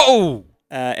 27. Oh!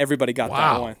 Everybody got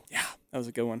that one. Yeah, that was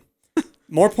a good one.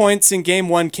 More points in game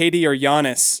 1, KD or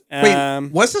Giannis.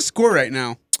 Wait, what's the score right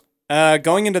now?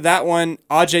 Going into that one,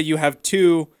 Ajay, you have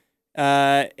 2.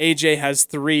 AJ has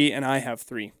 3, and I have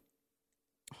 3.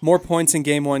 More points in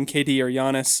game 1, KD or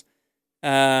Giannis.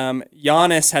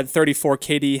 Giannis had 34,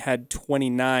 KD had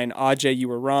 29. Ajay, you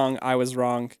were wrong. I was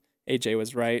wrong. AJ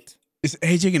was right. Is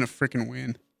AJ gonna freaking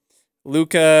win?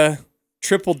 Luka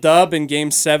triple dub in game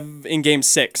 6.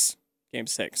 Game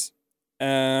 6.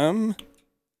 No.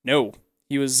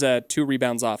 He was 2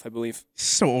 rebounds off, I believe.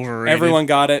 So overrated. Everyone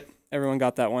got it. Everyone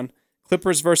got that one.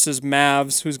 Clippers versus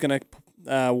Mavs. Who's going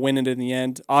to win it in the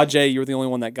end? Ajay, you were the only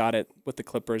one that got it with the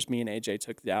Clippers. Me and AJ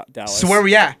took Dallas. So where are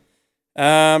we at?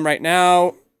 Right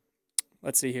now,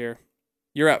 let's see here.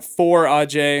 You're at 4,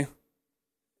 Ajay.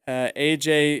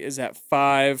 AJ is at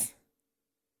 5.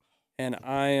 And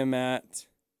I am at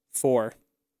 4.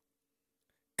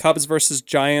 Cubs versus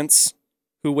Giants.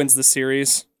 Who wins the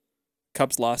series?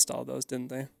 Cubs lost all those, didn't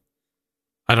they?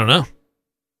 I don't know.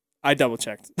 I double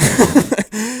checked.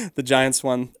 The Giants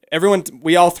won.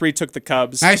 We all 3 took the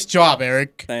Cubs. Nice job,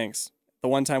 Eric. Thanks. The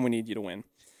one time we need you to win.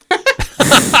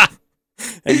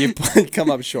 And you come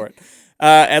up short.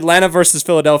 Atlanta versus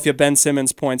Philadelphia. Ben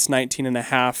Simmons points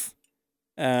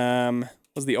 19.5.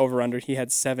 Was the over-under. He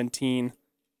had 17.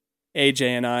 AJ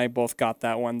and I both got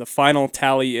that one. The final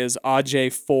tally is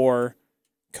Ajay 4,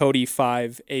 Cody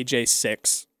 5, AJ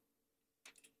 6.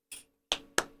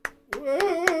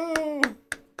 Whoa.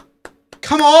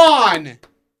 Come on!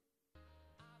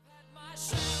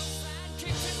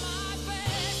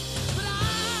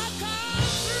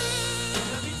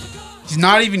 He's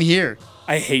not even here.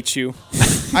 I hate you.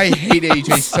 I hate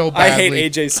AJ so badly. I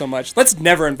hate AJ so much. Let's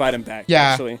never invite him back. Yeah,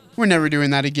 actually. We're never doing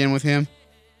that again with him.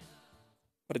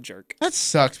 What a jerk. That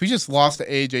sucks. We just lost to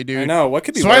AJ, dude. I know. What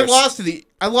could be worse? So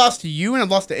I lost to you and I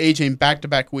lost to AJ in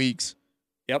back-to-back weeks.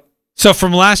 Yep. So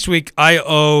from last week, I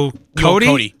owe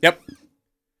Cody. Yep.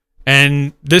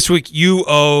 And this week you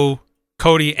owe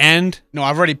Cody and... No,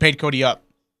 I've already paid Cody up.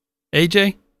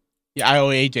 AJ? Yeah, I owe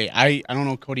AJ. I don't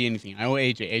owe Cody anything. I owe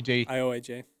AJ. I owe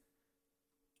AJ.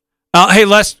 Hey,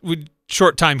 Les,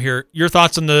 short time here. Your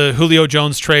thoughts on the Julio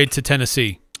Jones trade to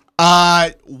Tennessee?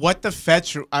 What the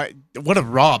fetch? What a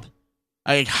rob.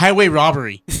 Highway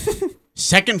robbery.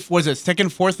 Second, fourth,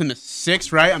 and a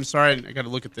sixth, right? I'm sorry, I got to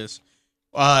look at this.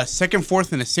 Second,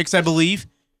 fourth, and a sixth, I believe,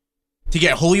 to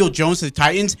get Julio Jones to the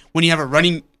Titans when you have a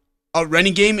running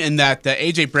game and that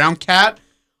AJ Brown cat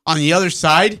on the other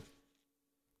side.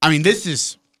 I mean, this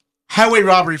is highway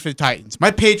robbery for the Titans.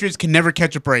 My Patriots can never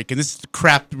catch a break, and this is the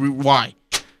crap. Why?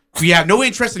 We have no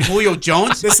interest in Julio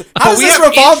Jones. How does this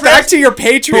revolve back to your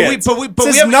Patriots? But this we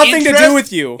has have nothing to do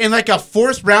with you. In like a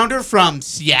fourth rounder from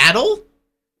Seattle?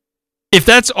 If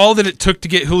that's all that it took to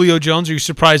get Julio Jones, are you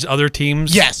surprised other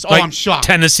teams? Yes. Like I'm shocked.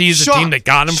 Tennessee's the team that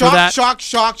got him for that? Shocked.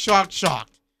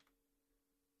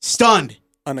 Stunned.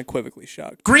 Unequivocally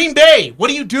shocked. Green Bay, what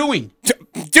are you doing?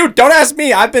 Dude, don't ask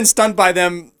me. I've been stunned by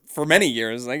them for many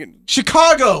years.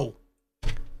 Chicago.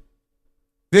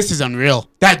 This is unreal.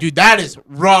 That is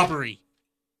robbery.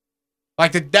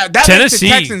 Like that Tennessee.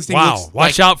 Makes the Texans thing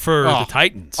Watch out for the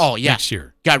Titans. Next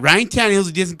year. You got Ryan Tannehill's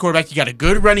a decent quarterback. You got a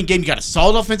good running game. You got a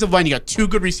solid offensive line. You got two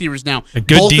good receivers now. A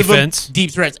good defense. Deep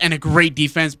threats and a great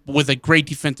defense with a great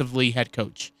defensively head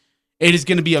coach. It is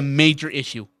going to be a major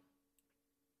issue.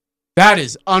 That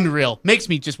is unreal. Makes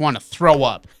me just want to throw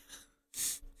up.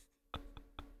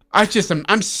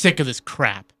 I'm sick of this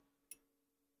crap.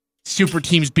 Super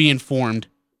teams being formed.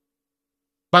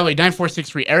 By the way,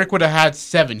 9463. Eric would have had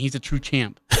 7. He's a true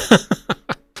champ.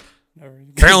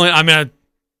 Apparently, I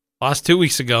lost 2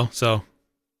 weeks ago, so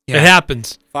it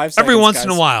happens. 5 seconds, Every once in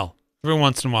guys. a while.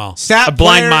 A Sat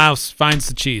blind player- mouse finds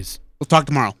the cheese. We'll talk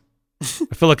tomorrow.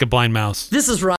 I feel like a blind mouse. This is Ryan.